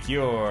week,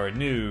 your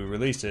new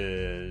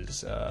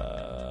releases.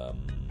 Nope.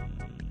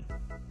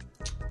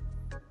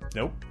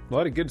 A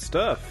lot of good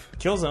stuff.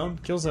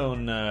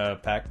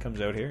 Killzone pack comes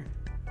out here.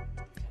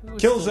 Who's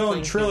still Killzone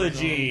playing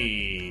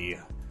Trilogy.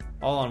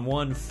 All on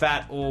one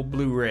fat old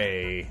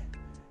Blu-ray.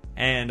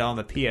 And on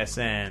the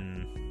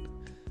PSN.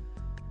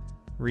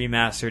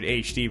 Remastered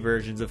HD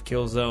versions of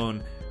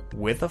Killzone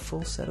with a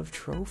full set of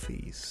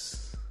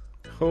trophies.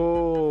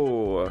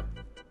 Oh.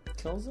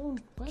 Killzone?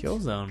 What?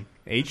 Killzone.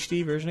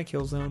 HD version of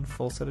Killzone,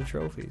 full set of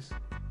trophies.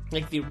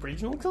 Like the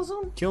original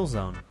Killzone?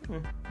 Killzone.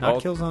 Not All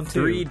Killzone 2.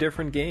 3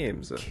 different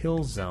games.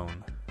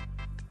 Killzone.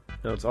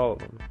 No, it's all of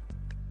them.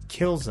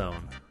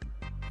 Killzone.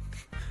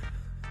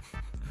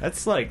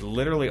 That's like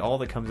literally all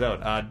that comes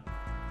out.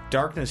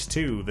 Darkness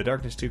 2. The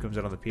Darkness 2 comes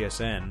out on the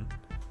PSN.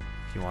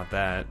 If you want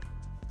that.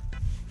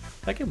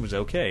 That game was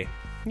okay.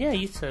 Yeah,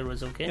 you said it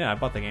was okay. Yeah, I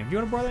bought the game. Do you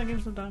want to borrow that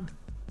game sometime?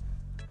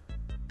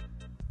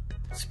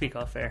 Speak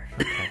off air.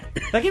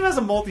 That game has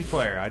a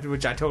multiplayer,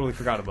 which I totally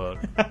forgot about.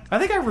 I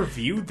think I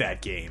reviewed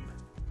that game.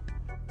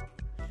 I'm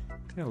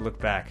gonna look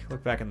back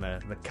in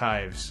the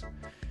archives.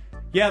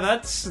 Yeah,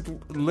 that's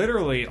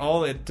literally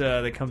all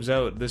that comes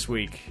out this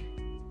week.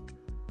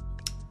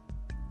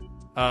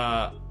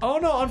 Oh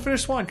no,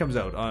 Unfinished Swan comes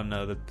out on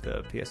the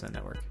PSN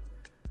network.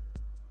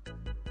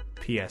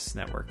 PS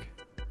network.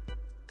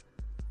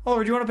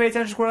 Oliver, do you want to pay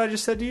attention to what I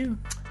just said to you?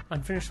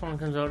 Unfinished Swan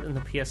comes out in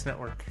the PS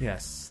Network.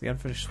 Yes, the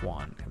Unfinished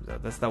Swan comes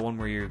out. That's that one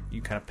where you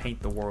kind of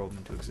paint the world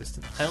into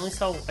existence. I only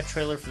saw a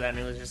trailer for that, and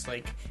it was just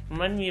like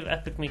reminded me of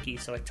Epic Mickey,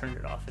 so I turned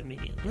it off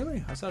immediately.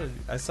 Really? I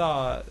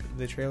saw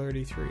the trailer at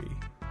E3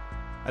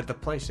 at the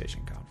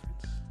PlayStation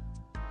conference.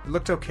 It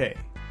looked okay.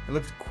 It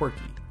looked quirky,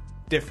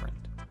 different.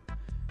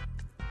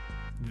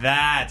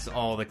 That's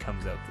all that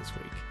comes out this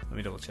week. Let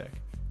me double check.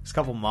 There's a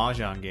couple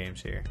Mahjong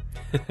games here.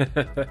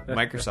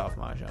 Microsoft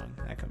Mahjong.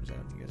 That comes out.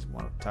 You guys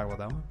want to talk about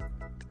that one?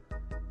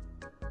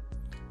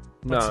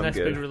 No, What's the I'm next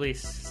good. big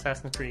release?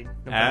 Assassin's Creed.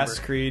 November. Assassin's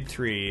Creed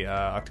 3,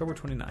 October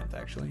 29th,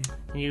 actually.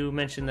 You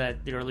mentioned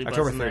that the early buzz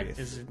October on that 30th.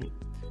 is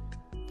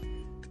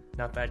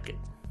not that good.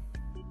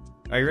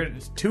 Are you ready?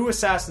 2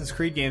 Assassin's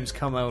Creed games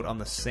come out on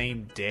the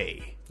same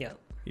day. Yeah.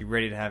 You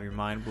ready to have your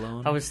mind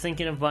blown? I was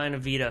thinking of buying a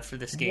Vita for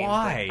this game.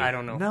 Why? But I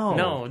don't know.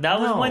 No.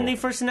 That was No. when they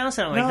first announced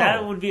it. I'm like, No.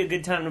 that would be a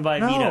good time to buy a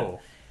Vita. No.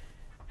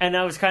 And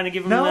I was kind of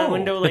giving No. them that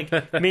window,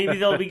 like, maybe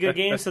there'll be good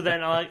games, so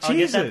then I'll get that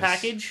Jesus.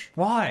 package,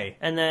 Why?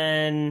 and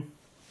then,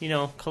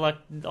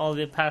 collect all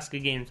the past good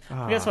games.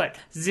 But guess what?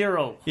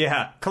 0.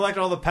 Yeah, collect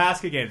all the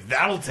Pasca games.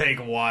 That'll take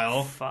a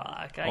while.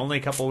 Fuck. Only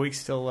a couple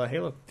weeks till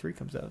Halo 3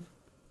 comes out.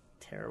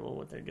 Terrible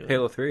what they're doing.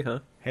 Halo 3, huh?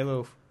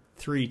 Halo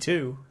 3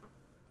 2.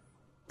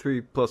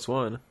 3 plus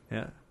 1.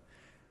 Yeah.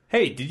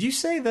 Hey, did you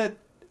say that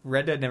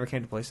Red Dead never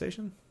came to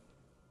PlayStation?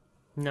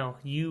 No,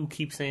 you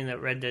keep saying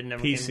that Red Dead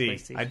never came to PC.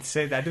 PlayStation. I'd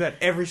say that. I do that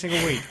every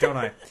single week, don't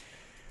I? All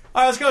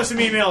right, let's go to some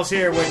emails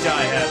here, which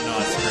I have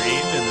not screened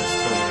in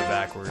this totally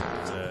backwards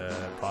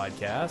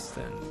podcast,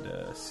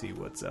 and see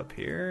what's up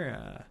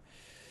here.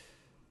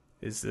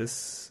 Is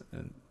this?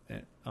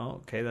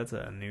 Oh, okay, that's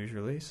a news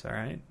release. All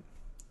right.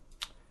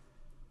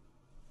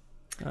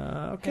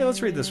 Okay,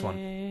 let's read this one.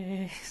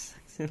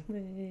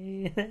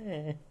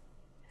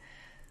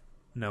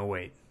 No,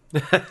 wait.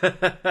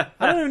 I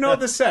don't even know what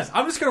this says.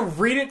 I'm just going to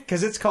read it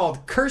because it's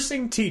called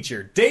Cursing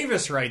Teacher.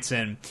 Davis writes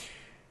in,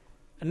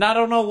 and I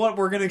don't know what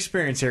we're going to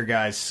experience here,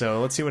 guys,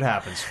 so let's see what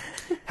happens.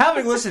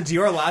 Having listened to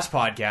your last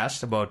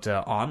podcast about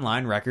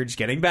online records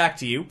getting back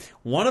to you,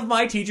 one of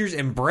my teachers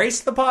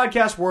embraced the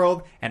podcast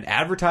world and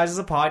advertises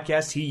a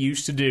podcast he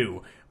used to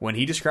do. When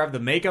he described the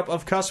makeup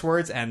of cuss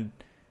words and...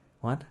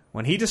 What?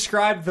 When he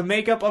described the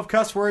makeup of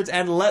cuss words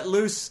and let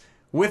loose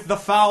with the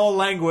foul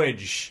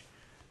language...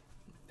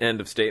 End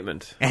of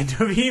statement. End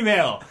of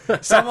email.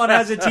 Someone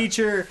has a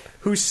teacher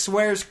who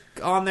swears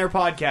on their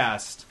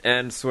podcast.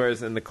 And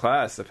swears in the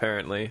class,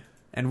 apparently.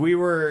 And we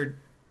were...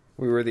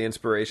 We were the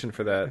inspiration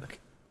for that,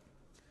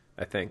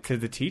 I think. To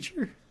the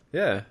teacher?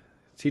 Yeah.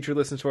 Teacher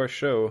listens to our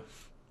show.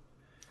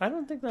 I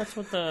don't think that's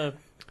what the...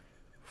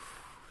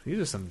 These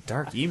are some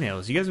dark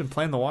emails. You guys been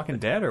playing The Walking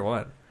Dead or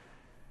what?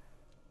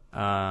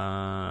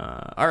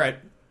 All right.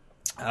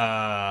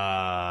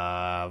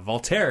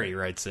 Voltaire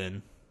writes in.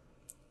 I'm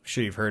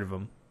sure you've heard of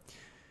him.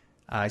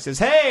 He says,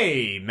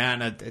 "Hey,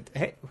 man,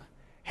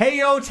 hey,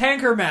 yo,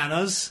 tanker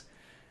manas,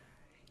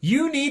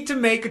 you need to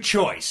make a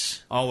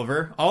choice,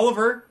 Oliver.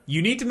 Oliver,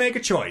 you need to make a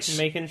choice.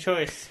 Making a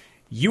choice.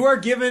 You are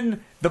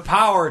given the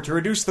power to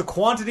reduce the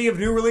quantity of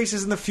new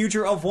releases in the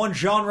future of one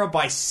genre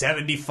by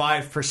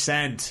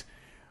 75%.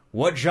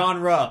 What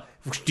genre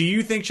do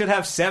you think should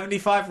have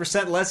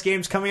 75% less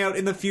games coming out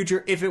in the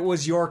future if it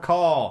was your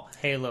call?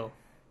 Halo.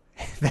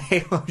 The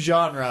Halo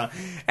genre.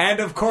 And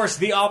of course,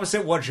 the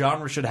opposite. What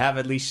genre should have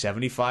at least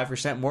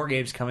 75% more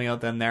games coming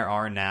out than there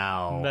are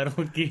now?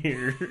 Metal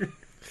Gear.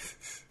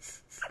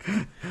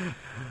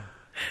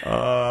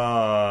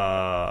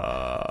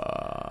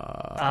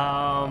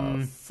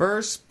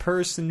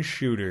 First-person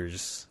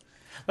shooters.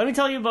 Let me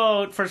tell you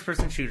about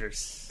first-person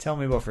shooters. Tell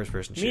me about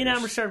first-person shooters. Me and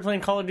Amber started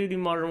playing Call of Duty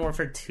Modern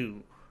Warfare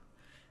 2.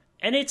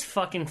 And it's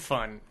fucking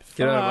fun.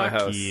 Get out of my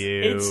house.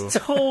 It's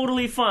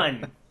totally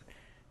fun.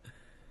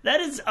 That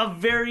is a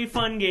very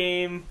fun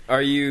game.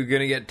 Are you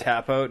going to get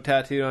Tap Out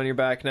tattooed on your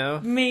back now?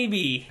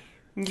 Maybe.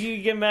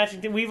 You get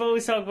matching. We've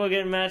always talked about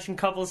getting matching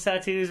couples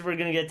tattoos. We're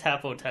going to get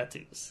Tap Out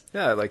tattoos.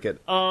 Yeah, I like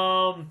it.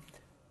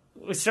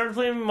 We started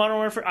playing Modern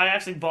Warfare. I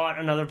actually bought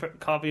another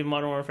copy of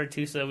Modern Warfare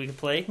 2 so that we could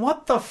play.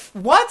 What the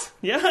what?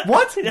 Yeah.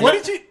 What? Yeah. What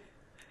did you...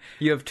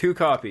 You have 2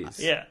 copies.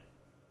 Yeah.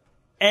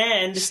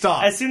 And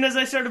Stop. As soon as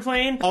I started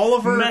playing,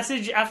 Oliver...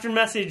 message after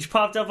message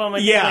popped up on my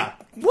Yeah.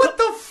 What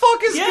the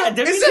fuck is yeah, is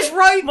this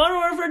right? Modern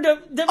Warfare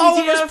WTF,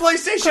 Oliver's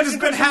PlayStation has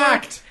been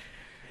hacked.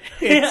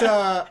 It's,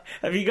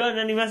 Have you gotten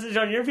any message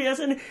on your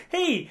PSN?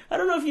 Hey, I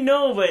don't know if you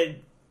know, but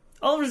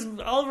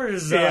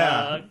Oliver's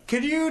yeah.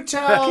 Can you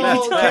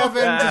tell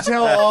Kevin to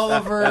tell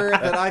Oliver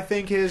that I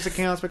think his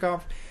account's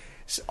become...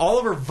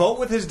 Oliver, vote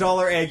with his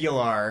 $1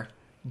 Aguilar,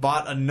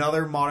 bought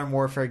another Modern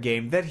Warfare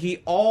game that he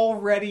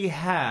already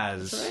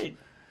has. That's right.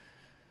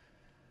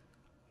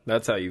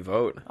 That's how you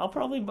vote. I'll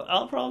probably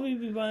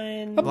be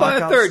buying I'll buy a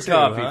Black 3rd Ops 2,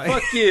 copy. huh?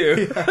 Fuck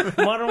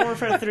you. Modern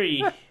Warfare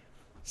 3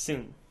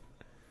 soon.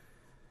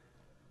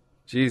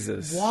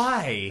 Jesus.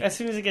 Why? As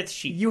soon as it gets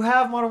cheap. You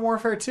have Modern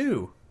Warfare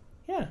 2.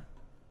 Yeah.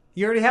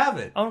 You already have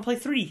it. I want to play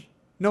 3.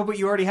 No, but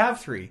you already have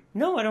 3.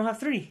 No, I don't have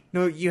 3.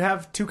 No, you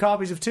have 2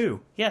 copies of 2.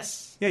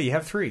 Yes. Yeah, you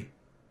have 3.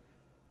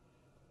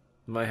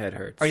 My head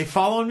hurts. Are you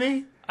following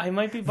me? I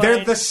might be buying...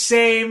 They're the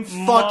same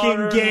fucking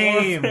Modern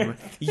game. Warfare.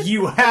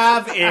 You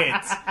have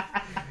it.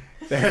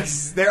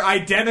 They're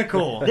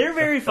identical. They're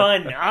very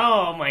fun.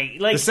 Oh my!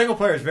 Like The single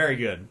player is very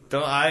good.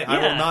 I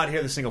Yeah. will not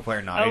hear the single player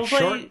I not. will It's play-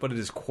 short, but it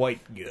is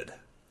quite good.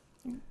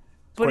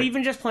 But Right.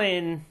 even just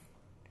playing,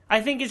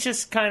 I think it's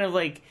just kind of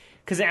like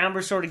because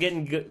Amber's sort of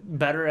getting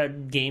better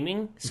at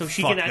gaming, so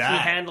she Fuck can actually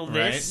that, handle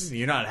right? this.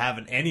 You're not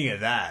having any of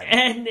that.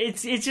 And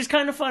it's just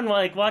kind of fun,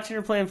 like watching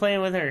her play and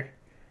playing with her,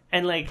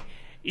 and like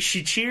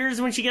she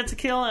cheers when she gets a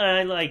kill, and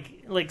I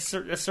like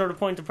sort of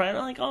point to pride.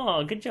 I'm like,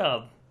 oh, good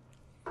job.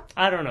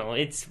 I don't know.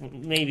 It's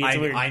weird.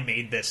 I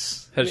made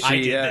this. Has I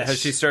she did this. has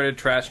she started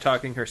trash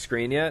talking her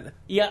screen yet?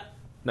 Yeah,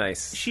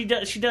 Nice. she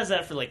does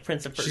that for like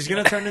Prince of Persia. She's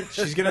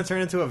gonna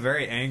turn into a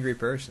very angry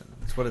person.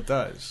 That's what it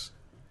does.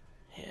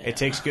 Yeah. It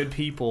takes good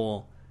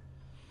people,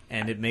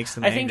 and it makes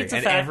them I angry. think it's a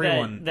and fact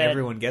everyone that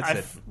everyone gets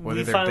it. Whether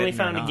we they're finally bitten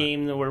found or a not.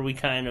 game where we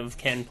kind of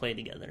can play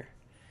together.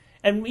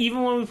 And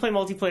even when we play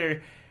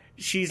multiplayer,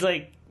 she's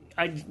like,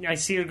 I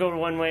see her go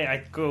one way,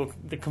 I go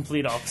the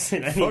complete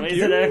opposite. Anyways,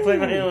 you. and I play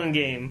my own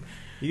game.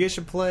 You guys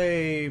should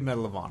play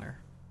Medal of Honor,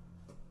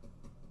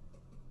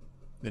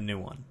 the new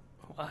one,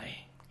 Why?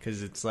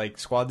 because it's like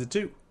squads of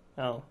 2,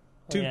 Oh,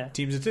 2 yeah.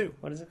 teams of 2.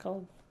 What is it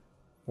called?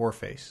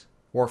 Warface,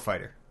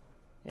 Warfighter.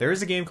 There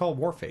is a game called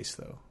Warface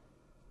though.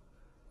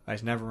 I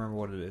just never remember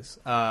what it is.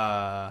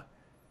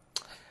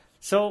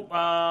 So,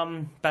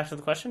 back to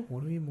the question.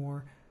 What do we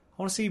more?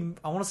 I want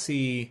to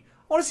see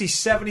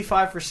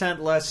 75%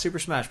 less Super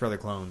Smash Brother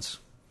clones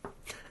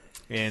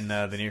in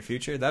the near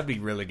future. That'd be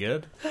really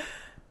good.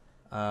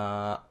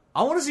 I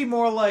want to see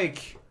more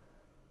like,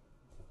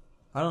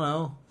 I don't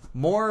know,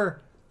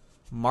 more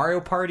Mario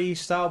Party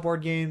style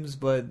board games,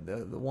 but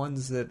the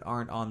ones that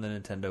aren't on the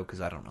Nintendo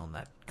because I don't own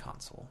that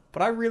console.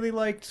 But I really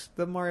liked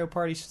the Mario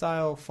Party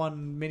style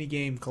fun mini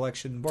game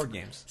collection board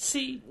games.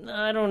 See,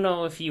 I don't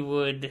know if you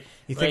would.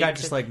 You think I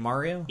just like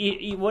Mario?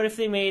 What if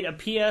they made a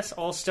PS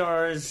All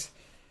Stars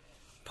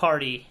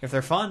party? If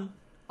they're fun.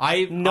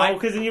 No,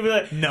 because then you'd be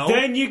like, No.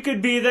 Then you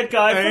could be the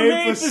guy from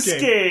Ape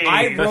Escape.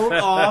 I wrote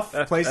off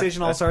PlayStation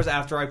All-Stars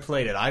after I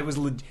played it. I was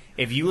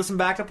if you listen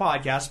back to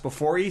podcasts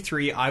before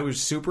E3, I was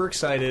super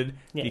excited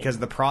because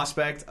the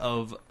prospect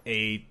of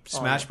a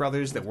Smash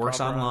Brothers that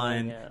works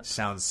online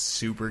sounds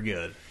super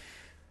good.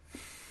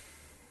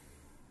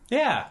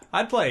 Yeah,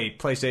 I'd play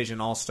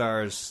PlayStation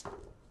All-Stars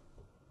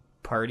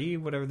Party,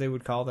 whatever they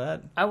would call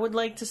that. I would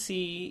like to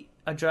see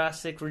a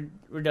drastic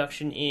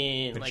reduction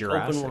in like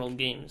open world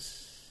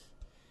games.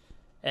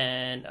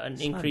 And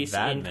an increase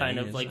that in kind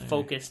many, of like is it?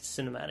 focused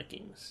cinematic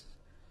games.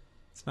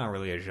 It's not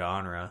really a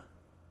genre.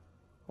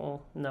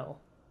 Well, no.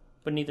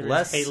 But neither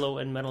Less- is Halo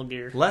and Metal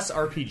Gear. Less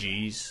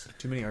RPGs.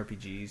 Too many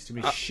RPGs. Too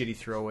many shitty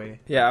throwaway.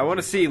 Yeah, I want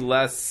to see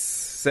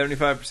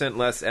 75%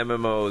 less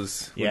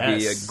MMOs. Would be a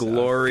Yes.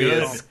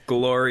 glorious,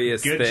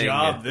 glorious Good thing.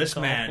 job, this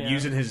man, yeah.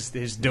 using his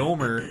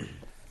domer.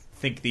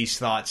 Think these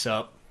thoughts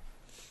up.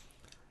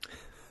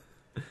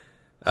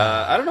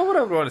 I don't know what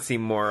I would want to see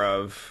more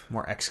of.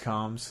 More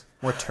XComs.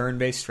 More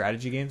turn-based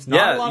strategy games.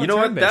 Not a lot you of know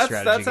what? turn-based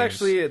strategy games.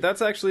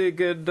 That's actually a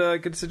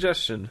good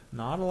suggestion.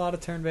 Not a lot of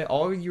turn-based.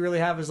 All you really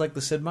have is like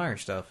the Sid Meier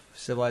stuff,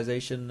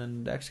 Civilization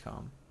and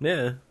XCOM.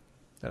 Yeah,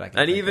 that I can.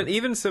 And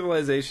even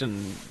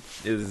Civilization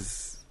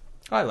is.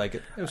 I like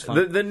it. It was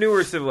fun. The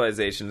newer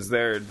Civilizations,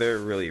 they're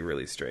really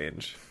really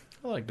strange.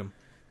 I liked them.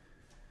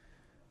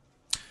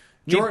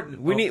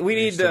 Jordan, we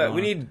need.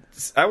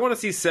 I want to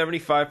see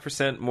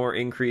 75% more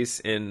increase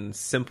in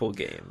simple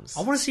games.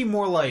 I want to see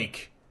more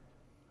like.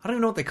 I don't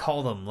know what they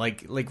call them,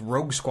 like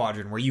Rogue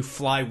Squadron, where you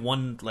fly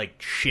one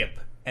like ship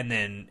and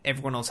then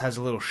everyone else has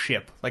a little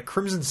ship, like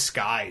Crimson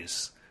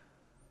Skies.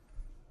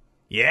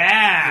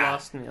 Yeah,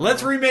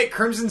 let's remake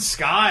Crimson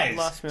Skies.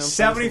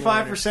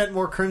 75%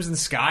 more Crimson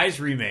Skies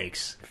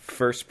remakes.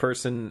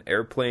 First-person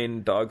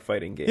airplane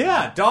dogfighting game.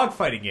 Yeah,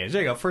 dogfighting games.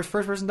 There you go.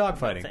 First-person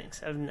dogfighting. No,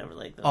 thanks. I've never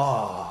liked those.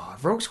 Oh,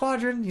 Rogue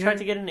Squadron. Tried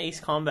to get an Ace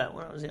Combat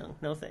when I was young.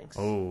 No thanks.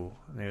 Oh,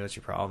 maybe that's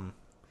your problem.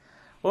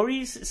 What were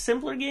you?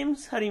 Simpler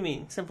games? How do you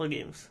mean simpler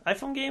games?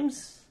 iPhone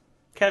games?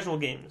 Casual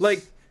games?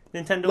 Like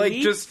Nintendo like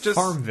Wii? just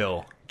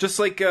Farmville. Just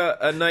like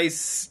a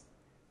nice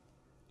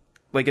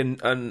like an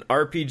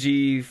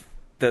RPG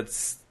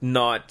that's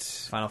not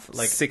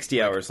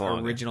 60 hours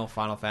long. Original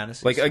Final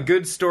Fantasy. Like a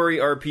good story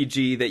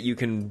RPG that you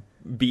can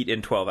beat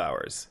in 12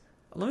 hours.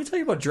 Let me tell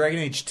you about Dragon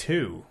Age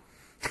 2.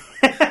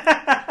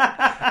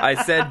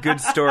 I said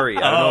good story.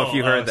 I don't know if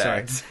you heard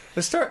that. Sorry.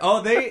 The story.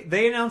 Oh,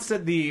 they announced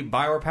at the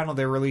BioWare panel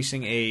they're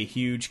releasing a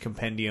huge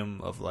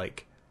compendium of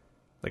like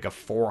a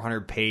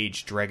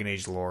 400-page Dragon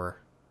Age lore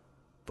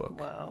book.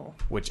 Wow.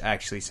 Which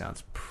actually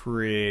sounds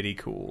pretty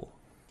cool.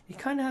 He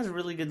kind of has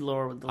really good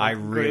lore with the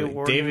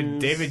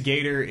David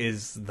Gator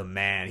is the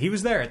man. He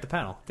was there at the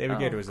panel. David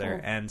Gator was there,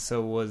 and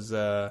so was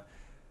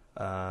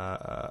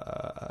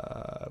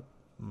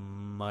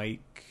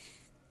Mike,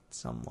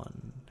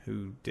 someone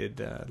who did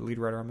the lead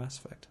writer on Mass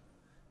Effect.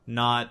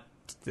 Not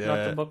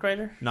the book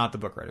writer? Not the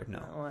book writer,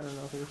 no. Oh, I don't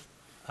know who.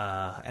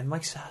 And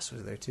Mike Sass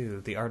was there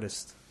too, the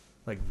artist.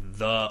 Like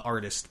the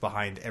artist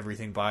behind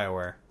everything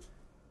BioWare.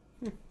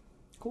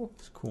 Cool.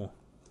 It's cool.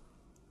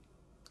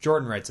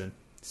 Jordan writes in.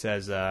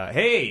 Says,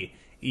 hey,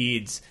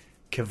 Eads,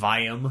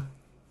 Kavayam,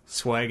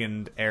 Swag,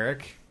 and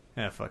Eric.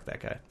 Fuck that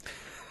guy.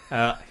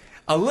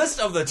 A list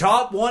of the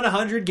top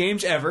 100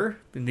 games ever.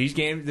 In these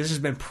games, this has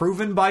been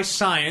proven by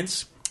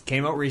science.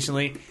 Came out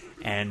recently.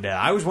 And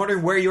I was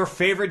wondering where your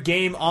favorite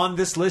game on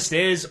this list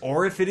is,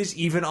 or if it is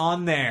even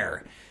on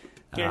there.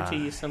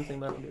 Guarantee you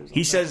something about it.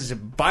 He says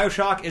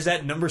BioShock is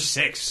at number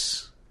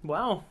 6.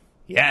 Wow.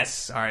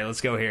 Yes. All right, let's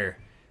go here.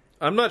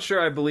 I'm not sure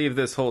I believe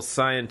this whole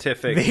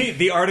scientific...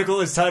 The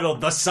article is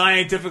titled, The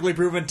Scientifically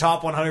Proven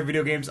Top 100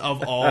 Video Games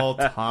of All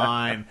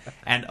Time.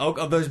 And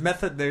there's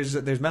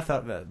methodology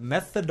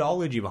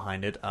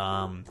behind it.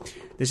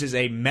 This is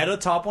a meta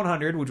top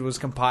 100, which was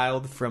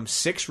compiled from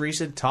 6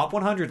 recent top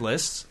 100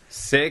 lists.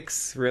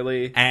 6?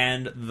 Really?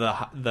 And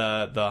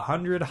the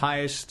 100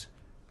 highest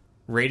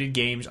rated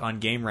games on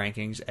Game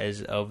Rankings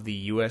as of the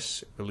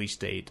U.S. release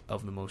date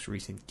of the most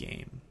recent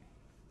game.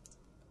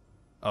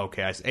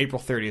 Okay,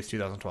 April 30th,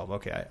 2012.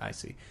 Okay, I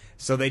see.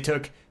 So they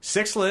took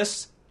 6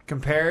 lists,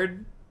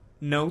 compared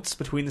notes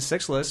between the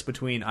 6 lists,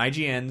 between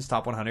IGN's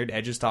Top 100,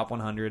 Edge's Top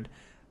 100,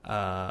 2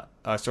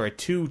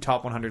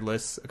 Top 100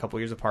 lists a couple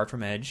years apart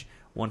from Edge,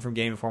 one from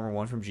Game Informer,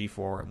 one from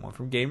G4, and one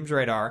from Games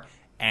Radar,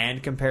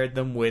 and compared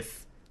them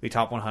with the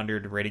Top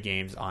 100 rated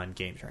games on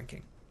Games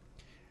Ranking.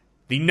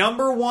 The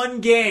number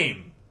 1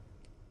 game,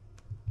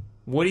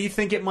 what do you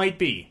think it might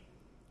be?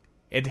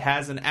 It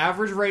has an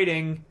average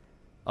rating...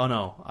 Oh,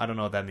 no. I don't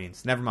know what that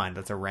means. Never mind.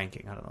 That's a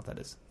ranking. I don't know what that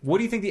is. What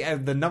do you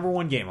think the number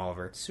 1 game,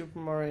 Oliver? Super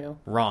Mario.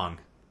 Wrong.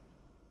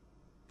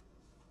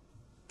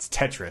 It's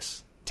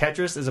Tetris.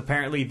 Tetris is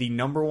apparently the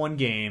number 1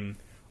 game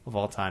of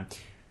all time.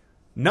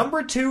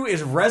 Number 2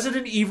 is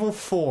Resident Evil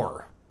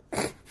 4.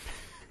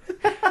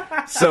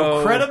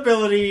 So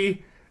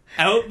credibility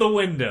out the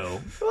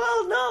window.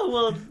 Well, no.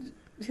 Well,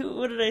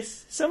 what did I...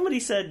 Somebody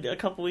said a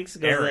couple weeks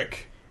ago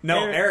Eric.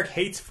 Eric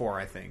hates 4,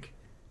 I think.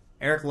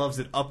 Eric loves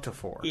it up to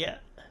 4. Yeah.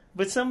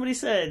 But somebody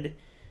said,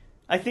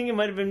 I think it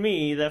might have been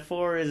me, that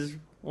 4 is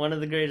one of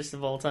the greatest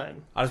of all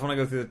time. I just want to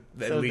go through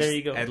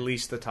at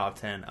least the top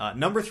 10.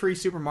 Number 3,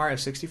 Super Mario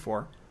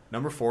 64.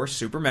 Number 4,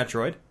 Super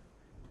Metroid.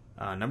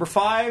 Number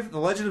 5, The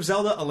Legend of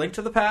Zelda: A Link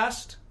to the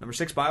Past. Number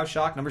 6,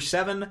 BioShock. Number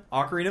 7,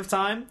 Ocarina of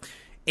Time.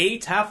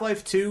 8,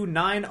 Half-Life 2.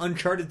 9,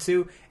 Uncharted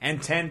 2.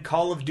 And 10,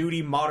 Call of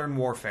Duty Modern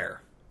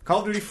Warfare. Call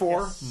of Duty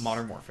 4, yes.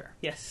 Modern Warfare.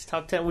 Yes,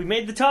 top 10. We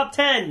made the top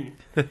 10!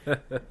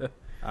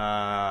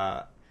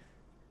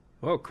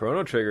 Oh,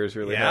 Chrono Trigger is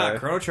really high. Yeah,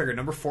 Chrono Trigger,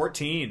 number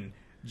 14.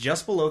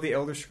 Just below The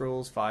Elder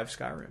Scrolls V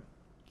Skyrim.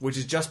 Which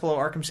is just below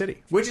Arkham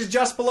City. Which is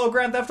just below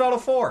Grand Theft Auto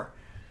 4.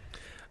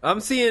 I'm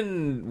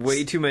seeing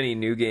way too many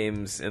new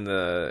games in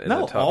the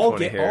top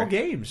 20 here. All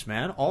games,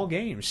 man. All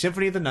games.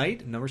 Symphony of the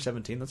Night, number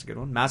 17. That's a good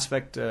one. Mass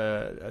Effect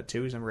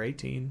 2 is number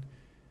 18.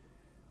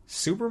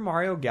 Super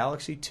Mario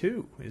Galaxy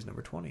 2 is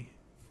number 20.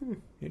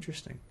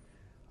 Interesting.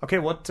 Okay,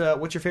 what's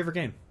your favorite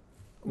game?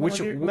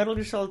 Metal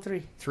Gear Solid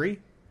 3. 3?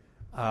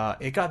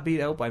 It got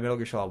beat out by Metal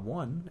Gear Solid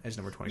 1 as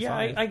number 25.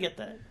 Yeah, I get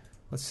that.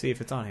 Let's see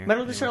if it's on here.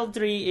 Metal Gear Solid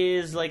 3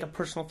 is like a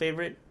personal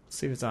favorite. Let's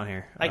see if it's on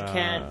here. I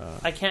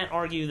can't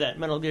argue that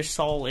Metal Gear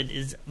Solid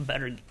is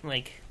better.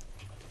 Like,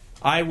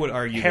 I would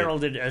argue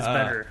heralded as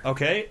better.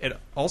 Okay, it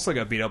also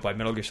got beat out by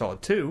Metal Gear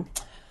Solid 2.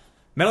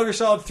 Metal Gear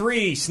Solid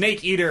 3,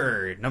 Snake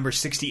Eater, number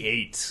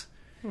 68.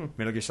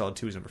 Metal Gear Solid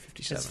 2 is number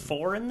 57. Is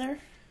 4 in there?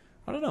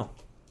 I don't know.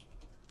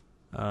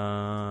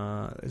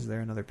 Is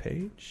there another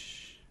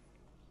page?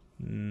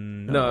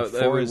 No,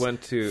 four we is,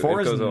 went to. It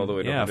four goes is, all the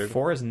way to yeah, 100.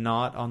 4 is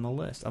not on the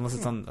list unless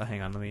it's on.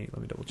 Hang on, let me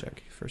double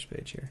check. First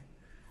page here.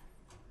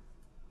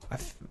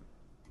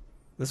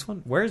 This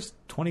one. Where's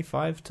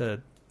 25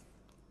 to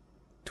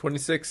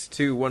 26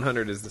 to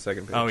 100 is the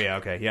second page. Oh yeah,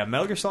 okay, yeah.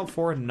 Metal Gear Solid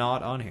 4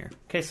 not on here.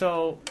 Okay,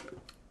 so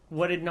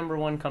what did number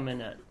 1 come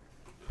in at?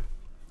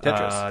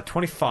 Tetris.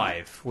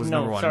 25 was No,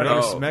 number 1.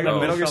 sorry.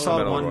 Metal Gear Solid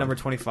Metal 1, Gear. number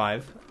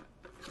 25.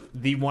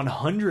 The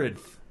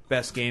 100th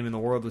best game in the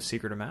world was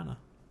Secret of Mana.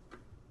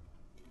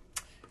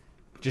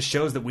 Just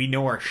shows that we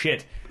know our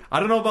shit. I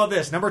don't know about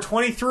this. Number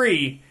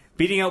 23,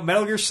 beating out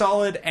Metal Gear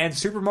Solid and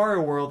Super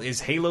Mario World,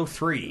 is Halo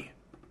 3.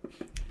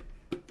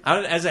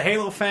 As a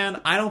Halo fan,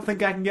 I don't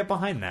think I can get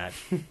behind that.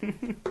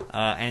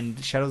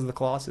 And Shadows of the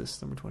Colossus,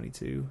 number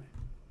 22.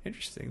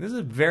 Interesting. This is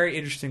a very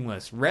interesting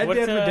list. Red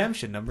Dead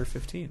Redemption, number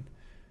 15.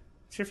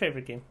 What's your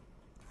favorite game?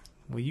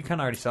 Well, you kind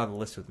of already saw the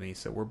list with me,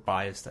 so we're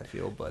biased, I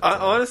feel. But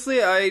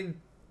Honestly,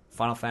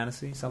 Final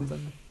Fantasy,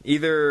 something?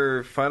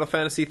 either Final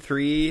Fantasy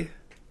 3.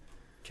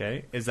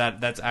 Okay.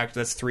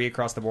 That's 3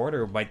 across the board,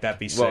 or might that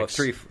be 6? Well,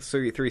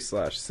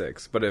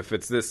 3/6. But if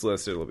it's this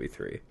list, it'll be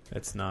 3.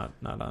 It's not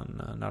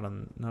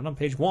on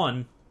page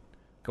 1.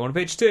 Going to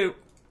page 2.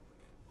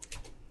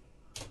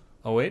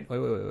 Oh wait.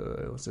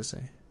 What's this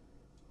say?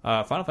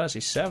 Final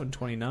Fantasy 7,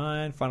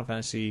 29. Final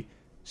Fantasy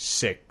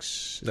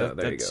 6. There you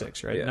That's go.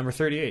 6, right? Yeah. Number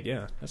 38.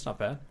 Yeah, that's not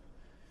bad.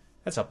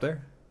 That's up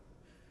there.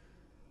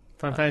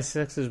 Final Fantasy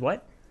 6 is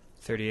what?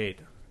 38.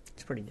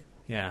 It's pretty good.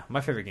 Yeah,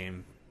 my favorite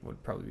game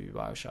would probably be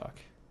BioShock.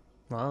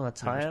 Well,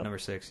 that's high up. Number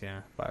 6.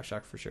 Yeah,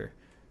 BioShock for sure.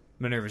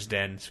 Minerva's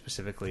Den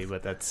specifically,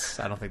 but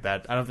I don't think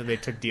they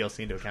took DLC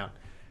into account.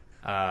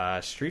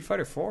 Street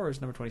Fighter 4 is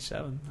number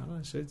 27. I don't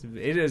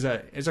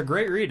know, it's a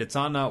great read. It's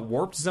on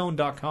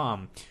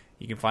warpedzone.com.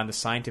 You can find the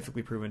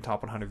scientifically proven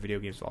top 100 video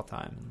games of all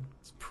time.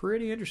 It's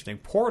pretty interesting.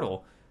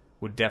 Portal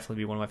would definitely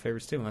be one of my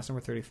favorites too, and that's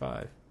number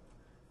 35.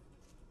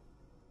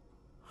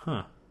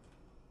 Huh.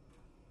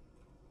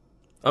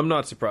 I'm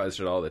not surprised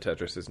at all that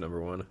Tetris is number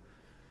 1.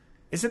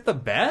 Is it the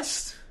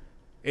best?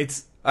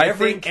 I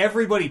think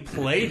everybody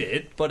played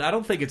it, but I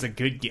don't think it's a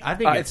good game. I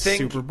think it's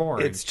super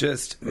boring. It's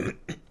just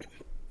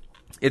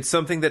it's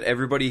something that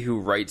everybody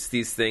who writes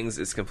these things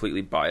is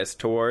completely biased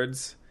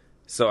towards.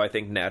 So I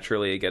think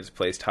naturally it gets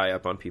placed high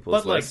up on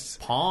people's lists.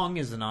 Like Pong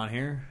isn't on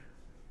here.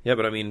 Yeah,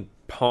 but I mean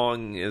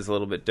Pong is a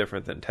little bit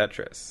different than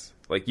Tetris.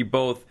 Like you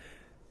both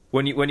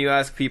when you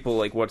ask people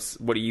like what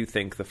do you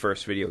think the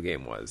first video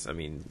game was? I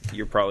mean,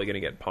 you're probably going to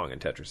get Pong and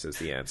Tetris as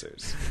the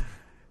answers.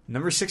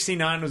 Number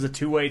 69 was a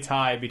two-way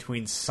tie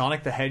between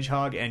Sonic the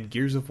Hedgehog and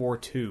Gears of War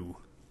 2.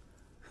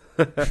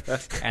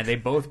 And they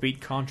both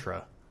beat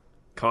Contra.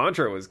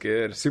 Contra was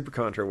good. Super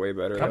Contra way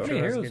better. Company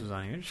Heroes was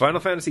on here. Final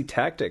Fantasy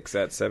Tactics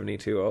at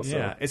 72 also.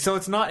 Yeah, so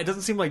it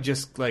doesn't seem like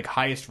just like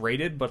highest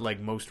rated, but like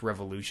most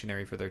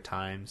revolutionary for their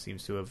time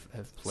seems to have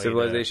played.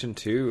 Civilization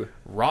 2.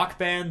 Rock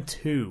Band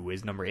 2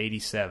 is number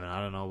 87.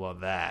 I don't know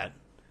about that.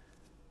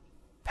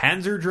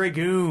 Panzer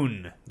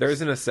Dragoon.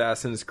 There's an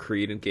Assassin's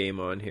Creed game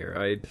on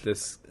here.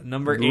 This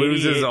number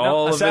loses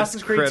all of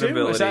Assassin's its Creed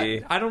credibility.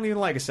 2? I don't even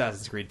like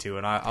Assassin's Creed 2,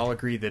 and I'll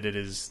agree that it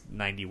is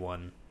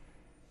 91.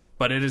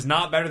 But it is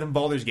not better than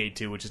Baldur's Gate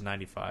 2, which is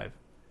 95.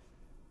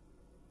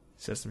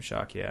 System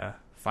Shock, yeah.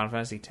 Final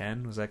Fantasy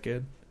X, was that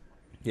good?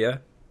 Yeah.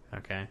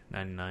 Okay,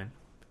 99.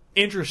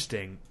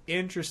 Interesting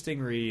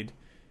read.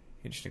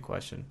 Interesting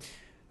question.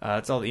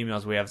 That's all the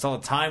emails we have. It's all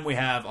the time we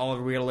have.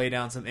 Oliver, we got to lay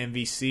down some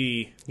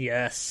MVC.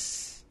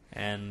 Yes.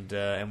 And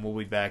we'll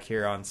be back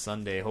here on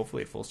Sunday,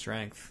 hopefully at full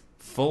strength.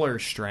 Fuller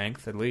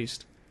strength, at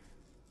least.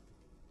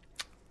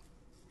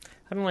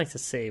 I don't like to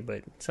say,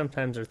 but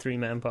sometimes our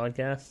 3-man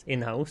podcast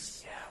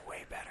in-house. Yeah,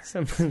 way better.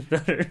 Sometimes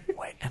better.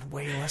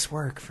 Way less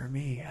work for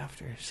me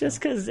after. So.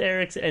 Just because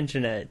Eric's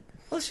internet.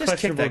 Let's just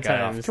kick that guy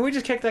off. Can we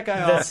just kick that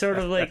guy off? That's sort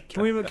of like...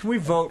 Can we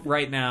vote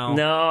right now?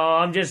 No,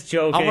 I'm just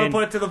joking. I'm going to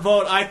put it to the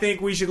vote. I think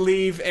we should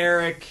leave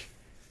Eric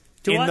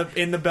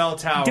in the bell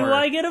tower. Do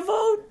I get a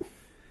vote?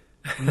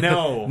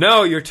 No.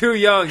 No, you're too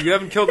young. You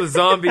haven't killed a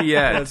zombie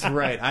yet. That's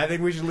right. I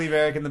think we should leave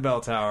Eric in the bell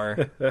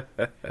tower.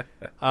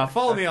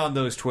 Follow me on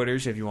those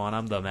Twitters if you want.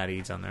 I'm the Matt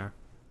Eads on there.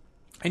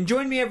 And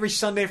join me every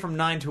Sunday from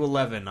 9 to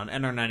 11 on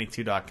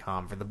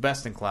nr92.com for the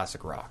best in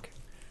classic rock.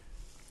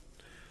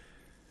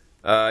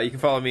 You can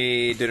follow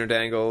me, Dinner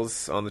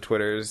Dangles, on the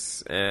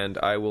Twitters, and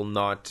I will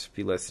not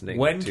be listening.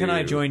 When can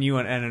I join you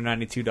on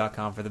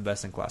nr92.com for the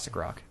best in classic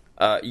rock?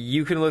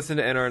 You can listen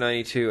to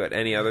NR92 at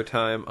any other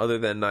time other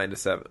than 9 to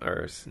 7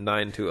 or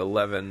 9 to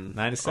 11.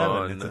 9 to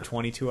 7. It's a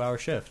 22-hour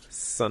shift.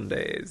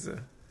 Sundays.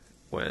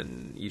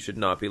 when you should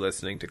not be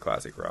listening to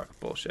classic rock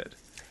bullshit?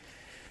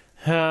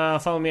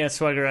 Follow me at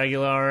Swagger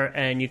Aguilar,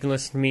 and you can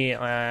listen to me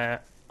on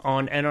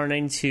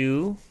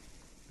NR92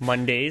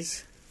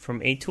 Mondays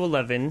from 8 to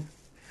 11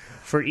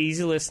 for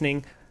easy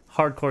listening,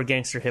 hardcore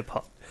gangster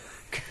hip-hop.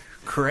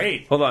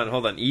 Great. Hold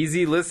on.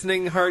 Easy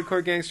listening,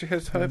 hardcore gangster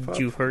hip hop.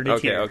 You heard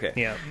it here. Okay.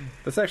 Yeah.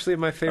 That's actually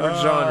my favorite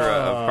genre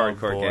of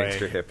hardcore boy.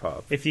 gangster hip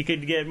hop. If you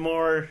could get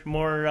more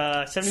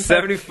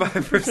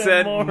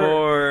 75%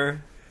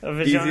 more of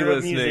a easy genre of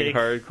listening, music.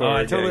 hardcore.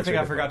 I totally gangster think I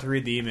hip-hop. forgot to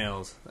read the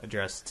emails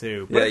address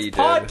too. But Yeah, it's you did.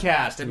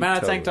 podcast at You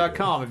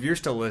ManaTank.com. If you're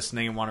still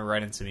listening and want to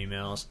write in some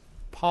emails,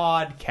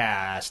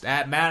 podcast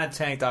at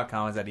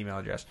ManaTank.com is that email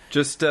address.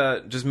 Just make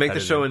That the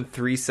is show it. in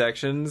 3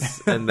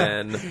 sections, and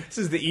then This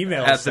is the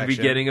email at section. the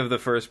beginning of the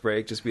first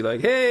break, just be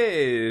like,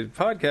 "Hey,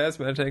 podcast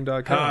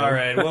ManaTank.com." All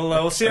right. Well,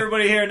 we'll see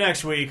everybody here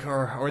next week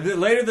or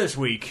later this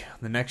week,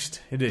 the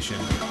next edition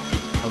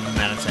of the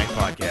ManaTank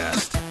Podcast.